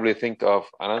you probably think of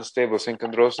an unstable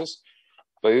synchondrosis,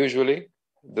 but usually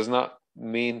it does not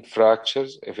mean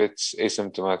fractures if it's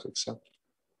asymptomatic. So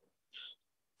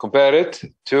compare it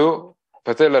to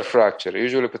patellar fracture.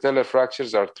 Usually patellar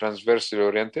fractures are transversely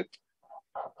oriented,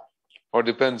 or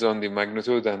depends on the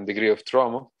magnitude and degree of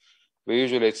trauma, but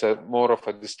usually it's more of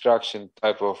a distraction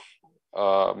type of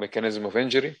mechanism of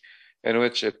injury in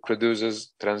which it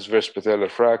produces transverse patellar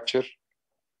fracture.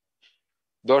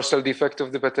 Dorsal defect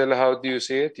of the patella, how do you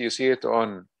see it? You see it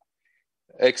on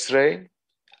X-ray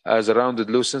as a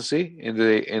rounded lucency in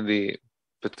the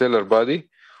patellar body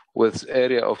with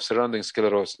area of surrounding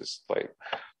sclerosis. Like,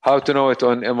 how to know it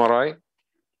on MRI?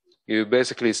 You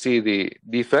basically see the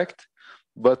defect,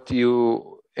 but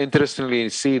you interestingly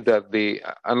see that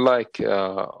unlike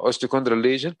osteochondral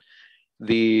lesion,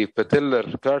 the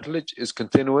patellar cartilage is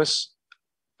continuous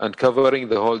and covering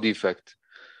the whole defect.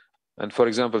 And for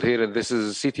example, here, this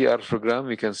is a CT arthrogram.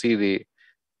 You can see the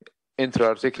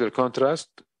intra-articular contrast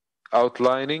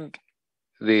outlining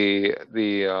the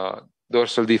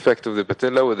dorsal defect of the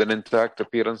patella with an intact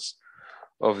appearance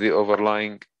of the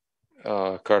overlying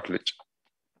cartilage.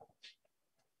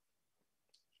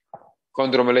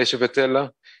 Chondromalacia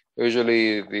patella.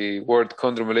 Usually the word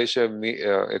chondromalacia,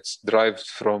 it's derived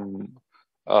from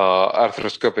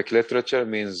arthroscopic literature,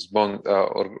 means bone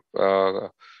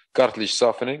or cartilage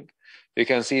softening. You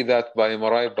can see that by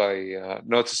MRI by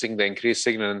noticing the increased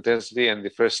signal intensity in the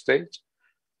first stage.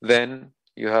 Then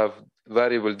you have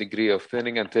variable degree of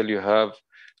thinning until you have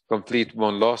complete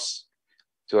bone loss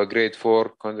to a grade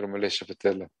 4 chondromalacia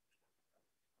patella.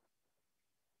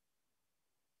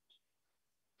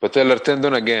 Patellar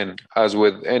tendon, again, as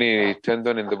with any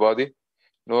tendon in the body,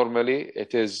 normally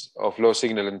it is of low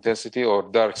signal intensity or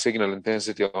dark signal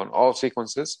intensity on all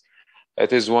sequences.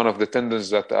 It is one of the tendons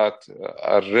that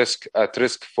at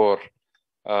risk for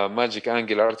magic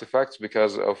angle artifacts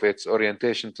because of its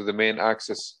orientation to the main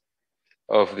axis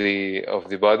of the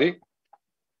body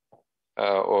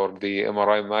or the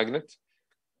MRI magnet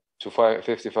to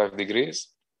 55 degrees.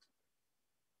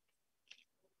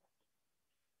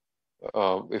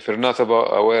 If you're not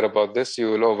aware about this,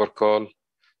 you will overcall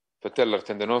patellar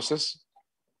tendinosis.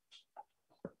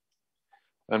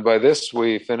 And by this,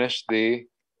 we finish the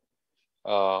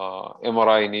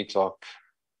MRI knee talk.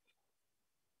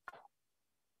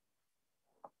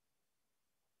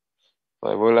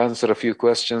 I will answer a few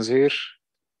questions here.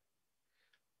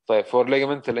 For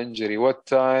ligamental injury, what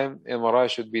time MRI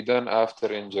should be done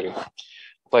after injury?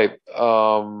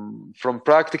 From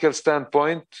practical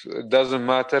standpoint, it doesn't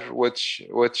matter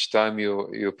which time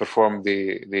you perform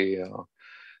the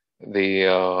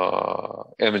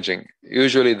imaging.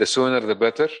 Usually, the sooner the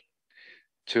better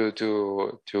to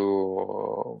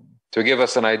give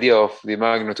us an idea of the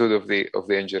magnitude of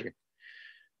the injury.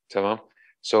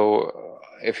 So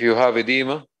if you have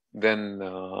edema, then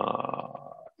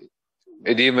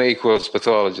edema equals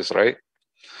pathologist, right?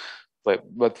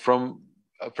 But from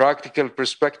a practical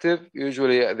perspective,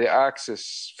 usually the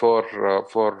access for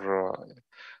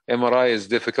MRI is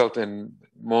difficult in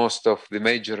most of the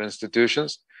major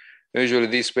institutions. Usually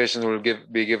these patients will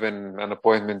be given an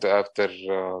appointment after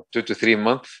 2 to 3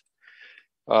 months.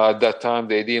 At that time,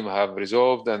 the edema have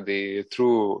resolved and the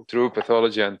true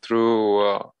pathology and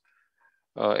true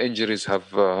injuries have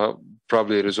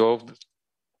probably resolved.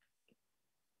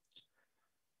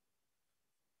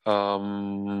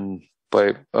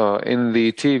 In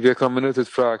the TV comminuted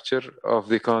fracture of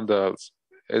the condyles,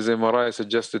 is MRI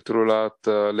suggested to rule out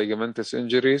ligamentous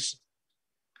injuries,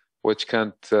 which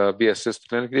can't be assessed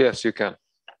clinically? Yes, you can.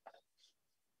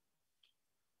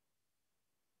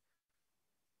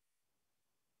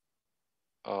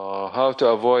 How to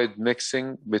avoid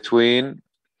mixing between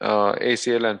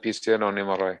ACL and PCL on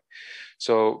MRI?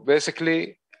 So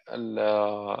basically,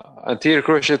 anterior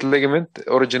cruciate ligament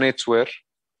originates where?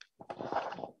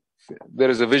 There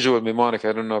is a visual mnemonic.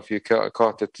 I don't know if you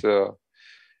caught it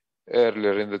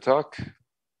earlier in the talk.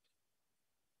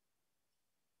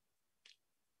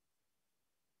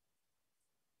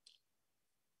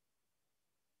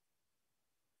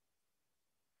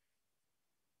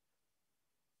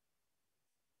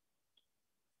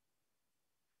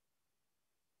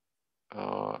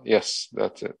 Yes,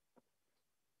 that's it.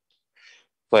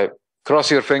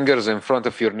 Cross your fingers in front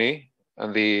of your knee,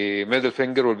 and the middle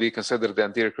finger will be considered the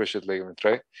anterior cruciate ligament,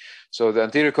 right? So the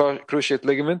anterior cruciate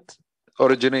ligament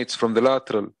originates from the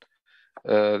lateral,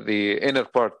 the inner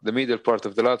part, the medial part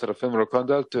of the lateral femoral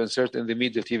condyle to insert in the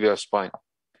medial tibial spine,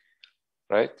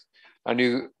 right? And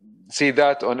you see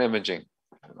that on imaging,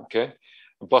 okay?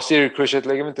 And posterior cruciate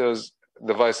ligament is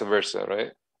the vice versa,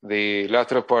 right? the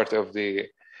lateral part of the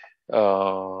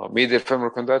medial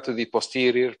femoral condyle to the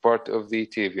posterior part of the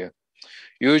tibia.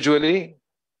 Usually,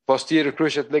 posterior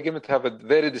cruciate ligament have a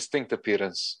very distinct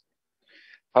appearance.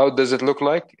 How does it look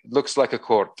like? It looks like a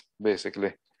cord,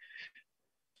 basically.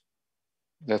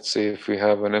 Let's see if we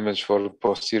have an image for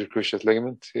posterior cruciate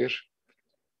ligament here.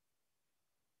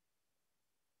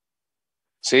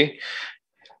 See?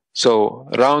 So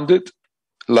rounded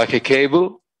like a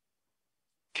cable,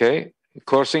 okay,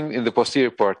 coursing in the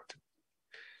posterior part.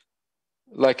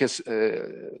 Like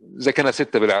زي كان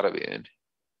ستة بالعربي يعني.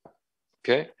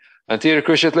 Okay. Anterior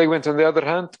cruciate ligament, on the other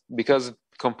hand, because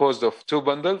composed of two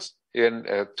bundles, in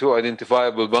two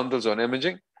identifiable bundles on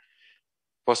imaging.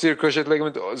 Posterior cruciate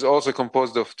ligament is also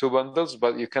composed of two bundles,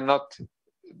 but you cannot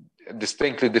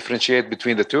distinctly differentiate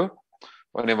between the two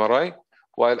on MRI.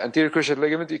 While anterior cruciate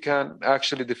ligament, you can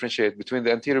actually differentiate between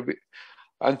the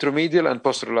anteromedial and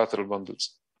posterolateral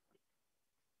bundles.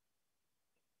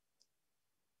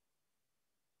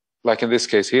 Like in this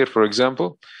case here, for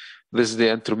example, this is the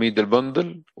anteromedial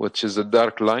bundle, which is a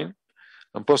dark line,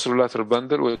 and posterolateral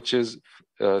bundle, which is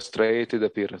striated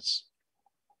appearance.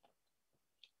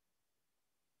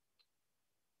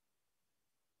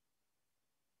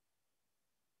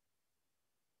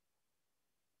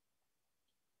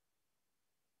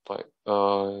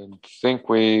 I think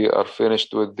we are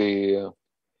finished with the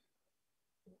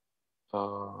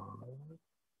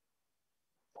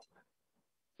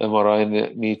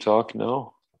MRI knee talk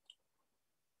now.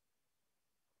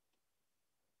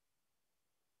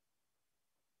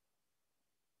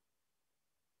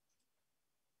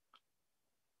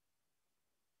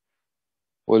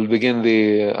 We'll begin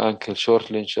the ankle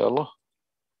shortly, inshallah.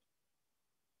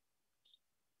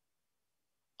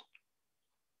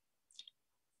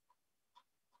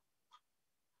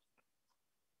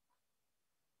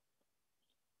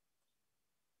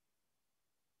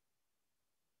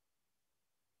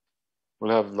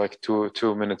 We'll have like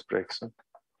two minute breaks. Huh?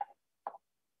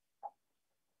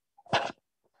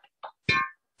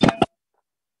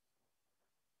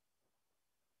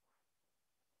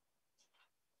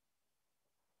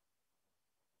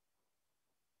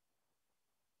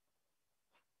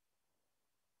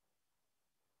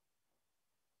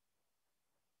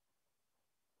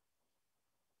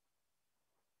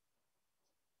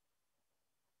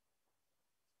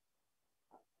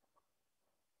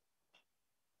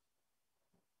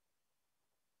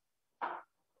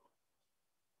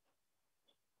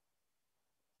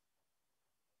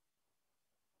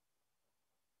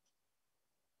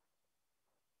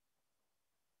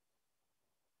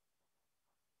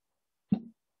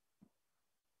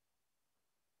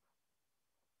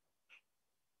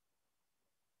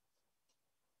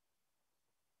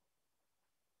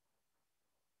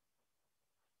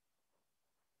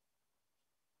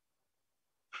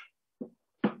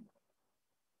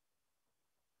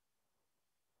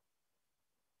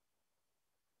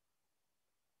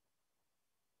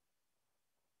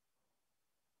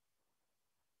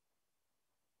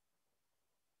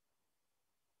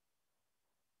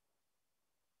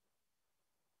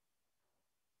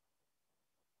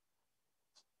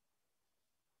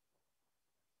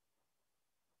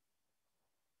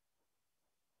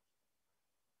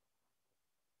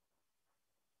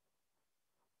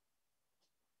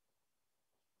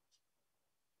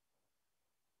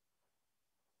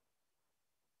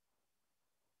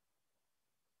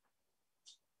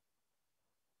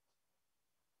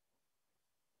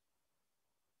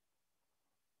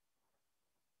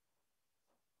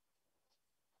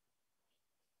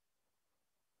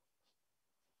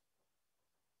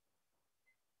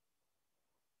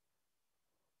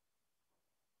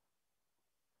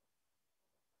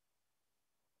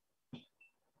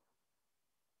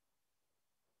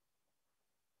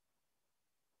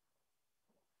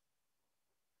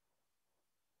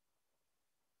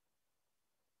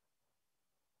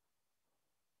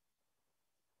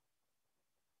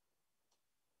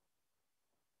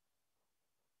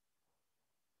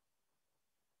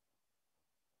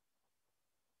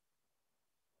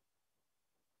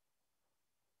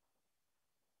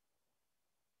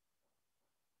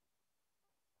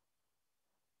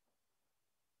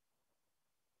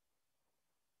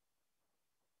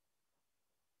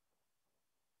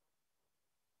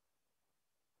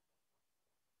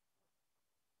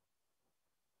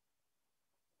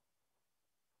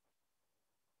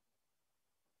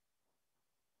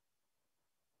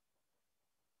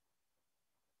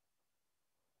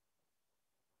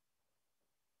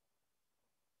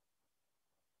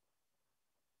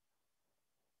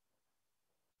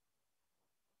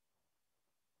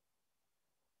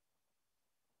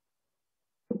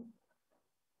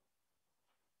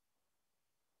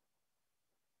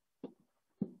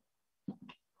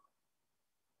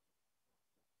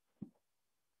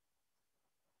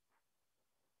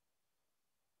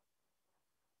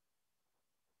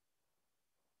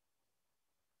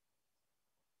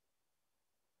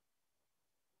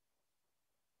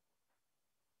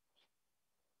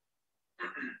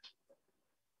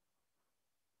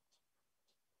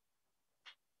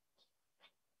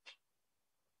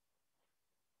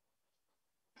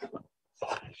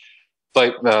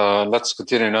 طيب, let's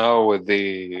continue now with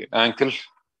the ankle.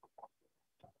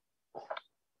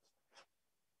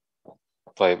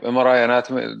 طيب, MRI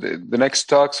anatomy. The next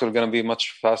talks are going to be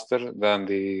much faster than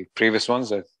the previous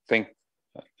ones. I think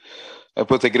I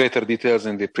put the greater details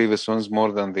in the previous ones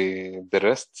more than the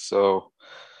rest. So,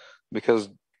 because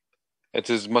it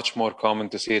is much more common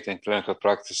to see it in clinical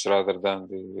practice rather than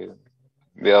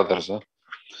the others. Huh?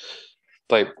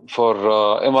 طيب, for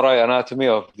MRI anatomy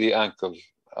of the ankle.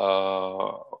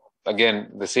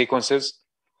 Again, the sequences.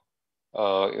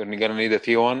 You're going to need a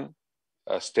T1,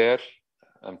 a stair,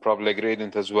 and probably a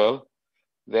gradient as well.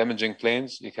 The imaging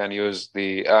planes, you can use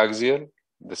the axial,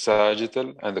 the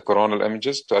sagittal, and the coronal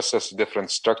images to assess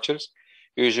different structures.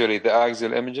 Usually the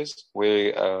axial images,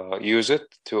 we use it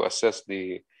to assess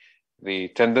the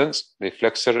tendons, the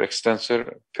flexor,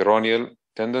 extensor, peroneal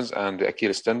tendons, and the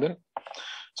Achilles tendon.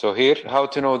 So here, how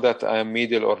to know that I am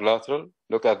medial or lateral?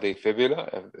 Look at the fibula.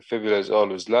 If the fibula is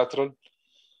always lateral,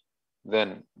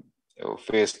 then if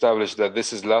we establish that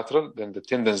this is lateral, then the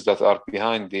tendons that are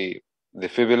behind the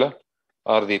fibula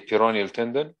are the peroneal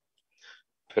tendon.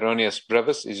 Peroneus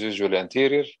brevis is usually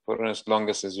anterior. Peroneus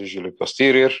longus is usually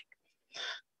posterior.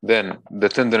 Then the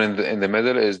tendon in the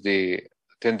middle is the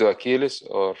tendoachilles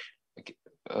or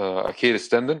Achilles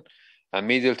tendon. And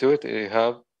medial to it, you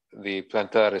have the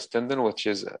plantaris tendon, which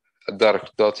is a dark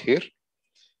dot here.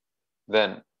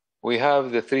 Then we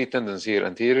have the three tendons here,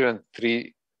 anterior, and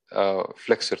three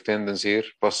flexor tendons here,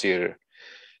 posterior.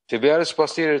 Tibialis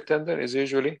posterior tendon is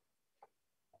usually,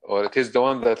 or it is the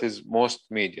one that is most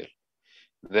medial.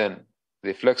 Then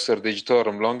the flexor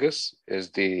digitorum longus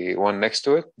is the one next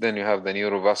to it. Then you have the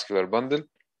neurovascular bundle,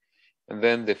 and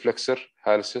then the flexor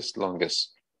hallucis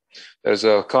longus. There's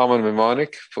a common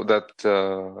mnemonic for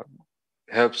that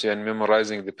helps you in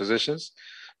memorizing the positions.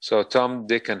 So Tom,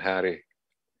 Dick, and Harry.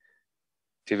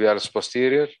 Tibialis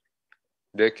posterior.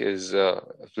 Dick is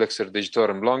flexor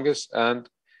digitorum longus, and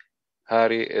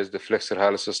Harry is the flexor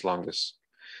hallucis longus.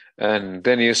 And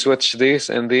then you switch these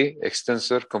in the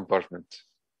extensor compartment.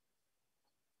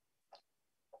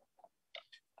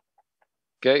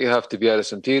 Okay, you have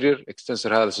tibialis anterior,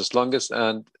 extensor hallucis longus,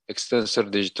 and extensor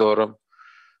digitorum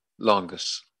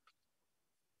longus.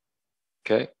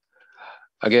 Okay.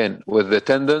 Again, with the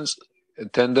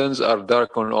tendons are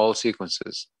dark on all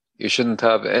sequences. You shouldn't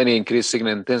have any increased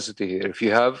signal intensity here. If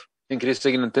you have increased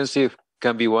signal intensity, it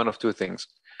can be one of two things.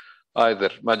 Either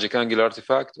magic angular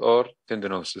artifact or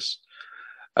tendinosis.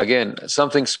 Again,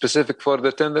 something specific for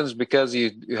the tendons, because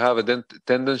you have a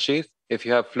tendon sheath. If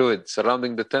you have fluid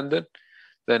surrounding the tendon,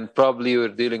 then probably you're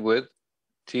dealing with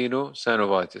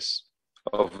tenosynovitis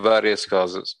of various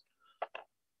causes.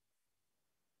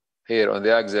 Here on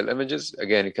the axial images,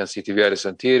 again, you can see tibialis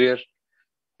anterior,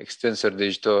 extensor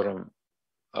digitorum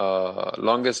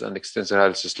longus, and extensor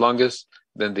hallucis longus.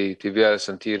 Then the tibialis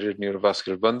anterior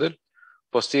neurovascular bundle.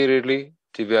 Posteriorly,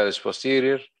 tibialis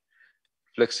posterior,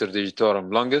 flexor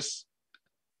digitorum longus,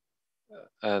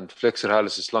 and flexor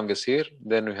hallucis longus here.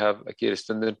 Then we have Achilles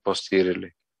tendon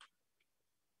posteriorly.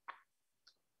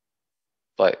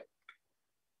 Right.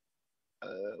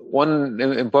 One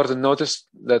important notice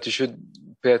that you should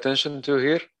pay attention to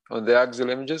here on the axial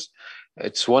images,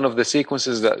 it's one of the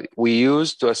sequences that we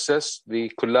use to assess the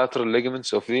collateral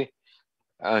ligaments of the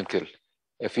ankle.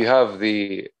 If you have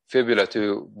the fibula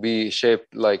to be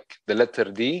shaped like the letter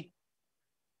D,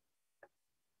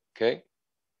 okay,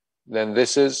 then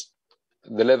this is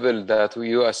the level that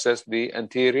you assess the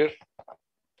anterior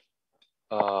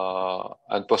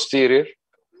and posterior,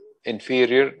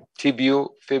 inferior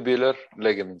tibiofibular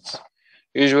ligaments.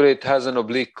 Usually it has an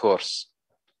oblique course,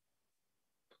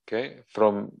 okay,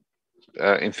 from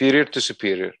inferior to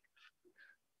superior.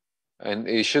 And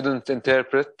you shouldn't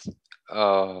interpret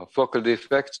focal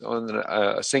defects on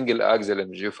a single axial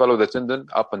image. You follow the tendon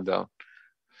up and down.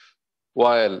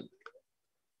 While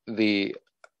the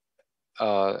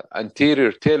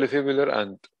anterior talofibular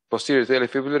and posterior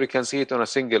talofibular, you can see it on a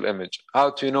single image.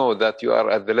 How to know that you are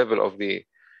at the level of the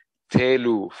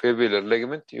talofibular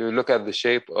ligament? You look at the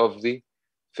shape of the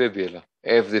fibula.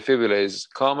 If the fibula is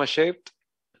comma shaped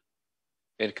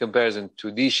in comparison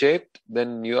to D shaped,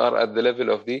 then you are at the level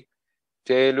of the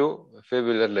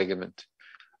talofibular ligament.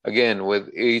 Again,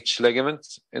 with each ligament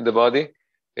in the body,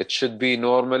 it should be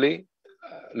normally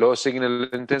low signal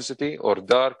intensity or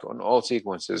dark on all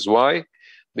sequences. Why?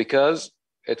 Because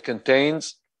it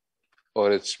contains,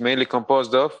 or it's mainly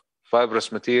composed of,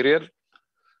 fibrous material.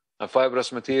 And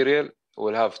fibrous material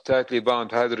will have tightly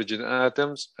bound hydrogen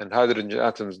atoms, and hydrogen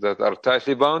atoms that are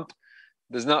tightly bound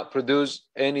does not produce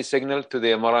any signal to the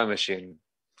MRI machine.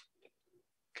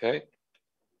 Okay.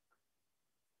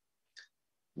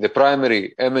 The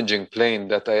primary imaging plane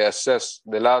that I assess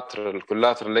the lateral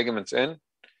collateral ligaments in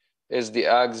is the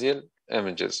axial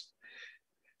images.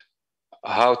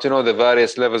 How to know the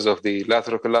various levels of the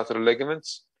lateral collateral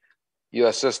ligaments? You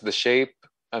assess the shape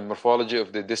and morphology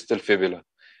of the distal fibula.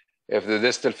 If the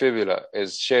distal fibula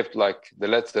is shaped like the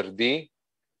letter D,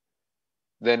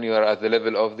 then you are at the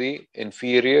level of the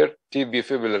inferior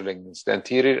tibiofibular ligaments, the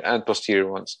anterior and posterior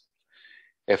ones.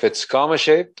 If it's comma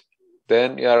shaped,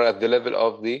 then you are at the level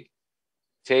of the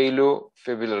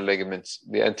talofibular ligaments,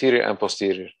 the anterior and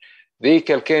posterior. The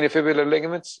calcaneofibular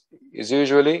ligaments is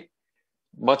usually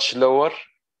much lower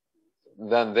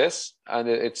than this, and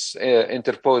it's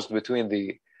interposed between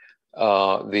the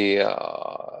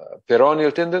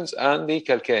peroneal tendons and the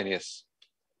calcaneus.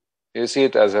 You see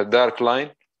it as a dark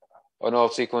line on all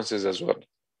sequences as well.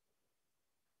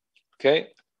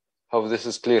 Okay, hope this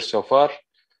is clear so far.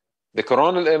 The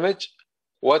coronal image,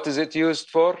 what is it used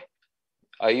for?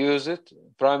 I use it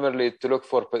primarily to look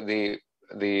for the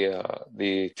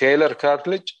talar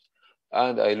cartilage,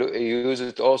 and I use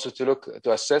it also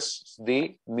to assess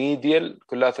the medial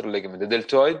collateral ligament, the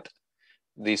deltoid,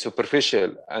 the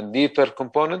superficial and deeper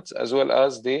components, as well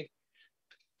as the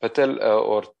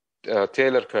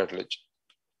talar cartilage.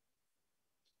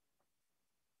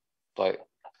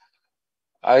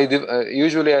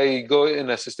 Usually I go in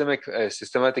a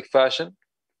systematic fashion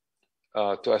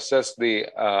to assess the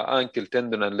ankle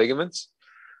tendon and ligaments.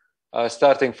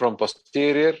 Starting from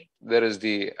posterior, there is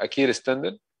the Achilles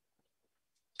tendon.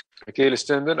 Achilles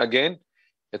tendon, again,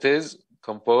 it is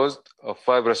composed of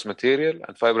fibrous material,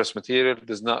 and fibrous material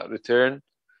does not return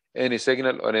any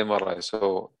signal on MRI.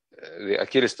 So the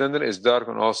Achilles tendon is dark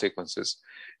on all sequences.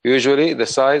 Usually the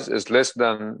size is less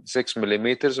than 6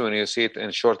 millimeters when you see it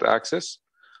in short axis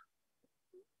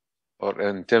or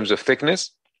in terms of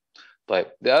thickness.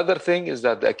 The other thing is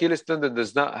that the Achilles tendon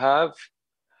does not have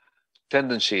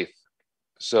tendon sheath.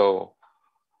 So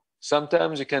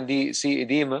sometimes you can see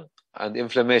edema and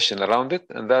inflammation around it,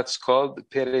 and that's called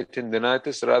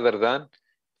peritendinitis rather than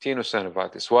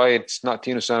tenosynovitis. Why it's not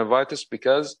tenosynovitis?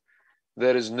 Because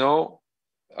there is no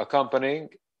accompanying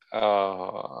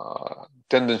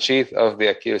tendon sheath of the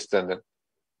Achilles tendon.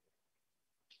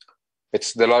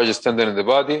 It's the largest tendon in the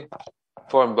body,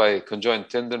 formed by a conjoined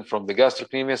tendon from the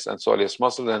gastrocnemius and soleus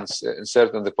muscle and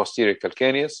inserted in the posterior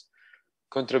calcaneus,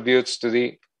 contributes to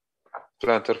the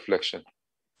plantar flexion.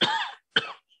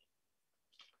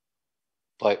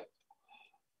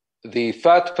 The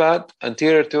fat pad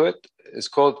anterior to it is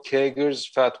called Kager's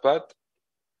fat pad.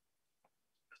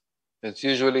 It's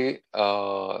usually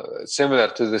similar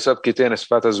to the subcutaneous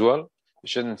fat as well. You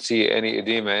shouldn't see any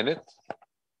edema in it.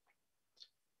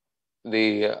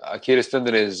 The Achilles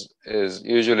tendon is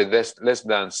usually less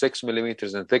than 6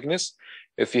 millimeters in thickness.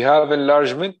 If you have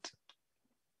enlargement,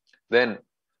 then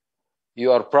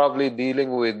you are probably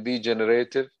dealing with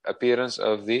degenerative appearance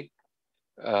of the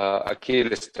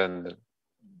Achilles tendon.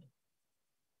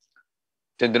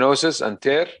 Tendinosis and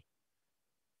tear,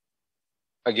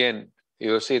 again,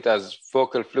 you will see it as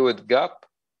focal fluid gap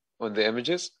on the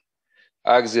images,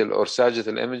 axial or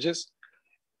sagittal images.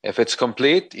 If it's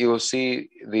complete, you will see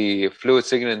the fluid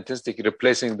signal intensity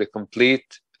replacing the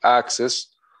complete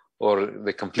axis or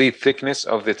the complete thickness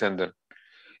of the tendon.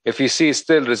 If you see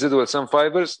still residual some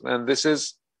fibers, then this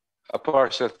is a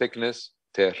partial thickness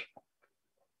tear.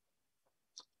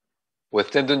 With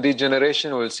tendon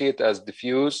degeneration, we'll see it as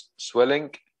diffuse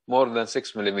swelling more than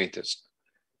 6 millimeters.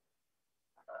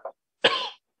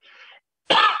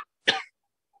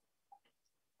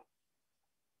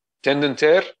 Tendon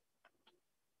tear,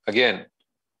 again,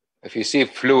 if you see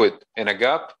fluid in a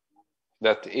gap,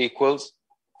 that equals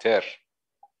tear,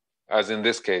 as in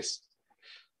this case.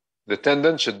 The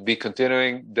tendon should be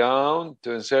continuing down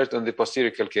to insert on the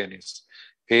posterior calcaneus.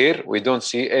 Here, we don't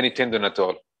see any tendon at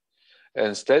all.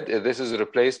 Instead, this is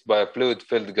replaced by a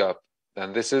fluid-filled gap,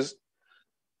 and this is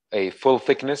a full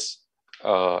thickness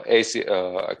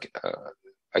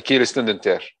Achilles tendon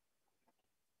tear.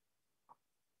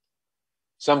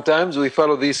 Sometimes we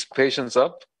follow these patients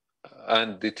up,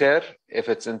 and the tear, if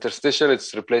it's interstitial,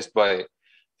 it's replaced by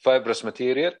fibrous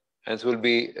material, and it will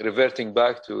be reverting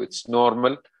back to its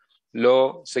normal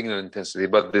low signal intensity.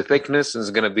 But the thickness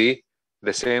is going to be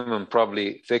the same and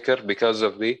probably thicker because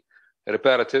of the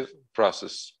reparative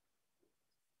process.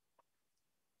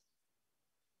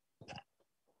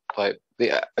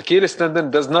 The Achilles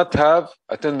tendon does not have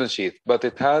a tendon sheath, but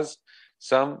it has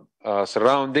some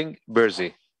surrounding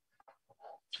bursae.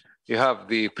 you have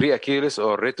the pre-Achilles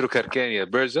or retrocalcaneal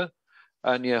bursa,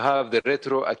 and you have the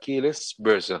retro-Achilles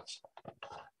bursa.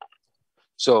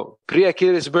 So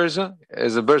pre-Achilles bursa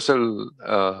is a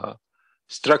bursal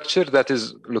structure that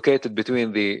is located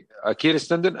between the Achilles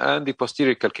tendon and the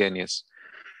posterior calcaneus.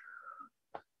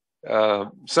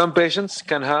 Some patients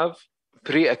can have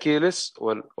pre-Achilles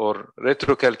or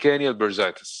retrocalcaneal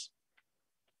bursitis.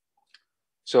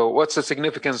 So what's the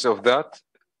significance of that?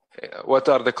 What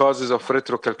are the causes of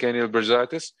retrocalcaneal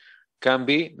bursitis? Can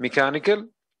be mechanical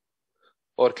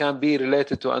or can be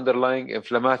related to underlying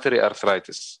inflammatory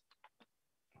arthritis.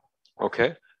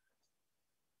 Okay.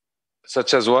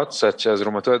 Such as what? Such as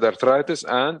rheumatoid arthritis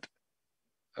and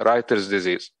Reiter's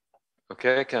disease.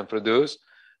 Okay, can produce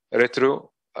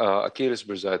Achilles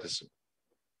bursitis.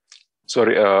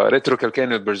 Sorry,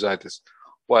 retrocalcaneal bursitis.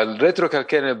 While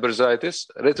retrocalcaneal bursitis,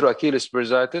 retroachilles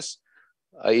bursitis,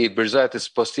 i.e. bursitis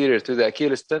posterior to the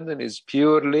Achilles tendon, is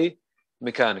purely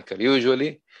mechanical,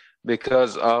 usually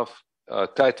because of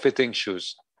tight-fitting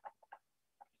shoes.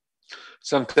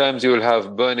 Sometimes you will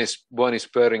have bony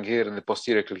spurring here in the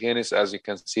posterior calcaneus, as you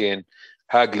can see in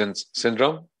Haglund's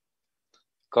syndrome,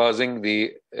 causing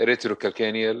the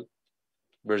retrocalcaneal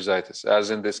bursitis,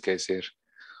 as in this case here.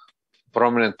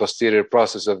 Prominent posterior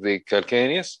process of the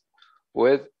calcaneus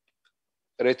with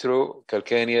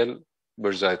retrocalcaneal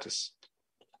bursitis.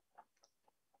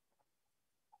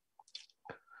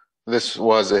 This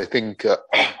was, I think,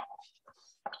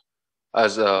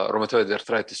 as a rheumatoid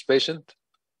arthritis patient.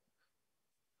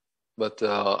 But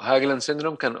Haglund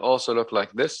syndrome can also look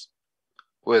like this,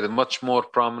 with a much more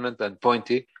prominent and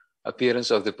pointy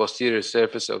appearance of the posterior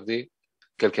surface of the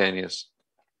calcaneus.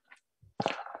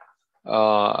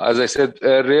 As I said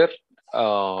earlier,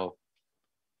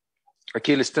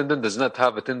 Achilles tendon does not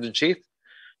have a tendon sheath.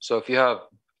 So if you have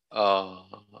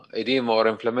edema or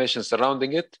inflammation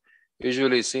surrounding it,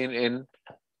 usually seen in,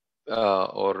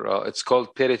 it's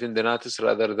called peritendinitis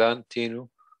rather than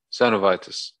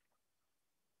tenosynovitis.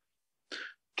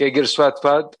 Keger-Swartz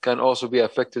pad can also be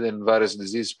affected in various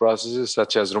disease processes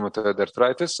such as rheumatoid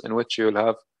arthritis, in which you will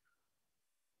have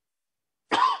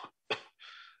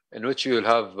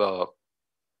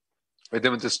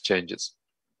edematous changes.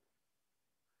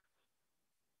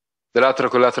 The lateral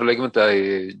collateral ligament,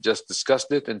 I just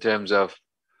discussed it in terms of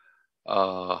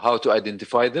how to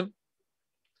identify them.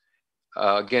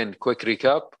 Again, quick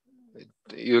recap.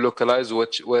 You localize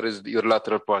where is your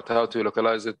lateral part. How to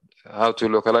localize it? How to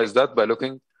localize that? By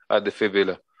looking at the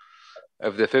fibula.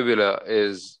 If the fibula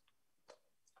is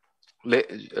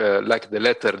like the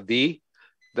letter D,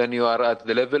 then you are at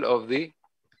the level of the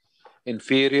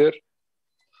inferior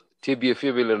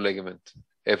tibiofibular ligament.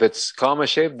 If it's comma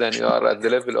shaped, then you are at the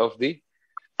level of the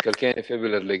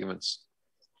calcaneofibular ligaments.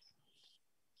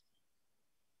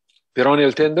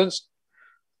 Peroneal tendons,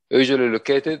 usually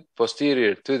located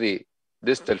posterior to the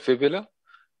distal fibula,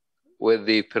 with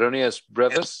the peroneus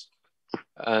brevis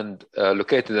and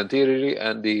located anteriorly,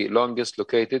 and the longest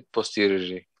located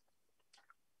posteriorly.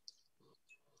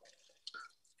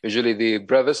 Usually the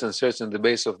brevis inserts in the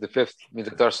base of the fifth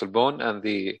metatarsal bone, and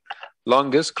the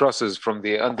longest crosses from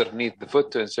the underneath the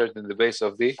foot to insert in the base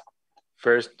of the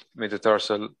first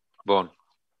metatarsal bone.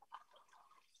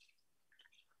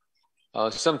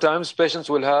 Sometimes patients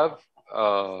will have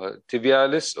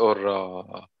tibialis or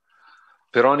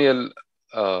peroneal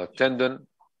tendon,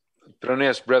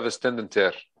 peroneus brevis tendon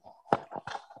tear,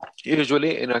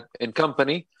 usually in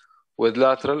company with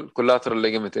lateral collateral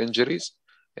ligament injuries,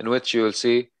 in which you will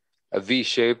see a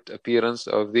V-shaped appearance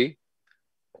of the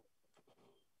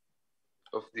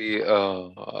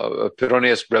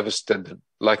peroneus brevis tendon,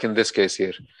 like in this case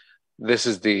here. This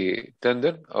is the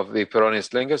tendon of the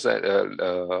peroneus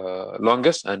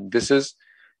longus, and this is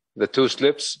the two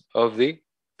slips of the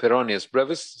peroneus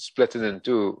brevis split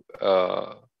into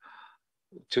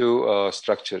two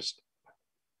structures.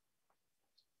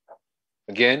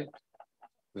 Again,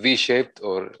 V-shaped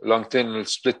or longitudinal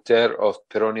split tear of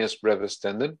peroneus brevis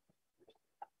tendon.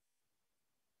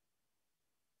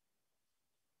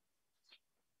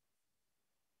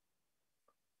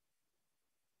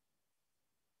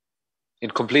 In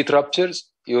complete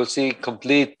ruptures, you will see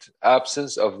complete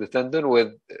absence of the tendon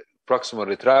with proximal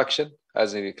retraction.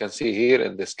 As you can see here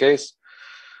in this case,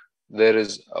 there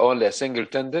is only a single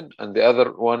tendon, and the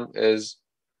other one is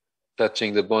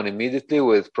touching the bone immediately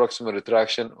with proximal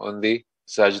retraction on the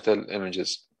sagittal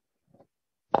images.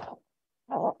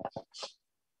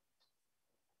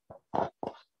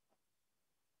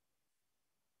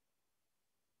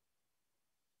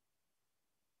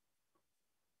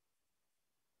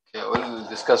 Okay, we'll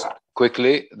discuss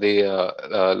quickly the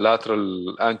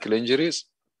lateral ankle injuries.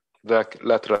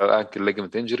 lateral ankle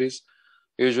ligament injuries.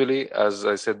 Usually, as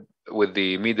I said, with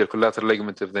the medial collateral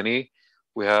ligament of the knee,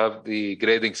 we have the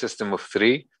grading system of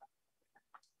 3.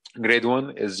 Grade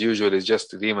 1 is usually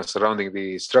just edema surrounding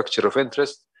the structure of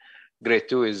interest. Grade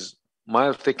 2 is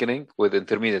mild thickening with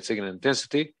intermediate signal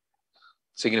intensity,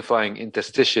 signifying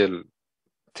interstitial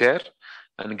tear.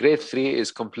 And grade 3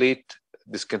 is complete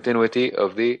discontinuity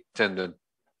of the tendon.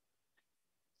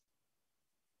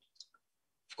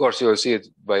 Of course, you will see it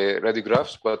by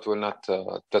radiographs, but we'll not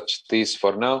touch these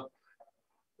for now.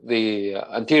 The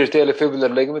anterior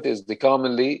talofibular ligament is the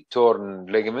commonly torn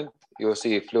ligament. You will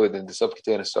see fluid in the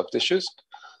subcutaneous soft tissues.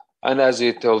 And as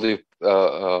I told you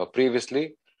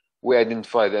previously, we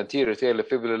identify the anterior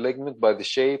talofibular ligament by the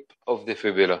shape of the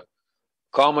fibula.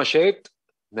 Comma shaped,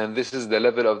 then this is the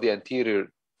level of the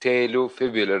anterior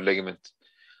talofibular ligament.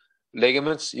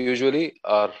 Ligaments usually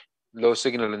are low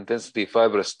signal intensity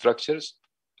fibrous structures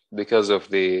because of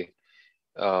the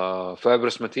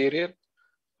fibrous material.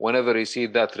 Whenever you see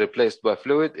that replaced by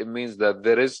fluid, it means that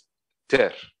there is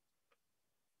tear.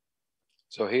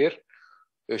 So here,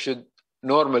 you should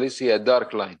normally see a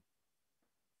dark line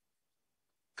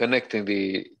connecting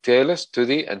the talus to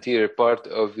the anterior part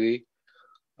of the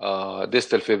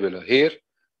distal fibula. Here,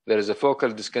 there is a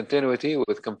focal discontinuity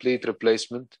with complete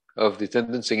replacement of the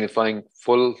tendon, signifying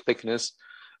full thickness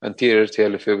anterior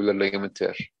talofibular ligament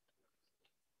tear.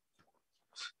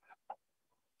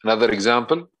 Another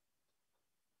example,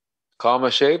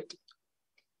 comma-shaped,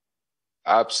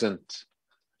 absent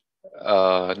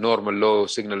normal low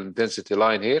signal intensity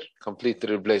line here,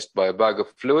 completely replaced by a bag of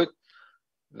fluid.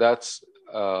 That's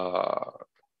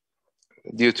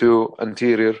due to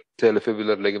anterior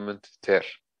talofibular ligament tear.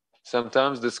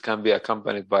 Sometimes this can be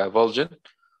accompanied by a avulsion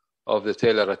of the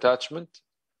talar attachment,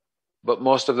 but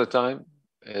most of the time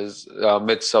is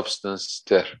mid-substance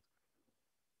tear.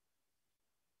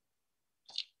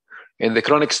 In the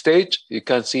chronic stage, you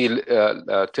can see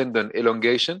tendon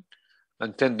elongation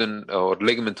and tendon or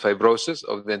ligament fibrosis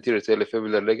of the anterior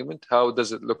talofibular ligament. How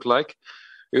does it look like?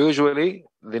 Usually,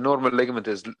 the normal ligament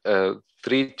is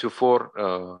 3 to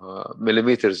 4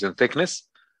 millimeters in thickness.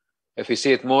 If you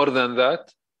see it more than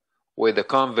that, with the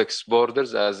convex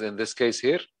borders, as in this case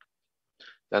here,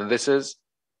 then this is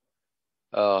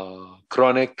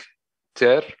chronic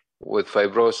tear with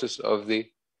fibrosis of the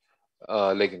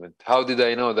ligament. How did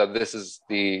I know that this is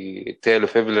the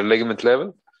talofibular ligament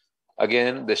level?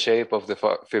 Again, the shape of the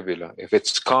fibula. If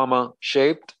it's comma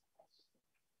shaped,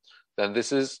 then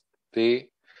this is the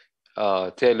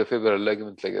talofibular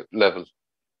ligament level.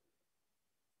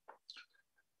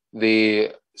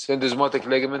 The syndesmotic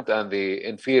ligament and the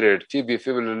inferior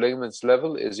tibiofibular ligaments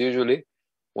level is usually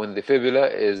when the fibula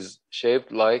is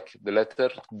shaped like the letter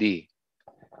D.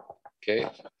 Okay.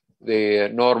 The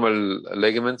normal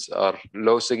ligaments are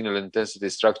low signal intensity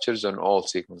structures on all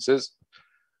sequences.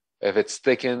 If it's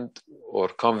thickened or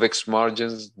convex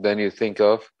margins, then you think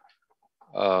of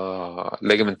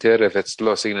ligament tear. If it's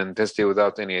low signal intensity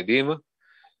without any edema,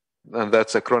 and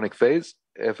that's a chronic phase.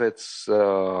 If it's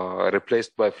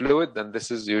replaced by fluid, then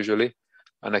this is usually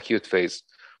an acute phase.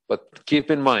 But keep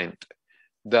in mind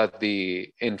that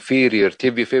the inferior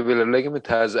tibiofibular ligament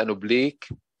has an oblique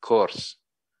course.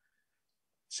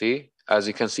 See, as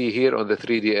you can see here on the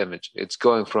 3D image, it's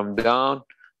going from down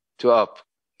to up.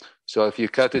 So if you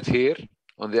cut it here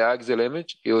on the axial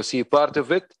image, you will see part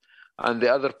of it, and the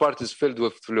other part is filled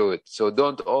with fluid. So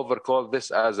don't overcall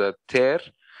this as a tear,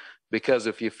 because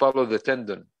if you follow the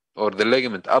tendon or the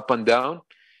ligament up and down,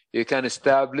 you can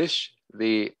establish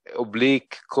the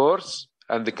oblique course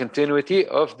and the continuity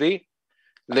of the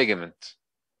ligament.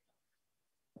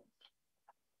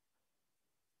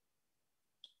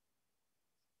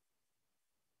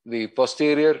 The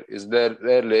posterior is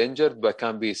rarely injured, but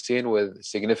can be seen with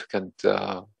significant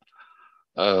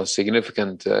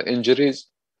injuries.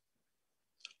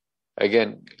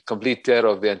 Again, complete tear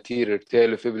of the anterior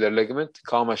talofibular ligament,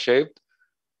 comma-shaped.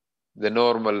 The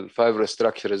normal fibrous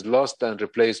structure is lost and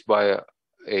replaced by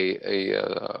a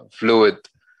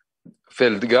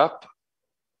fluid-filled gap.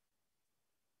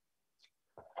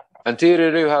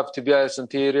 Anterior, you have tibialis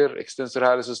anterior, extensor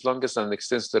hallucis longus, and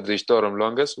extensor digitorum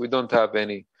longus. We don't have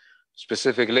any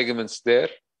specific ligaments there.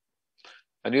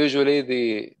 And usually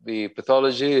the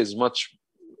pathology is much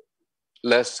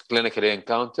less clinically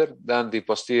encountered than the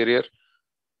posterior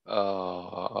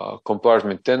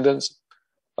compartment tendons.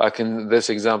 Like in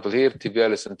this example here,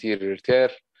 tibialis anterior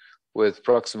tear with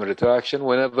proximal retraction.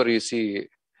 Whenever you see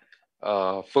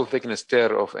full thickness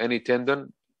tear of any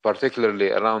tendon, particularly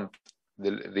around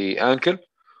the ankle,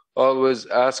 always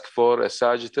ask for a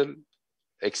sagittal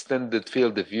extended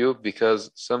field of view,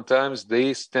 because sometimes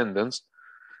these tendons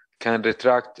can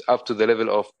retract up to the level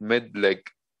of mid-leg.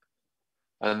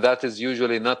 And that is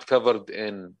usually not covered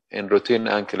in routine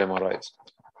ankle MRIs.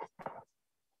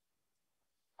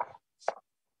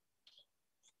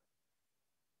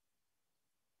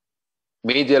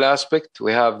 Medial aspect,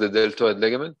 we have the deltoid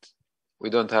ligament.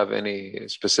 We don't have any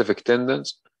specific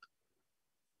tendons.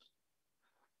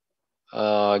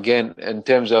 Again, in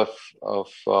terms of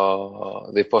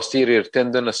the posterior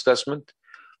tendon assessment,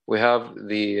 we have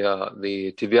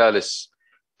the tibialis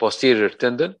posterior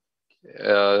tendon.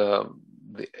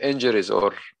 The injuries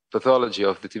or pathology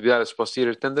of the tibialis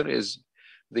posterior tendon is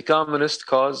the commonest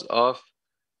cause of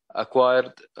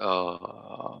acquired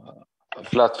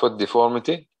flat foot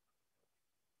deformity.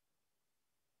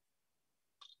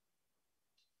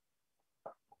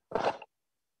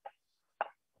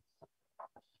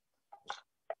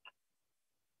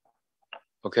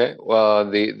 Okay, well,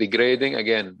 the grading,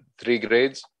 again, 3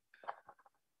 grades.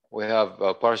 We have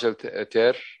partial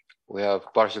tear, we have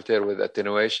partial tear with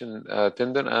attenuation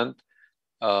tendon, and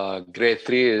grade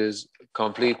 3 is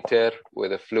complete tear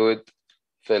with a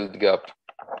fluid-filled gap.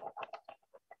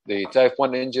 The type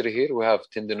 1 injury here, we have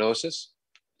tendinosis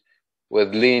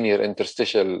with linear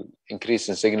interstitial increase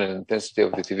in signal intensity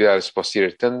of the tibialis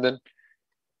posterior tendon.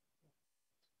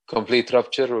 Complete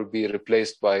rupture will be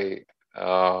replaced by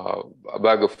a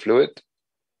bag of fluid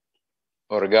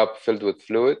or a gap filled with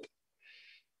fluid.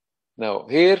 Now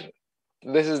here,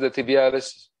 this is the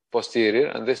tibialis posterior,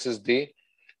 and this is the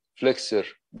flexor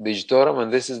digitorum,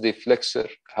 and this is the flexor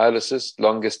hallucis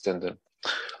longus tendon.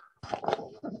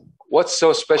 What's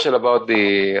so special about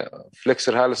the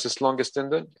flexor hallucis longus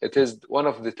tendon? It is one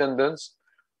of the tendons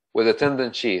with a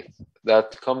tendon sheath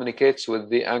that communicates with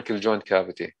the ankle joint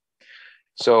cavity.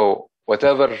 So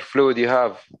whatever fluid you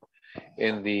have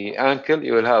in the ankle,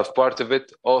 you will have part of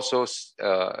it also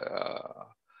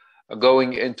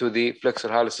going into the flexor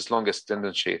hallucis longus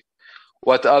tendon sheath.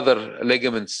 What other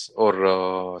ligaments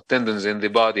or tendons in the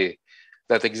body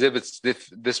that exhibits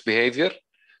this behavior?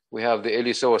 We have the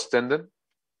iliopsoas tendon.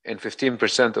 In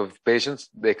 15% of patients,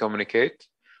 they communicate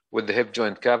with the hip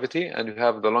joint cavity, and you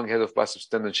have the long head of biceps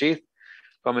tendon sheath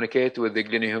communicate with the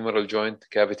glenohumeral joint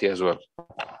cavity as well.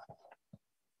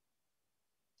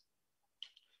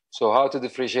 So how to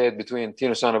differentiate between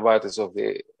tenosynovitis of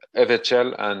the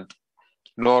FHL and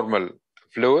normal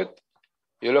fluid?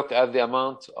 You look at the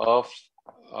amount of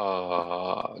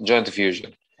joint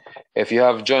effusion. If you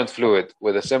have joint fluid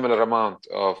with a similar amount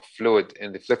of fluid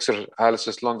in the flexor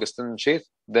hallucis longus tendon sheath,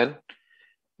 then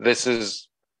this is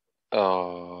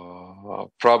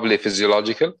probably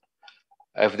physiological.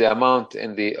 If the amount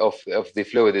in of the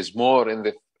fluid is more in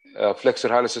the flexor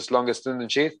hallucis longus tendon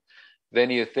sheath, then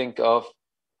you think of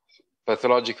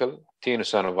pathological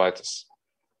tenosynovitis.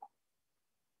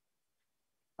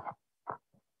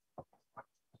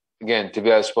 Again,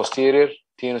 tibialis posterior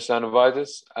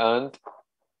tenosynovitis and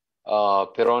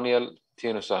peroneal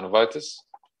tenosynovitis.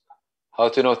 How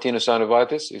to know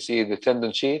tenosynovitis? You see the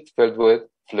tendon sheath filled with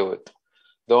fluid.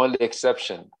 The only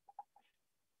exception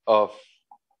of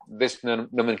this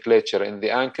nomenclature in the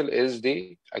ankle is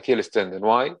the Achilles tendon.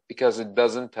 Why? Because it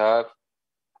doesn't have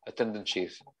a tendon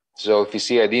sheath. So if you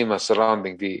see edema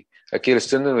surrounding the Achilles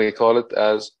tendon, we call it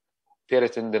as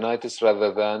peritendinitis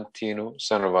rather than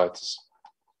tenosynovitis.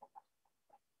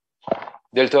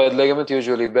 Deltoid ligament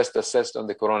usually best assessed on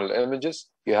the coronal images.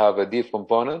 You have a deep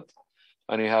component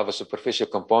and you have a superficial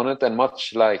component, and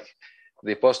much like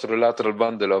the posterolateral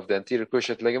bundle of the anterior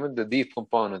cruciate ligament, the deep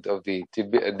component of the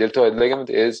deltoid ligament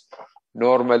is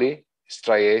normally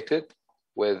striated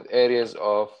with areas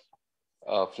of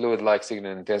fluid-like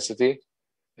signal intensity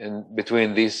in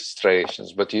between these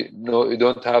striations, but you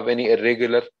don't have any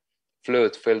irregular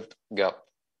fluid-filled gap.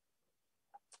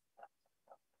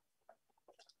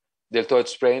 Deltoid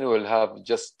sprain will have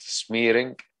just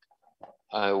smearing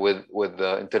with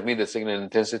intermediate signal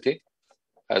intensity,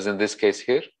 as in this case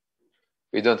here.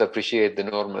 We don't appreciate the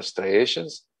normal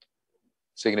striations,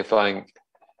 signifying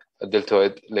a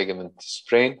deltoid ligament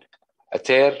sprain. A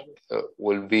tear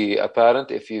will be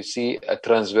apparent if you see a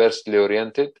transversely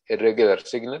oriented irregular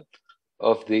signal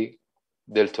of the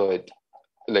deltoid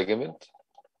ligament.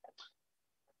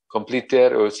 Complete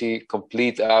tear, you will see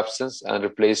complete absence and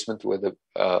replacement with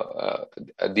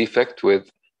a defect with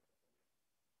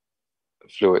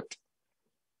fluid.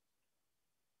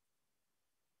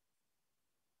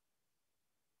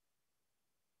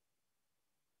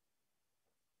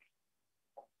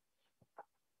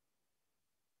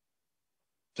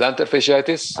 Plantar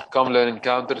fasciitis, commonly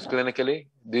encountered clinically.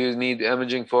 Do you need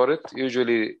imaging for it?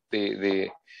 Usually the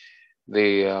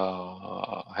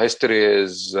history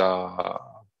is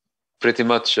pretty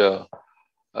much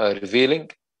revealing.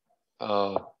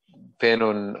 pain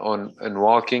on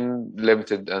walking,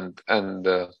 limited and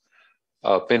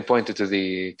pinpointed to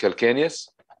the calcaneus.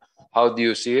 How do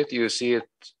you see it? You see it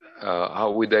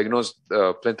how we diagnose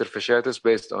plantar fasciitis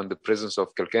based on the presence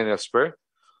of calcaneal spur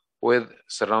with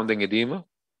surrounding edema.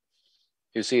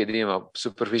 You see edema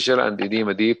superficial and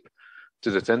edema deep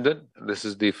to the tendon. This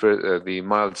is the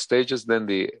mild stages. Then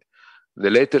the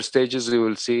later stages, you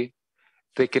will see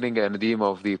thickening and edema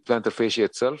of the plantar fascia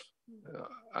itself.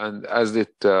 And as the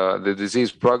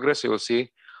disease progresses, you will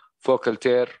see focal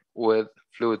tear with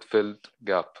fluid-filled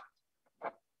gap.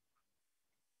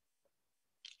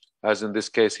 As in this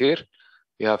case here,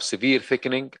 you have severe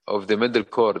thickening of the middle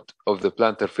cord of the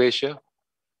plantar fascia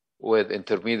with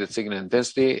intermediate signal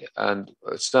intensity and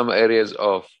some areas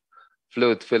of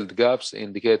fluid-filled gaps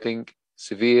indicating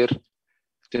severe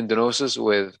tendinosis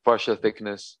with partial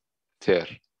thickness tear.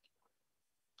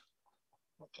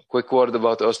 Quick word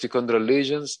about osteochondral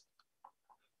lesions.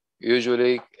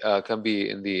 Usually can be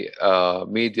in the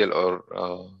medial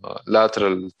or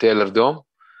lateral talar dome.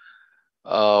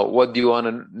 What do you want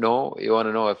to know? You want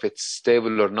to know if it's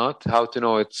stable or not. How to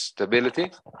know its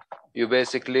stability? You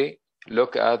basically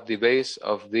look at the base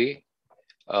of the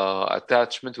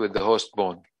attachment with the host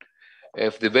bone.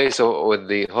 If the base with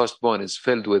the host bone is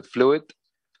filled with fluid,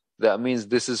 that means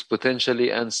this is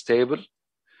potentially unstable.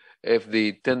 If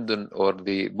the tendon or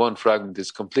the bone fragment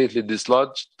is completely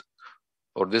dislodged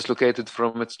or dislocated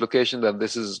from its location, then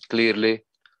this is clearly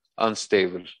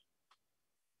unstable.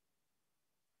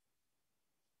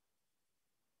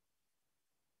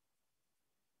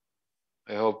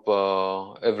 I hope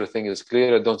everything is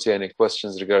clear. I don't see any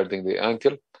questions regarding the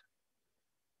ankle.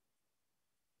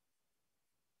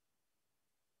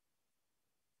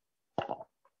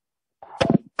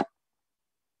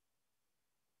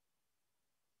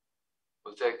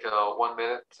 We'll take 1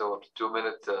 minute or 2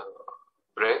 minute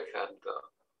break, and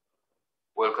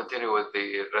we'll continue with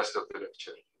the rest of the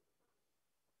lecture.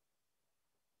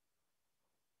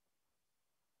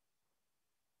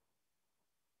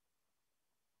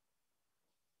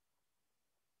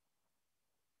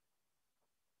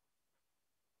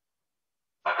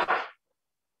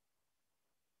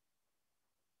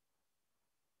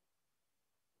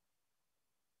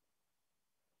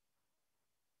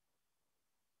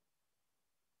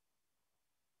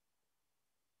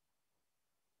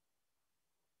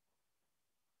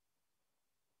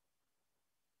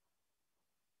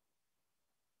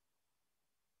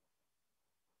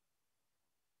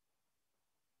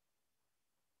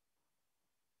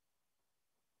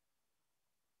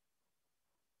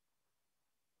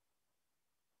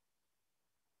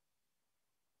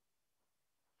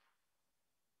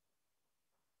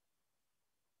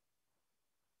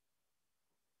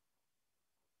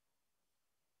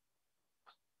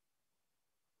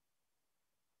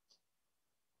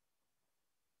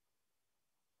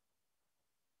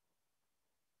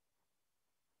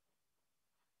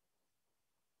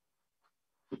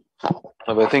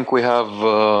 I think we have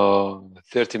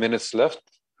 30 minutes left.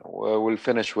 We'll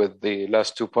finish with the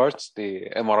last two parts, the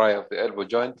MRI of the elbow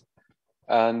joint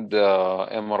and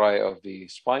MRI of the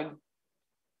spine.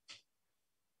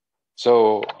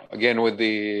 So again, with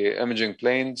the imaging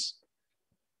planes,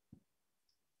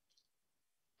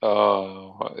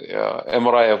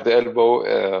 MRI of the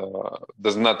elbow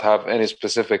does not have any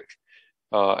specific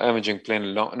imaging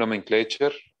plane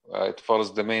nomenclature. It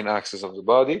follows the main axis of the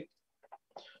body,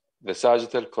 the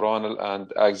sagittal, coronal,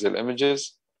 and axial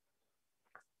images.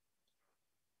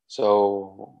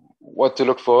 So what to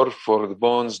look for the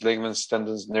bones, ligaments,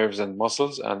 tendons, nerves, and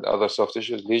muscles, and other soft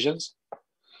tissue lesions.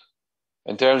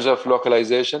 In terms of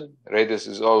localization, radius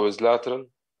is always lateral,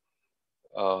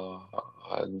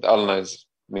 and ulna is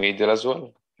medial as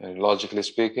well, logically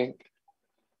speaking.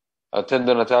 A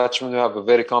tendon attachment, we have a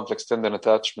very complex tendon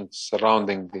attachment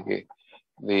surrounding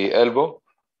the elbow,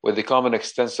 with the common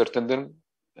extensor tendon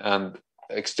and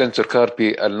extensor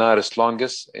carpi ulnaris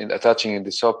longus attaching in the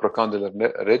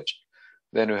supracondylar ridge.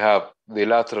 Then we have the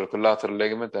lateral collateral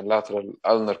ligament and lateral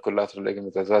ulnar collateral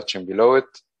ligament attaching below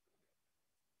it.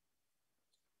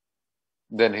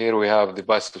 Then here we have the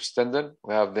biceps tendon.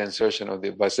 We have the insertion of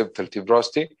the bicipital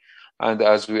tuberosity. And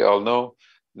as we all know,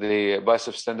 the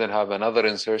biceps tendon have another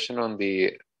insertion on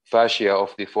the fascia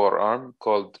of the forearm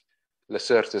called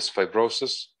lacertus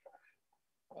fibrosus.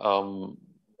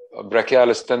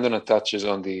 Brachialis tendon attaches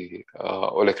on the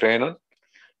olecranon,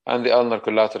 and the ulnar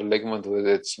collateral ligament with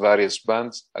its various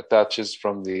bands attaches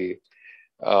from the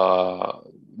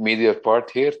medial part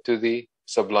here to the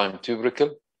sublime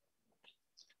tubercle,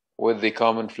 with the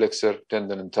common flexor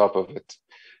tendon on top of it.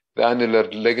 The annular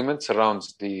ligament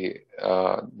surrounds the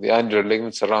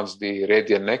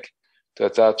radial neck to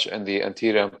attach in the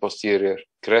anterior and posterior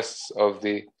crests of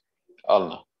the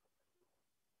ulna.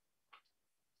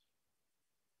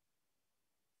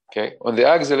 Okay, on the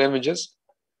axial images,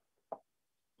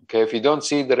 okay, if you don't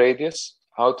see the radius,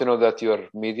 how to know that you are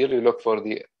medial? You look for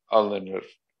the ulnar nerve.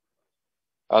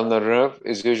 Ulnar nerve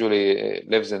is usually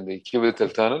lives in the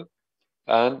cubital tunnel,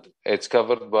 and it's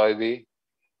covered by the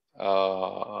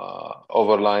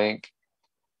overlying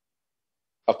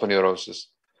aponeurosis.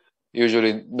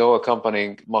 Usually no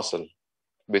accompanying muscle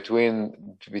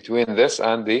between this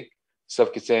and the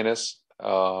subcutaneous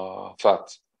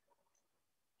fat.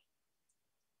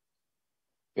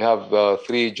 We have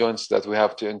 3 joints that we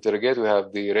have to interrogate. We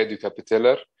have the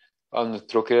radiocapitellar, ulnar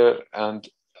trochlear, and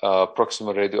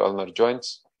proximal radioulnar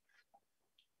joints.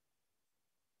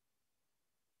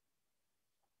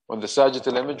 On the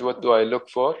sagittal image, what do I look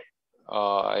for?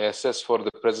 I assess for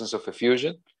the presence of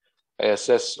effusion. I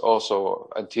assess also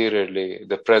anteriorly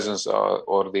the presence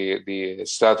or the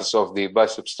status of the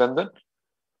biceps tendon.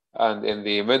 And in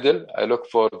the middle, I look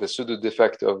for the pseudo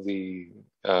defect of the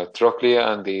trochlea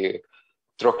and the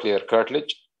trochlear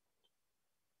cartilage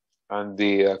and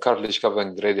the cartilage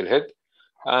covering the radial head,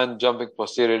 and jumping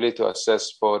posteriorly to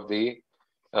assess for the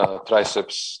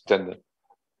triceps tendon.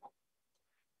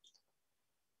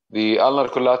 The ulnar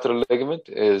collateral ligament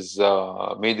is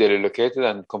medially located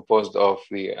and composed of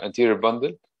the anterior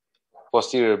bundle,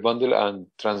 posterior bundle, and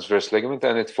transverse ligament,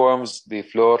 and it forms the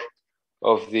floor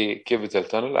of the cubital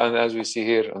tunnel. And as we see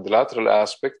here on the lateral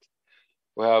aspect,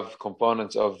 we have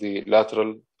components of the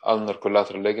lateral ulnar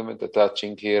collateral ligament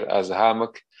attaching here as a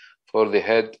hammock for the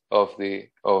head for the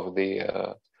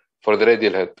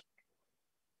radial head.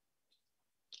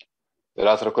 The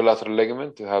lateral collateral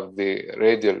ligament, you have the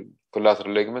radial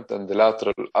collateral ligament and the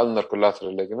lateral ulnar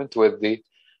collateral ligament with the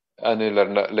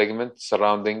annular ligament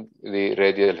surrounding the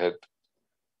radial head.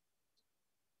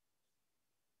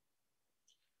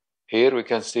 Here we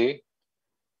can see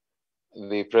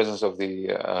the presence of the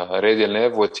radial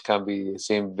nerve, which can be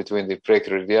seen between the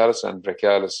brachioradialis and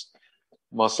brachialis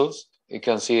muscles. You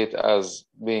can see it as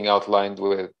being outlined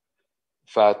with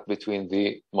fat between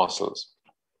the muscles.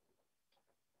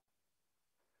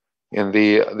 And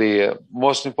the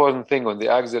most important thing on the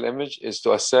axial image is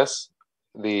to assess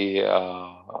the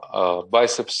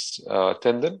biceps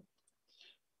tendon.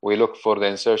 We look for the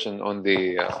insertion on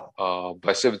the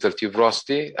bicipital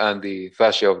tuberosity and the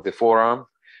fascia of the forearm,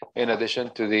 in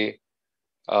addition to the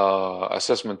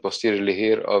assessment posteriorly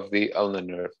here of the ulnar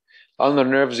nerve. Ulnar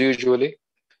nerves usually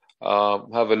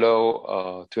have a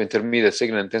low to intermediate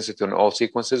signal intensity on all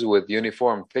sequences with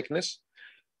uniform thickness,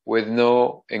 with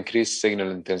no increased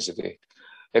signal intensity.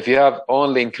 If you have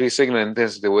only increased signal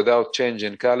intensity without change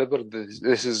in caliber,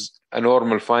 this is a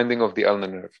normal finding of the ulnar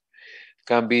nerve.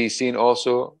 Can be seen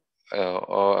also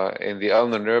in the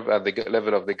ulnar nerve at the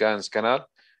level of the Gans canal.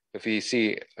 If you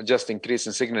see just increase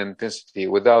in signal intensity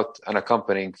without an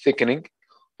accompanying thickening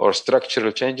or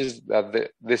structural changes,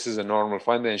 this is a normal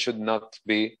finding and should not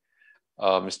be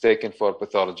mistaken for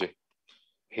pathology.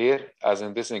 Here, as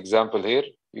in this example here,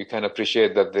 you can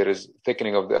appreciate that there is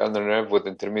thickening of the ulnar nerve with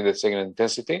intermediate signal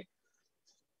intensity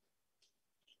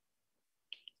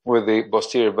with the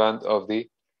posterior band of the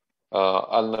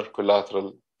ulnar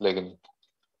collateral ligament.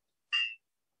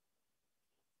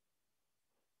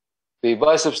 The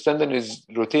biceps tendon is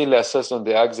routinely assessed on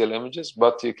the axial images,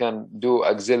 but you can do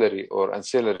auxiliary or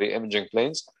ancillary imaging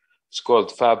planes. It's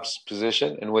called FABS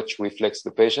position, in which we flex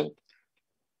the patient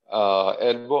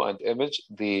elbow and image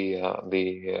the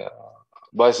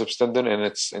biceps tendon in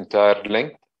its entire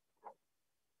length.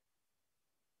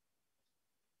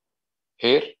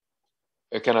 Here,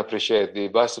 you can appreciate the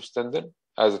biceps tendon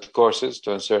as it courses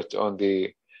to insert on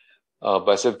the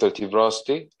bicipital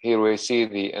tuberosity. Here we see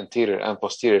the anterior and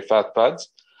posterior fat pads.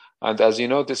 And as you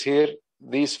notice here,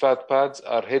 these fat pads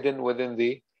are hidden within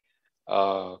the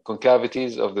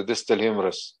concavities of the distal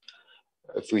humerus.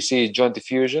 If we see joint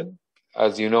effusion,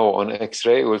 as you know on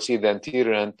X-ray, we'll see the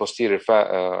anterior and posterior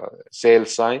sail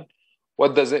sign.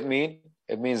 What does it mean?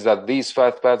 It means that these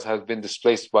fat pads have been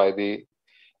displaced by the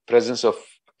presence of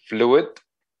fluid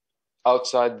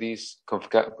outside these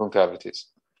concavities.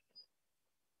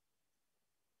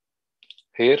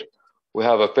 Here we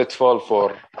have a pitfall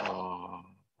for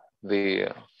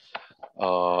the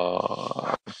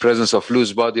presence of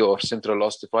loose body or central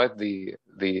osteophyte,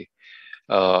 the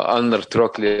ulnar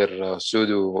trochlear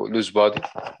pseudo loose body.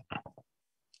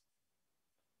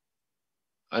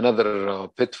 Another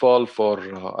pitfall for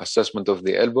assessment of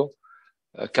the elbow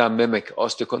can mimic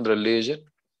osteochondral lesion,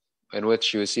 in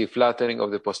which you see flattening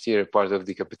of the posterior part of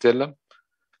the capitellum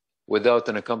without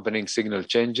an accompanying signal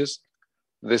changes.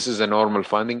 This is a normal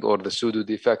finding or the pseudo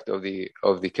defect of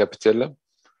the capitellum.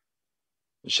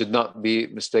 It should not be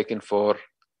mistaken for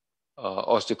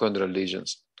osteochondral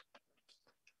lesions.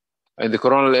 In the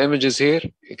coronal images here,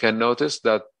 you can notice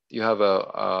that you have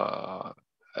a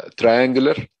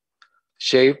triangular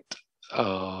shaped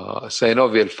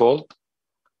synovial fold,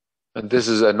 and this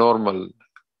is a normal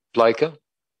plica,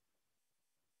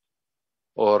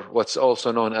 or what's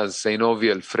also known as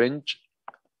synovial fringe.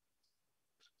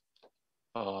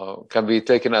 Can be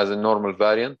taken as a normal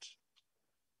variant.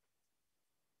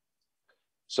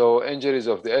 So injuries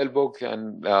of the elbow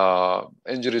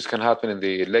injuries can happen in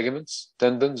the ligaments,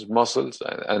 tendons, muscles,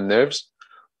 and nerves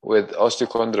with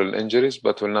osteochondral injuries,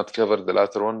 but will not cover the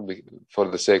latter one for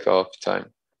the sake of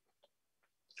time.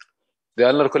 The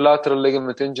ulnar collateral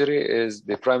ligament injury is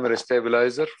the primary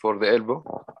stabilizer for the elbow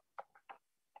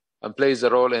and plays a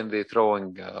role in the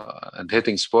throwing and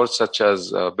hitting sports such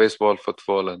as baseball,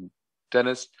 football, and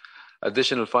tennis.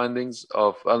 Additional findings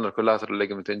of ulnar collateral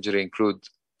ligament injury include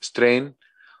strain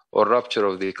or rupture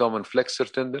of the common flexor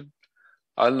tendon,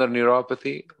 ulnar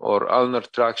neuropathy or ulnar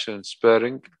traction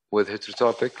sparing with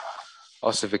heterotopic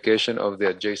ossification of the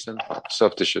adjacent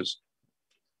subtissues.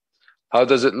 How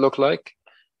does it look like?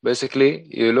 Basically,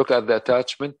 you look at the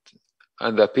attachment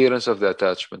and the appearance of the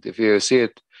attachment. If you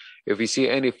see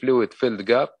any fluid-filled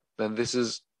gap, then this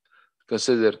is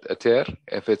considered a tear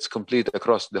if it's complete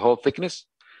across the whole thickness,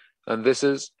 and this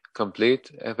is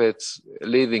complete if it's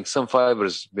leaving some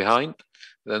fibers behind,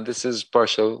 then this is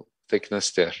partial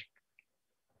thickness tear.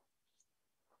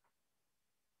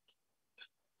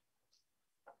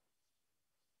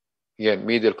 Again,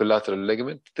 medial collateral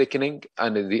ligament thickening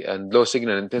and low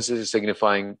signal intensity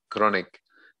signifying chronic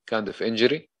kind of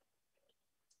injury.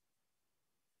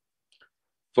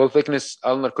 Full thickness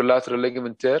ulnar collateral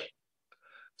ligament tear.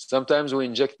 Sometimes we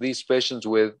inject these patients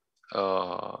with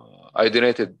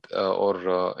iodinated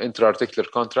or intra-articular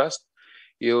contrast.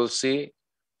 You will see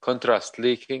contrast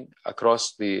leaking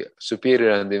across the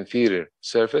superior and inferior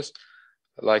surface,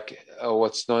 like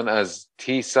what's known as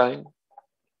T sign.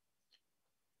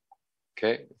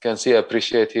 Okay, you can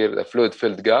appreciate here the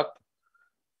fluid-filled gap.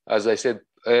 As I said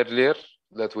earlier,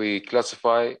 that we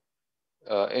classify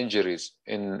injuries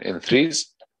in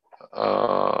threes.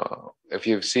 If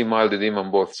you see mild edema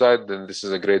on both sides, then this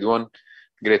is a grade 1.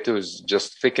 Grade 2 is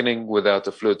just thickening without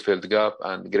a fluid-filled gap,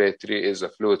 and grade 3 is a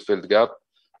fluid-filled gap,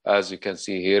 as you can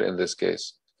see here in this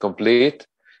case. Complete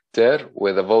tear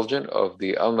with avulsion of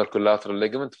the ulnar collateral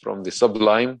ligament from the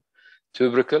sublime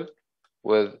tubercle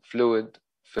with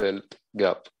fluid-filled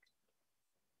gap.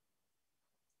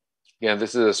 Again,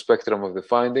 this is a spectrum of the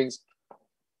findings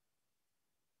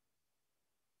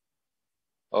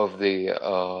of the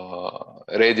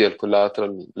radial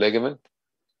collateral ligament.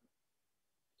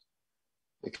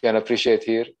 You can appreciate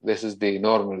here, this is the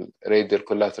normal radial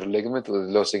collateral ligament with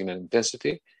low signal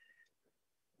intensity.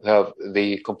 We have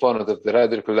the component of the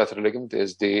radial collateral ligament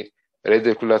is the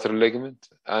radial collateral ligament,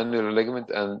 annular ligament,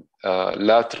 and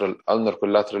lateral ulnar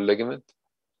collateral ligament.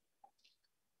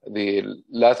 The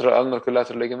lateral ulnar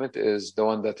collateral ligament is the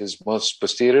one that is most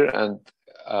posterior and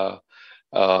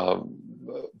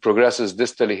progresses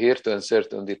distally here to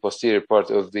insert on the posterior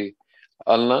part of the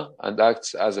ulna and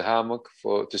acts as a hammock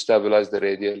to stabilize the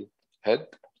radial head.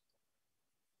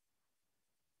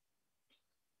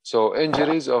 So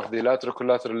injuries of the lateral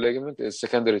collateral ligament is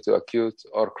secondary to acute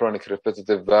or chronic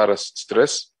repetitive varus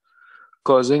stress,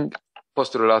 causing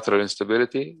posterolateral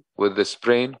instability with the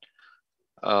sprain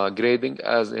grading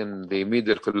as in the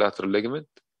medial collateral ligament.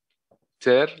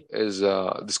 Tear is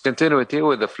discontinuity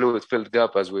with a fluid-filled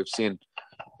gap, as we've seen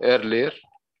earlier.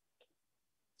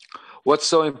 What's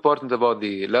so important about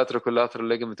the lateral collateral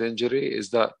ligament injury is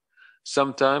that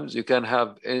sometimes you can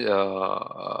have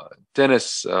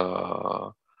tennis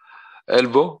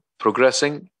elbow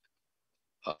progressing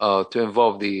to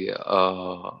involve the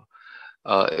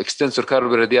extensor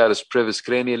carboradialis brevis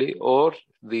cranially or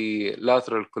the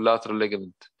lateral collateral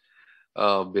ligament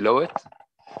below it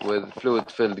with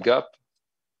fluid-filled gap.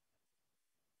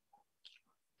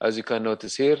 As you can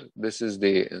notice here, this is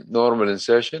the normal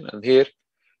insertion, and here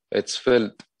it's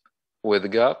filled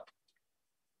with gap,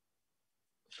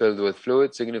 filled with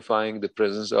fluid, signifying the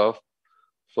presence of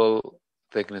full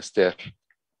thickness tear.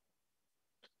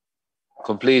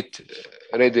 Complete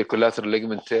radial collateral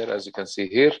ligament tear, as you can see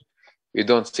here. You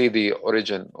don't see the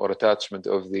origin or attachment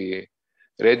of the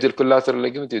radial collateral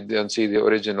ligament. You don't see the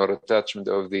origin or attachment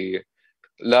of the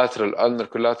lateral ulnar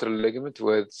collateral ligament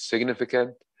with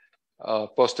significant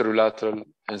posterolateral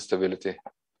instability.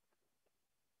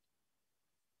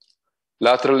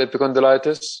 Lateral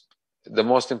epicondylitis, the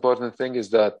most important thing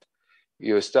is that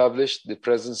you establish the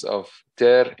presence of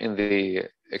tear in the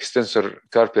extensor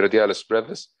carpi radialis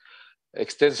brevis.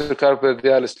 Extensor carpi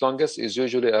radialis longus is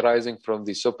usually arising from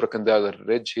the supracondylar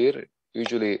ridge here.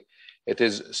 Usually it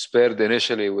is spared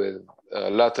initially with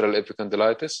lateral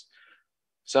epicondylitis.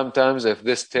 Sometimes if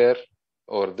this tear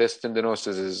or this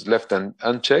tendinosis is left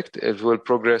unchecked, it will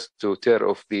progress to tear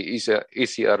of the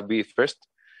ECRB first,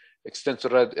 extensor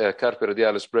carpi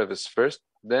radialis brevis first,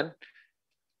 then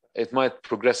it might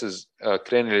progresses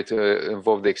cranially to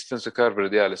involve the extensor carpi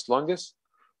radialis longus,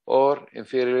 or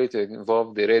inferiorly to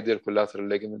involve the radial collateral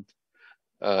ligament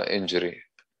injury.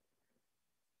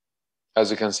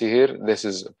 As you can see here, this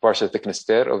is partial thickness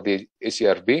tear of the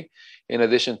ECRB, in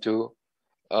addition to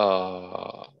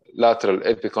lateral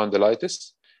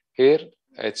epicondylitis. Here,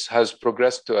 it has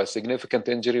progressed to a significant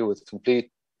injury with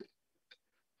complete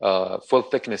full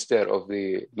thickness tear of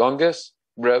the longus,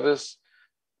 brevis,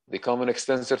 the common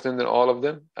extensor tendon, all of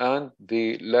them, and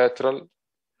the lateral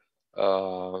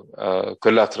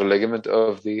collateral ligament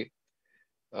of the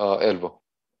elbow.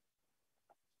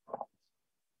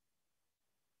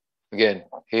 Again,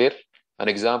 here, an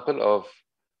example of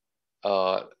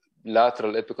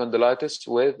lateral epicondylitis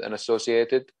with an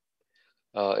associated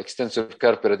extensor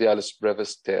carpi radialis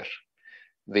brevis tear.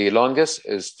 The longus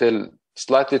is still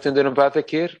slightly tendinopathic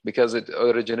here because it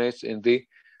originates in the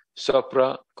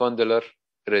supracondylar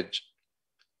ridge.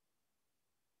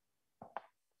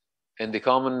 In the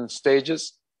common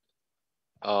stages,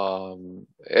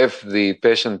 if the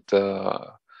patient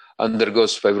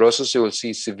undergoes fibrosis, you will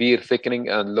see severe thickening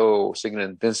and low signal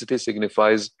intensity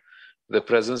signifies the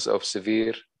presence of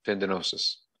severe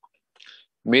tendinosis.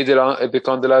 Medial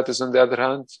epicondylitis, on the other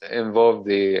hand, involve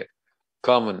the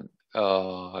common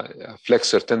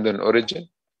flexor tendon origin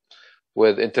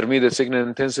with intermediate signal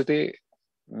intensity.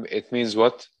 It means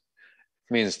what?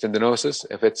 It means tendinosis.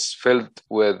 If it's filled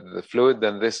with the fluid,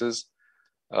 then this is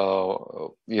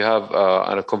you have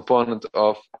a component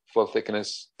of full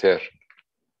thickness tear.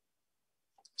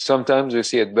 Sometimes we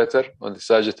see it better on the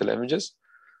sagittal images.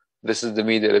 This is the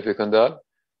medial epicondyle,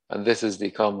 and this is the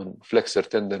common flexor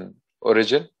tendon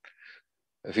origin.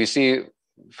 If you see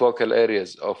focal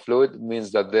areas of fluid, it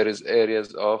means that there is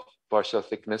areas of partial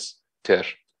thickness tear.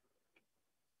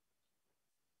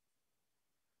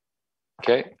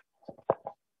 Okay.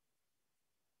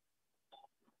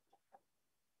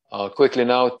 Quickly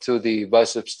now to the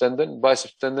biceps tendon.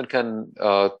 Biceps tendon can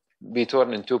be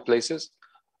torn in two places.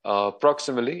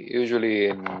 Proximally, usually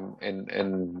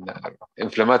in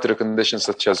inflammatory conditions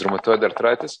such as rheumatoid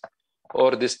arthritis,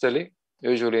 or distally,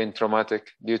 usually in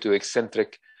traumatic due to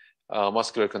eccentric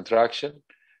muscular contraction.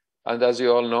 And as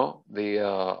you all know,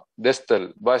 the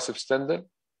distal biceps tendon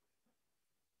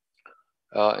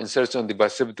inserts on the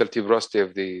bicipital tuberosity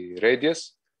of the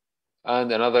radius,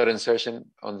 and another insertion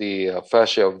on the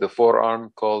fascia of the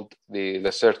forearm called the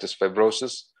lacertus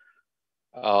fibrosus.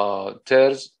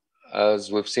 Tears,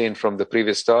 as we've seen from the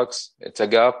previous talks, it's a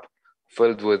gap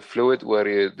filled with fluid where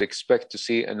you'd expect to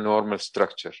see a normal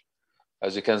structure.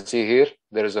 As you can see here,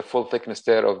 there is a full thickness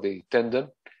tear of the tendon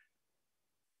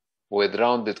with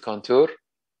rounded contour.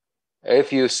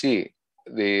 If you see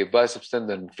the biceps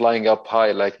tendon flying up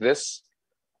high like this,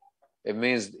 it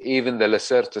means even the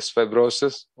lacertus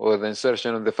fibrosus or the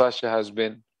insertion of the fascia has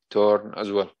been torn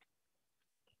as well.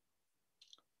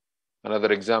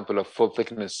 Another example of full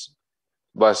thickness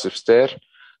biceps tear,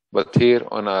 but here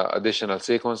on an additional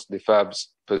sequence, the FABS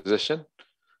position.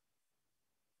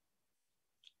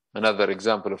 Another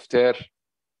example of tear,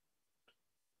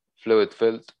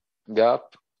 fluid-filled gap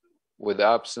with the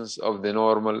absence of the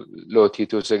normal low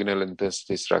T2 signal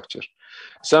intensity structure.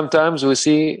 Sometimes we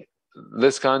see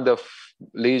this kind of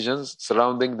lesions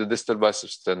surrounding the distal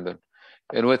biceps tendon,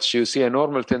 in which you see a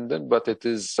normal tendon, but it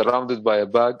is surrounded by a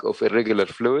bag of irregular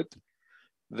fluid.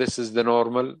 This is the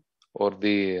normal or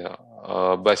the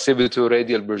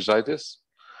bicipito-radial bursitis.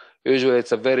 Usually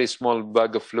it's a very small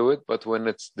bag of fluid, but when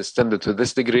it's distended to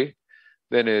this degree,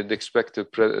 then you'd expect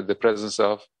the presence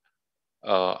of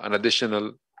an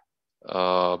additional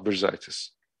bursitis.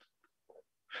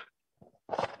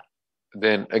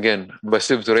 Then again,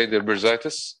 bicipito-radial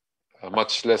bursitis, a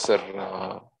much lesser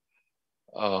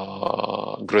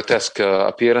grotesque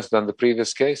appearance than the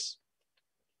previous case.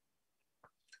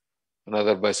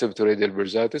 Another bicipito-radial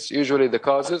bursitis. Usually the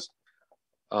causes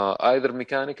either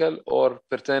mechanical or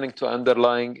pertaining to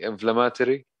underlying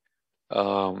inflammatory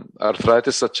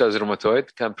arthritis such as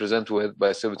rheumatoid can present with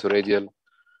bicipito-radial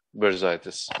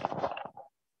bursitis.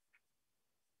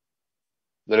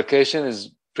 The location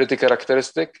is pretty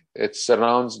characteristic. It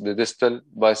surrounds the distal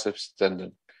biceps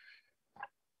tendon.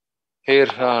 Here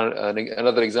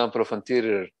another example of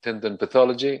anterior tendon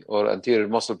pathology or anterior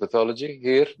muscle pathology.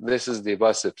 Here, this is the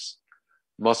biceps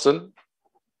muscle.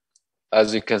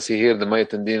 As you can see here, the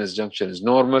myotendinous junction is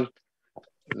normal.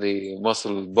 The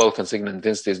muscle bulk and signal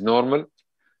intensity is normal.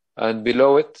 And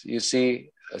below it, you see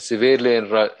a severely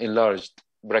enlarged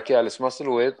brachialis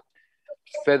muscle with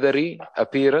feathery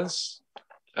appearance.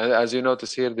 And as you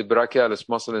notice here, the brachialis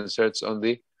muscle inserts on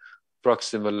the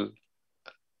proximal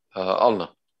ulna.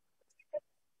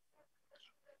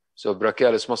 So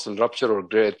brachialis muscle rupture or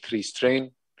grade 3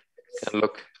 strain can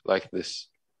look like this.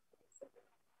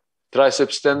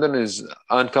 Triceps tendon is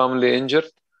uncommonly injured,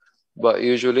 but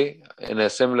usually in a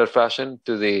similar fashion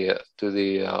to the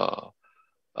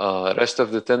rest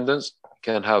of the tendons. You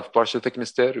can have partial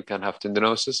thickness tear, you can have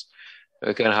tendinosis,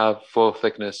 you can have full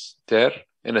thickness tear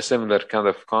in a similar kind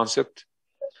of concept.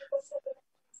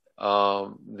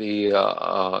 You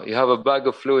have a bag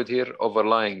of fluid here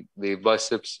overlying the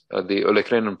biceps, the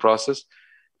olecranon process,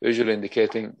 usually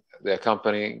indicating the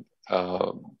accompanying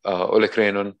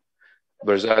olecranon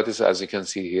bursitis, as you can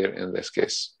see here in this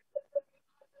case.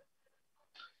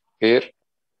 Here,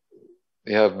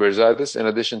 you have bursitis in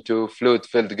addition to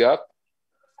fluid-filled gap.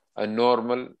 And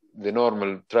the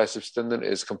normal triceps tendon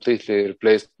is completely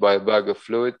replaced by a bag of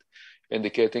fluid,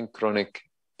 indicating chronic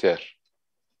tear.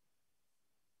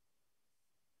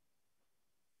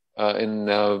 In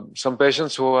some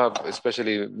patients who have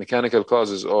especially mechanical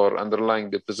causes or underlying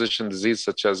deposition disease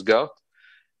such as gout,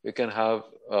 you can have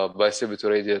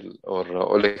bicipitoradial or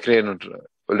olecranon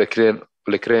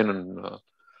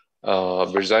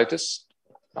bursitis,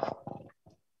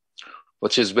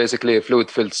 which is basically a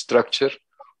fluid-filled structure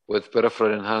with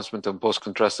peripheral enhancement and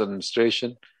post-contrast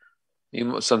administration.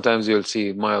 Sometimes you'll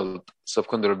see mild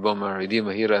subcondylar bone marrow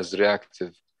edema here as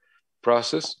reactive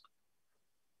process.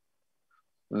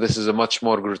 This is a much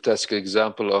more grotesque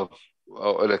example of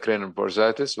olecranon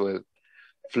bursitis with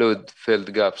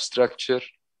fluid-filled gap structure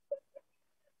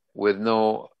with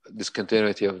no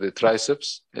discontinuity of the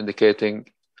triceps, indicating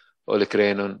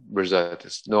olecranon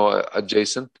bursitis. No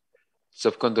adjacent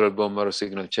subcondylar bone marrow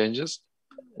signal changes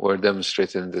were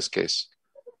demonstrated in this case.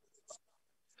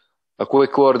 A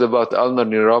quick word about ulnar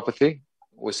neuropathy.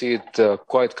 We see it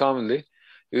quite commonly,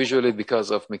 usually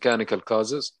because of mechanical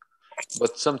causes,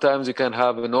 but sometimes you can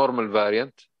have a normal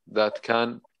variant that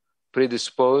can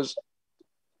predispose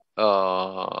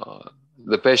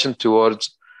the patient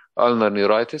towards ulnar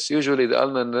neuritis. Usually the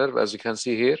ulnar nerve, as you can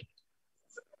see here,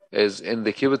 is in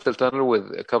the cubital tunnel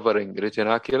with a covering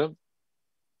retinaculum.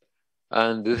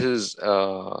 And this is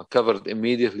covered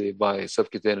immediately by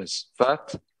subcutaneous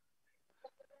fat.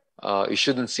 You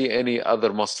shouldn't see any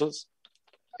other muscles.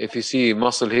 If you see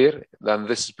muscle here, then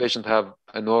this patient have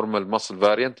a normal muscle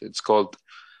variant. It's called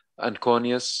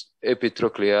anconius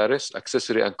epitrochlearis,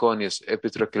 accessory anconius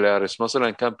epitrochlearis muscle,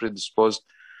 and can predispose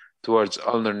towards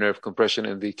ulnar nerve compression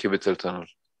in the cubital tunnel.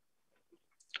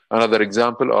 Another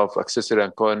example of accessory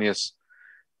anconius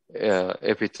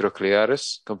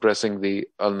epitrochlearis compressing the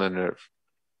ulnar nerve.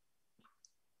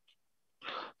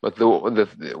 But the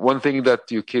one thing that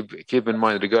you keep in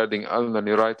mind regarding ulnar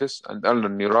neuritis and ulnar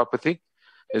neuropathy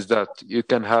is that you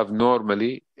can have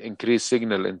normally increased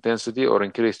signal intensity or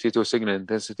increased T2 signal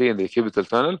intensity in the cubital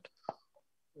tunnel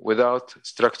without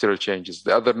structural changes.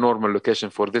 The other normal location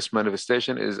for this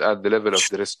manifestation is at the level of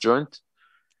the wrist joint.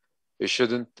 You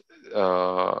shouldn't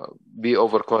be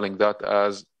overcalling that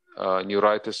as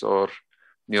neuritis or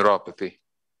neuropathy.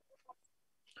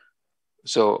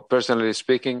 So personally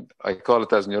speaking, I call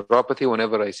it as neuropathy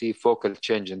whenever I see focal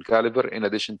change in caliber in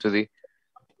addition to the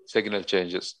signal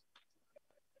changes.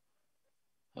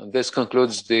 And this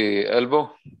concludes the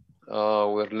elbow.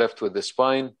 We're left with the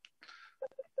spine.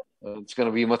 It's going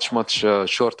to be much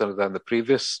shorter than the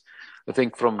previous. I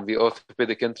think from the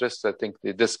orthopedic interest, I think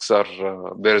the discs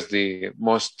bears the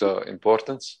most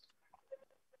importance.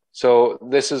 So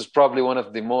this is probably one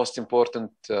of the most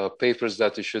important papers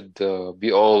that you should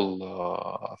be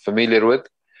all familiar with.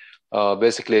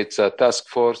 Basically, it's a task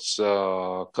force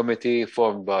committee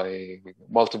formed by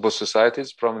multiple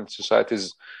societies, prominent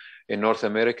societies in North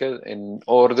America, in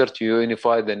order to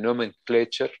unify the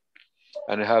nomenclature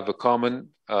and have a common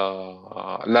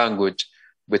language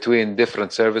between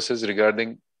different services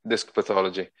regarding disc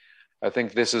pathology. I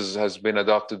think this has been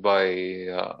adopted by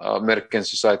American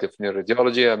Society of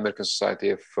Neuroradiology, American Society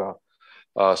of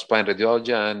Spine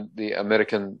Radiology, and the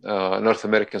North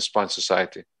American Spine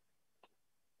Society.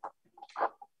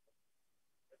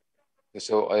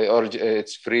 So I urge,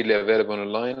 it's freely available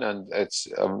online and it's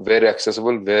very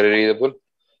accessible, very readable.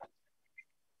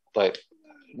 Right.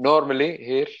 Normally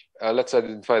here, let's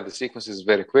identify the sequences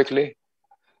very quickly.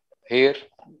 Here,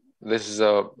 This is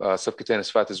a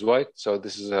subcutaneous fat is white, so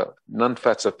this is a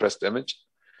non-fat suppressed image.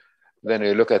 Then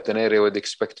you look at an area with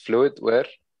expect fluid, where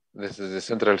this is the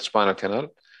central spinal canal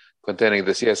containing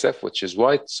the CSF, which is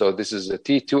white. So this is a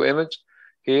T2 image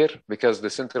here. Because the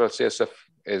central CSF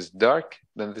is dark,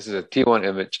 then this is a T1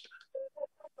 image.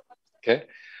 Okay.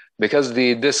 Because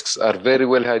the discs are very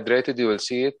well hydrated, you will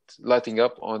see it lighting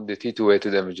up on the T2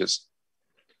 weighted images.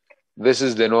 This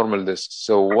is the normal disc.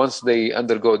 So once they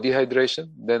undergo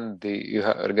dehydration, then you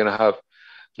are going to have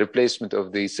replacement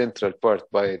of the central part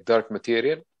by dark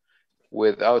material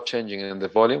without changing in the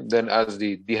volume. Then as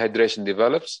the dehydration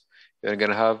develops, you're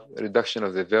going to have reduction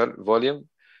of the volume,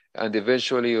 and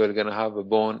eventually you're going to have a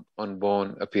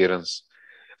bone-on-bone appearance.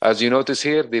 As you notice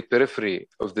here, the periphery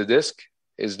of the disc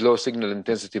is low signal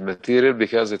intensity material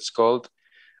because it's called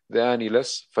the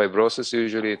annulus fibrosis.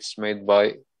 Usually it's made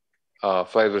by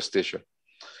fibrous tissue.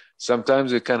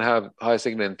 Sometimes you can have high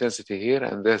signal intensity here,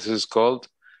 and this is called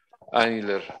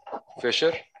annular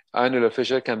fissure. Annular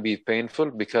fissure can be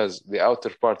painful because the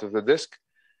outer part of the disc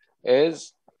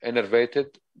is innervated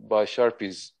by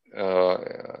Sharpie's,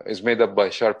 is made up by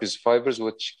Sharpie's fibers,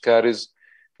 which carries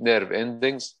nerve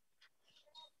endings.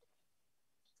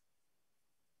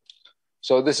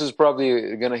 So this is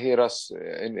probably going to hear us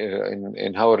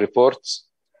in our reports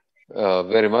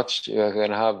very much. You're going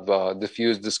to have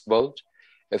diffuse disc bulge.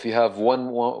 If you have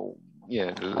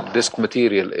disc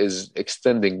material is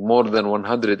extending more than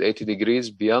 180 degrees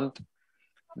beyond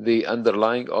the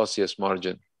underlying osseous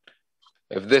margin.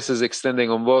 If this is extending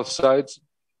on both sides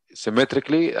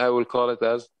symmetrically, I will call it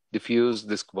as diffuse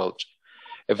disc bulge.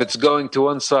 If it's going to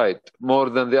one side more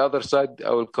than the other side,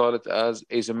 I will call it as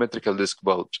asymmetrical disc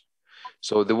bulge.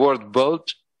 So the word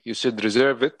bulge, you should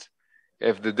reserve it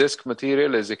if the disc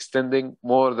material is extending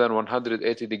more than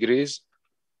 180 degrees,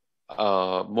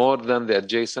 more than the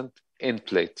adjacent end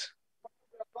plate.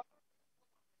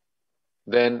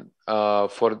 Then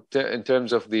in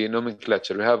terms of the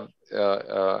nomenclature, we have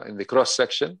in the cross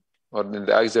section or in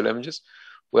the axial images,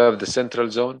 we have the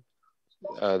central zone,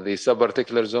 the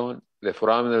subarticular zone, the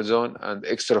foraminal zone, and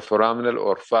extraforaminal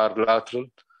or far lateral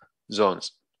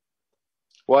zones.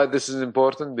 Why this is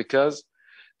important? Because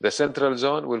the central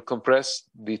zone will compress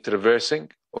the traversing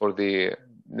or the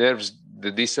nerves,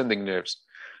 the descending nerves,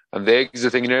 and the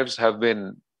exiting nerves have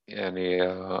been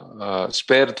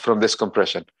spared from this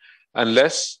compression,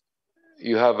 unless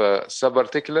you have a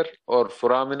subarticular or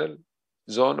foraminal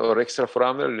zone or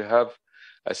extraforaminal. You have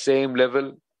a same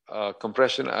level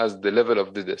compression as the level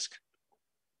of the disc.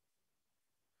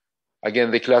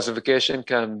 Again, the classification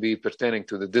can be pertaining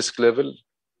to the disc level,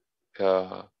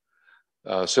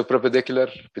 suprapedicular,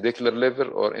 pedicular level,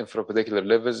 or infrapedicular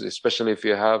levels, especially if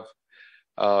you have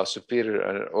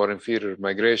superior or inferior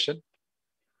migration.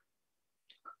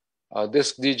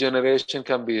 Disc degeneration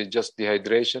can be just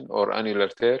dehydration or annular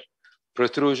tear.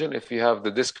 Protrusion, if you have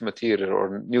the disc material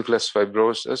or nucleus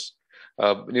fibrosis,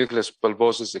 nucleus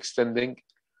pulposus extending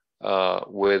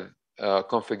with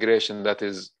configuration that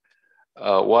is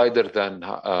wider than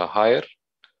higher.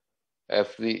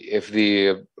 If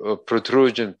the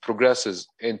protrusion progresses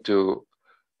into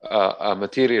a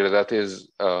material that is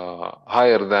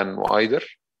higher than wider,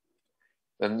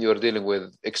 then you're dealing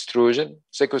with extrusion.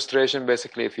 Sequestration,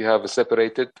 basically, if you have a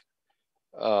separated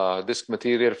disc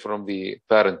material from the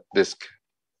parent disc.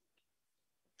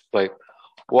 Like,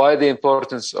 why the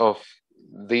importance of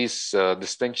these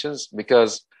distinctions?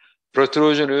 Because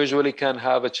protrusion usually can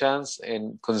have a chance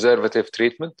in conservative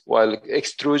treatment, while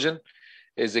extrusion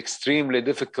is extremely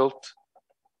difficult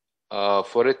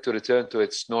for it to return to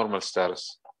its normal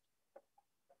status.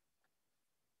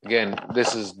 Again,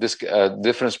 this is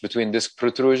difference between disc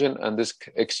protrusion and disc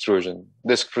extrusion.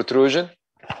 Disc protrusion,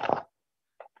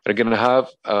 we're going to have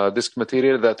disc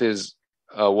material that is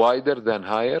wider than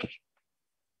higher.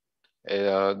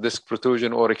 Disc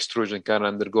protrusion or extrusion can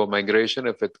undergo migration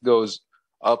if it goes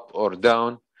up or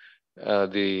down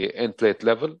the end plate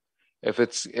level. If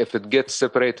it gets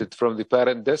separated from the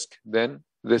parent disc, then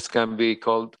this can be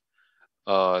called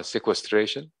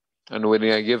sequestration. And when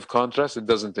I give contrast, it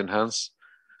doesn't enhance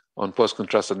on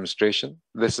post-contrast administration.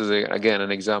 This is again an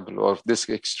example of disc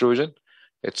extrusion.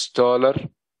 It's taller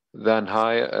than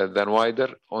wider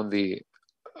on the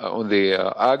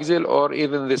axial or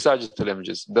even the sagittal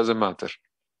images. Doesn't matter.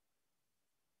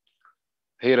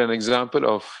 Here an example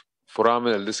of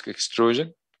foraminal disc extrusion.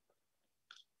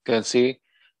 You can see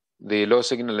the low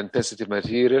signal intensity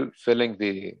material filling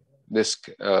the disc,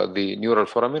 the neural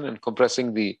foramen, and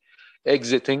compressing the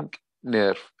exiting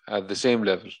nerve at the same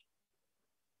level.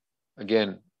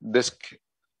 Again, disc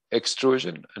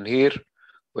extrusion, and here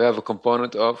we have a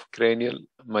component of cranial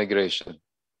migration.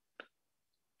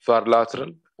 far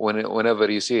lateral.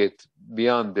 Whenever you see it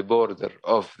beyond the border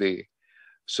of the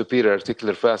superior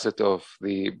articular facet of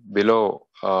the below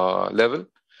level,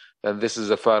 then this is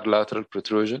a far lateral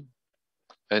protrusion,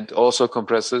 and also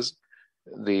compresses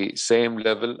the same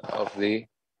level of the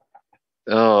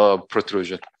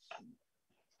protrusion.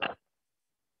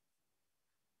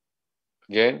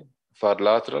 Again, far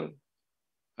lateral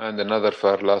and another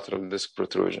far lateral disc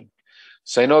protrusion.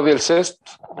 Synovial cyst,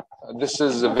 this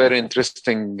is a very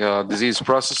interesting disease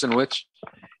process in which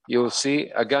you will see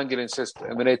a ganglion cyst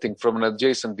emanating from an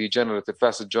adjacent degenerative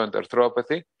facet joint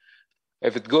arthropathy.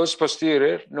 If it goes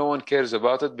posterior, no one cares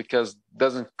about it because it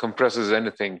doesn't compresses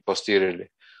anything posteriorly.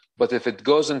 But if it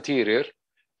goes anterior,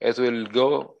 it will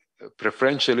go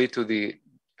preferentially to the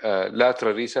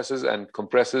lateral recesses and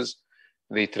compresses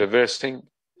the traversing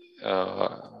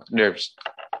nerves.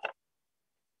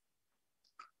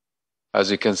 As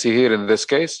you can see here in this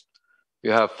case,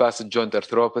 you have facet joint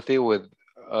arthropathy with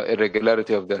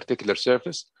irregularity of the articular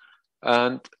surface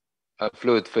and a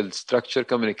fluid-filled structure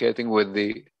communicating with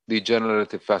the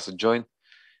degenerative facet joint,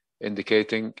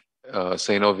 indicating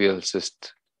synovial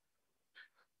cyst.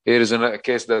 Here is a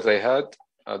case that I had.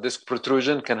 Disc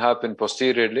protrusion can happen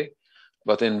posteriorly,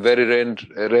 but in very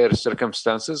rare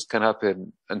circumstances can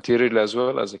happen anteriorly as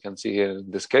well, as you can see here in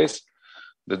this case.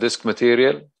 The disc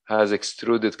material has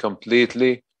extruded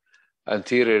completely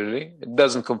anteriorly. It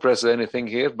doesn't compress anything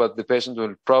here, but the patient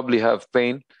will probably have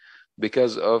pain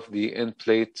because of the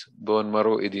end-plate bone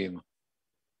marrow edema.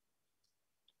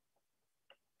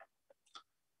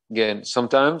 Again,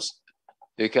 sometimes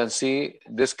you can see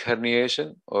disc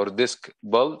herniation or disc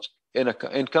bulge in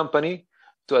company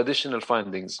to additional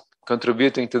findings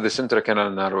contributing to the central canal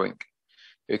narrowing.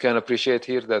 You can appreciate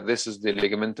here that this is the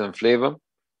ligamentum flavum,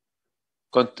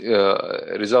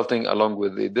 resulting along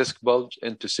with the disc bulge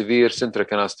into severe central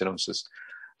canal stenosis.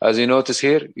 As you notice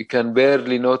here, you can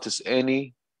barely notice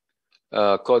any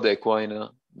cauda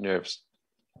equina nerves.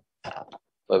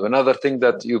 But another thing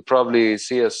that you probably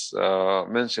see us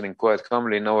mentioning quite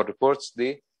commonly in our reports,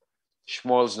 the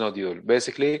Schmoll's nodule.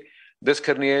 Basically, disc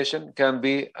herniation can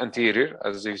be anterior,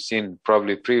 as you've seen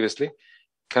probably previously,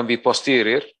 can be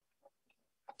posterior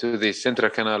to the central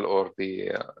canal or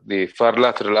the far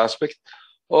lateral aspect,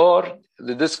 or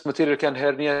the disc material can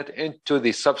herniate into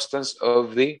the substance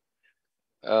of the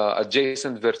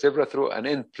adjacent vertebra through an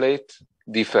end plate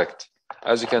defect.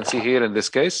 As you can see here in this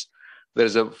case,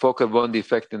 there's a focal bone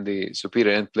defect in the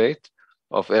superior end plate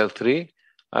of L3.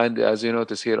 And as you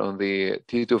notice here on the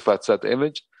T2 FATSAT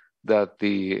image, that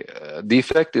the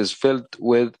defect is filled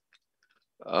with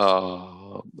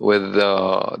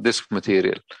disc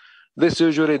material. This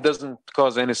usually doesn't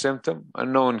cause any symptom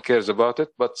and no one cares about it,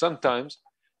 but sometimes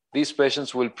these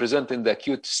patients will present in the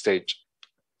acute stage.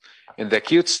 In the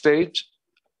acute stage,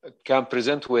 can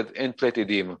present with end plate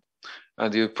edema.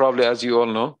 And you probably, as you all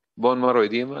know, bone marrow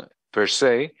edema per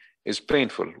se is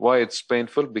painful. Why it's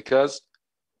painful? Because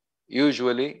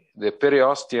usually the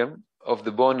periosteum of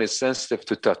the bone is sensitive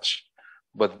to touch,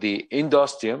 but the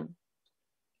endosteum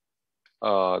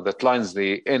that lines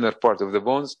the inner part of the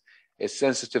bones is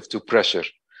sensitive to pressure.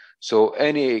 So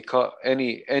any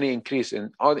increase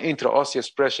in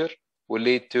intraosseous pressure will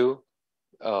lead to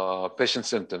patient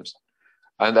symptoms.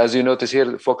 And as you notice here,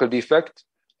 the focal defect,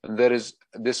 and there is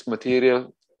disc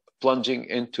material plunging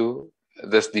into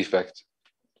this defect,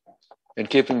 in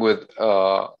keeping with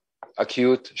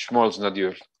acute Schmoll's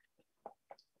nodule.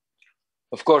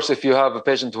 Of course, if you have a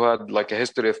patient who had like a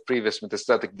history of previous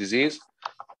metastatic disease,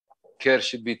 care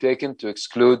should be taken to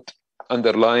exclude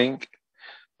underlying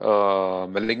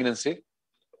malignancy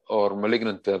or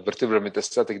malignant vertebral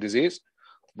metastatic disease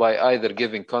by either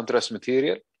giving contrast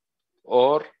material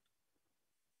or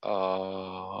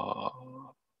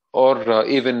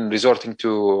even resorting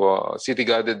to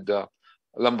CT-guided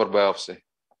lumbar biopsy.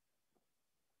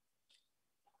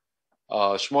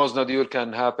 Schmoll's nodule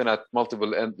can happen at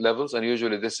multiple end levels, and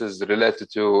usually this is related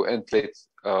to end plate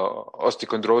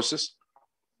osteochondrosis.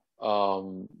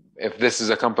 If this is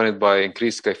accompanied by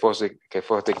increased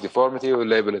kyphotic deformity, we'll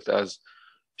label it as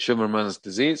Schummermann's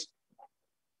disease.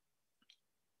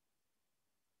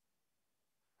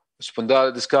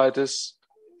 Spondylodiscitis,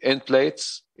 end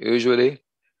plates usually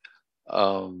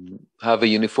have a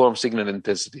uniform signal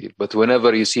intensity, but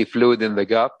whenever you see fluid in the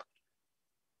gap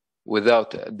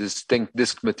without distinct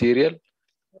disc material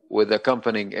with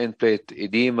accompanying end plate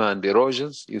edema and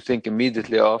erosions, you think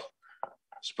immediately of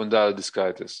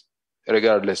spondylodiscitis.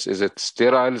 Regardless, is it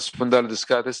sterile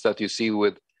spondylodiscitis that you see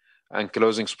with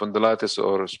ankylosing spondylitis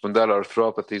or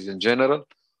spondyloarthropathies in general,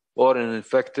 or an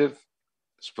infective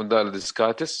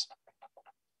spondylodiscitis,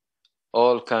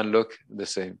 all can look the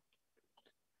same.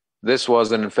 This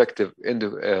was an infective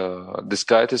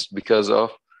discitis because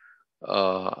of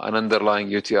an underlying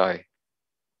UTI.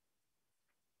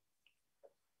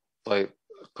 Like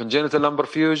congenital lumbar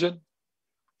fusion.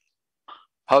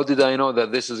 How did I know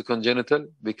that this is congenital?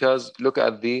 Because look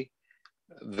at the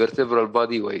vertebral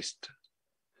body waist.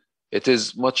 It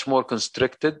is much more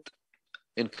constricted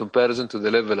in comparison to the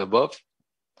level above.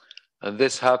 And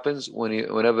this happens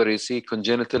whenever you see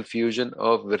congenital fusion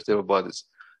of vertebral bodies.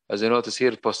 As you notice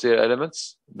here, posterior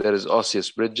elements, there is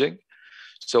osseous bridging.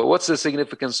 So what's the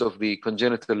significance of the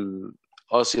congenital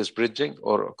osseous bridging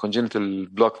or congenital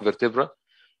block vertebra?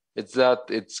 It's that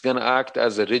it's going to act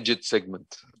as a rigid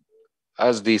segment.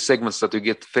 As the segments that you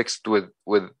get fixed with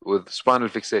spinal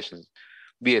fixations,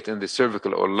 be it in the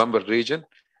cervical or lumbar region,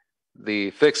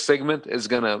 the fixed segment is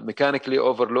going to mechanically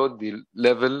overload the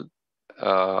level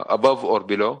above or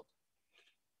below,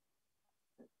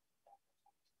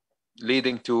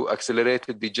 leading to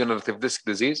accelerated degenerative disc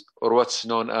disease, or what's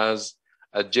known as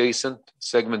adjacent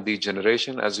segment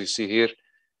degeneration. As you see here,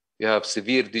 you have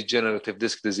severe degenerative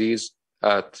disc disease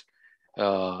at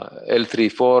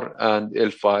L3-4 and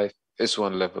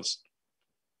L5-S1 levels.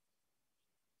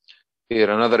 Here,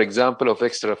 another example of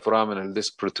extraforaminal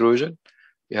disc protrusion.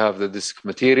 You have the disc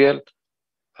material.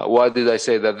 Why did I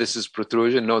say that this is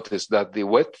protrusion? Notice that the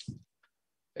width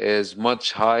is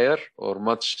much higher or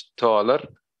much taller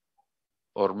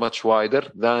or much wider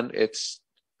than its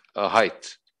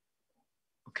height.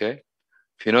 Okay.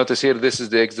 If you notice here, this is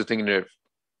the exiting nerve.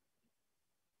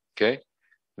 Okay.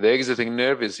 The exiting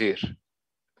nerve is here.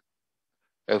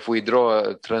 If we draw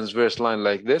a transverse line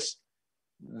like this,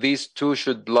 these two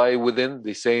should lie within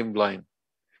the same line.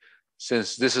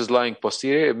 Since this is lying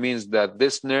posterior, it means that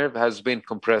this nerve has been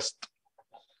compressed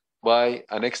by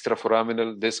an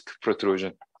extraforaminal disc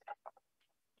protrusion.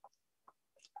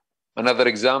 Another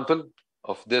example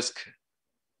of disc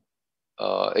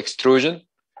extrusion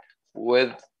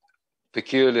with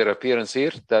peculiar appearance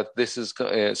here, that this is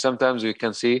sometimes you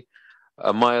can see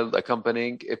a mild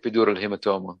accompanying epidural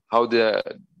hematoma. How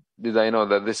did I know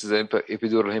that this is an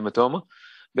epidural hematoma?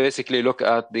 Basically, look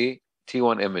at the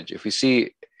T1 image. If you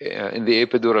see in the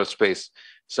epidural space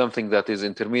something that is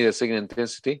intermediate signal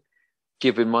intensity,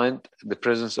 keep in mind the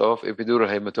presence of epidural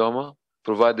hematoma,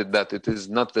 provided that it is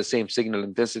not the same signal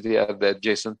intensity as the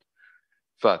adjacent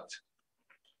fat.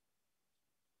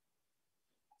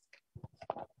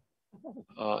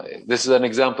 This is an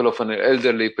example of an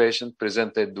elderly patient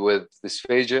presented with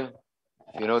dysphagia.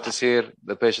 You notice here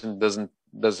the patient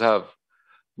does have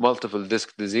multiple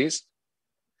disc disease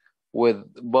with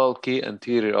bulky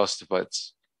anterior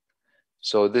osteophytes.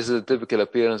 So this is a typical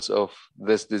appearance of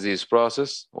this disease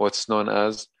process, what's known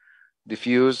as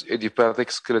diffuse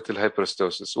idiopathic skeletal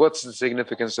hyperostosis. What's the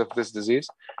significance of this disease?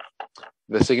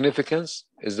 The significance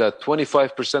is that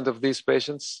 25% of these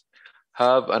patients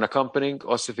have an accompanying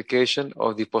ossification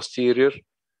of the posterior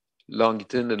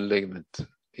longitudinal ligament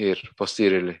here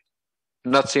posteriorly.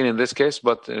 Not seen in this case,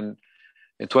 but in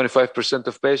 25%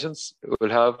 of patients will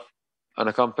have an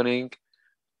accompanying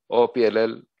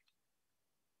OPLL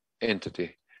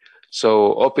entity.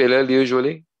 So OPLL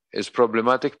usually is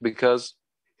problematic because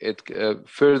it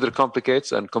further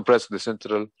complicates and compresses the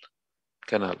central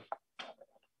canal.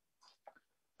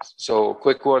 So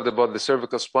quick word about the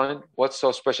cervical spine. What's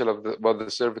so special about the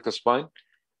cervical spine?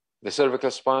 The cervical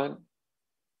spine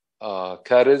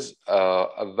carries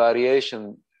a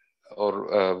variation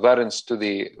or variance to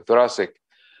the thoracic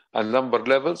and lumbar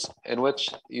levels in which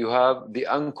you have the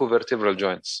ancovertebral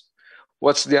joints.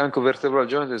 What's the ancovertebral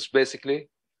joint? It's basically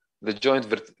the joint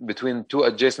between two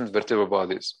adjacent vertebral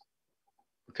bodies.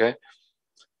 Okay,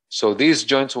 so these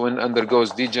joints, when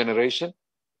undergoes degeneration,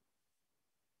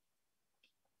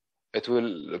 it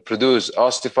will produce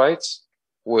osteophytes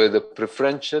with the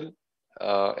preferential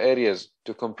areas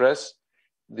to compress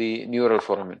the neural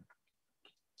foramen.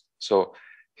 So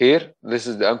here, this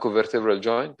is the ancovertebral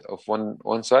joint of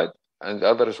one side, and the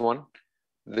other is one.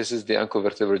 This is the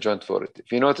ancovertebral joint for it.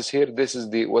 If you notice here, this is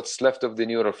what's left of the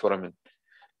neural foramen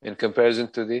in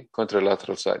comparison to the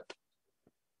contralateral side.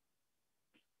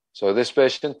 So this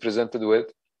patient presented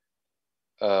with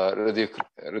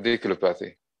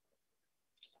radiculopathy.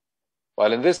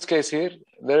 While in this case here,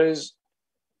 there is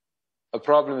a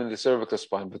problem in the cervical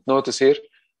spine. But notice here,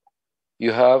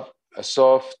 you have a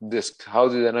soft disc. How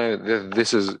did I know that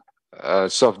this is a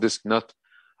soft disc, not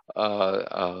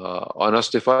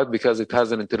osteophyte? Because it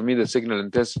has an intermediate signal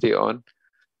intensity on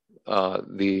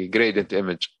the gradient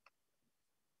image.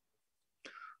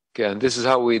 Okay, and this is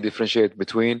how we differentiate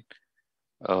between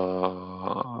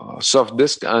soft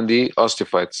disc and the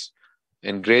osteophytes.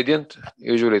 In gradient,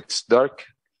 usually it's dark,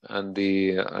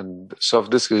 and soft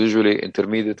disk is usually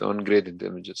intermediate on gradient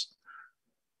images.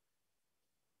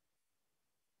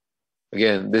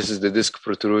 Again, this is the disc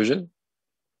protrusion.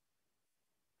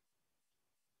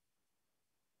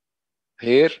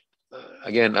 Here,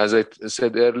 again, as I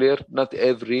said earlier, not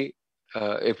every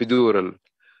epidural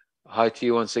high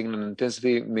T1 signal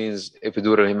intensity means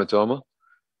epidural hematoma.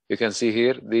 You can see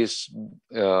here these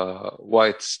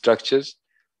white structures.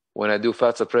 When I do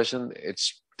fat suppression,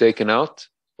 it's taken out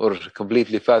or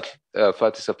completely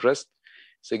fatty suppressed,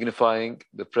 signifying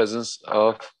the presence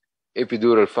of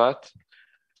epidural fat.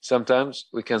 Sometimes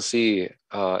we can see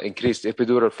increased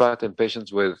epidural fat in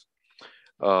patients with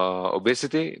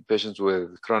obesity, patients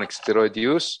with chronic steroid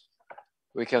use.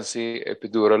 We can see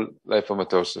epidural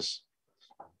lymphomatosis.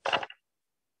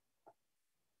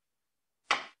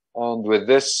 And with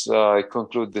this, I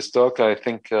conclude this talk. I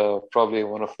think probably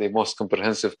one of the most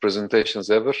comprehensive presentations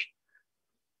ever.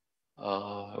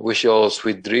 Wish you all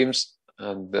sweet dreams,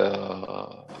 and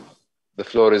the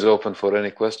floor is open for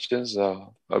any questions.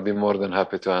 I'll be more than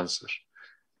happy to answer.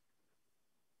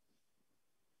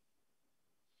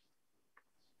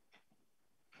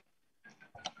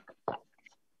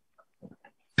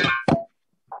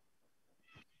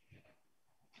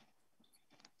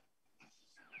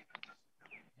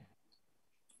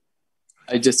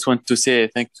 I just want to say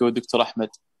thank you, Dr. Ahmed,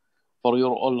 for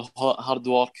your all hard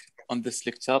work on this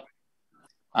lecture,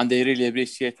 and I really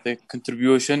appreciate the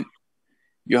contribution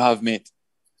you have made.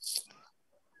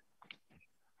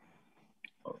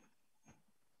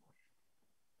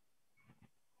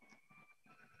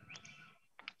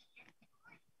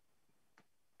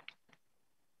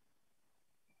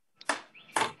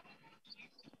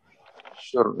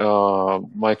 Sure.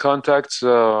 My contacts,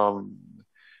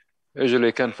 usually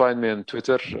you can find me on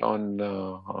Twitter on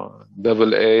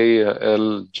AALJEFRI.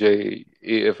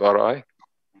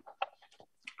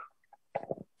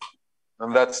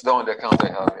 And that's the only account I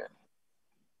have here.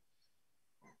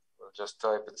 We'll just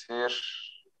type it here.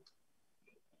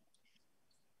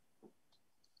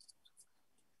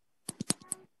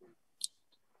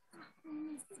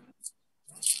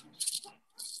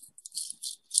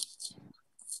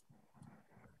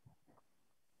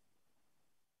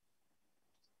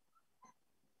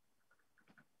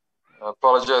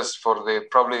 Apologize for the,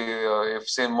 probably you've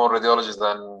seen more radiologists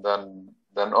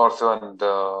than ortho, and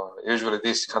usually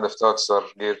these kind of talks are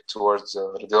geared towards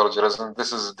radiology residents.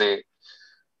 This is the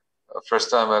first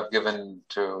time I've given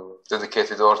to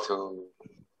dedicated ortho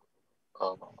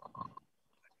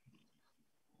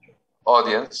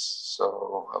audience, so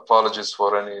apologies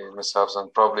for any mishaps,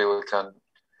 and probably we can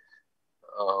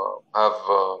have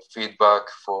feedback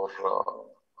for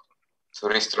to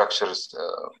restructure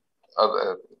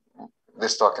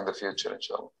this talk in the future,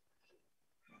 inshallah.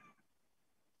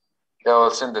 Yeah,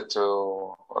 I'll send it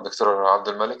to Dr.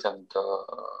 Abdul Malik, and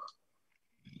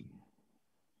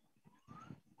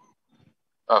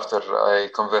after I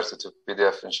convert it to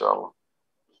PDF, inshallah.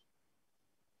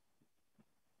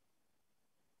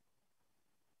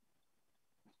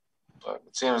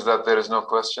 It seems that there is no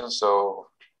question, so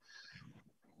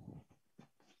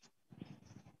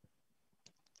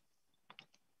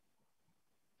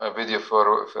a video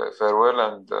for farewell,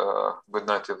 and good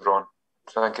night everyone.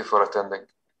 Thank you for attending.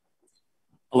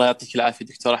 الله يعطيك العافية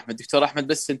دكتور أحمد. دكتور أحمد،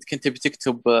 بس أنت كنت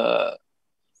بتكتب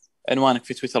عنوانك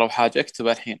في تويتر أو حاجة،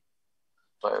 اكتبه الحين.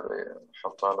 طيب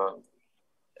حط على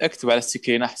اكتب على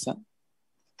السكرين أحسن.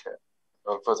 Okay.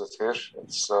 I'll put it here.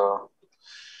 It's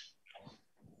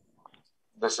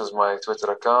this is my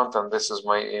Twitter account, and this is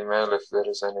my email if there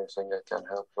is anything I can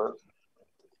help with.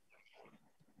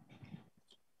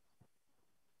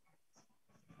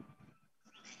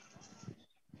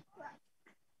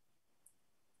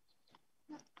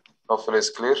 Hopefully it's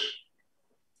clear.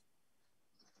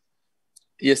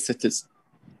 Yes, it is.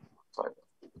 طيب.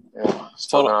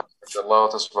 استودعكم الله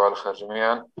وتصبحوا على خير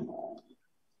جميعا.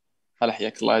 هلا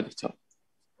حياك الله يا دكتور.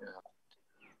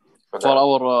 For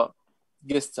our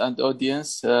guests and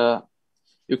audience,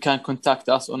 you can contact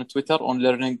us on Twitter on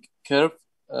Learning Curve,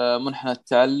 منحنى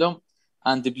التعلم,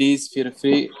 and please feel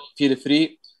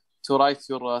free to write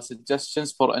your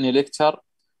suggestions for any lecture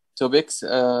topics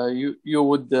you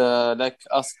would like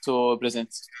us to present.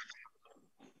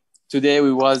 Today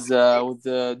we was with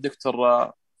Dr.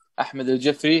 Ahmed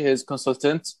Aljefri, his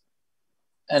consultant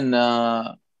in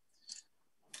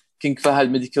King Fahd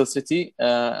Medical City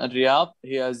in Riyadh.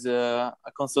 He is a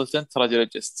consultant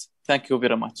radiologist. Thank you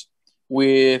very much.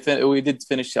 We did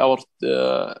finish our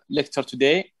lecture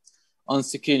today. On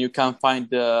screen you can find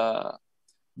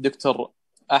Dr.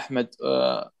 Ahmed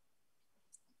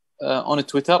on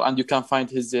Twitter, and you can find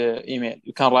his email.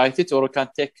 You can write it or you can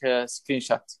take a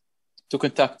screenshot. to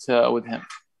contact with him.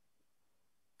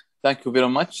 Thank you very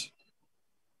much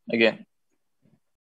again.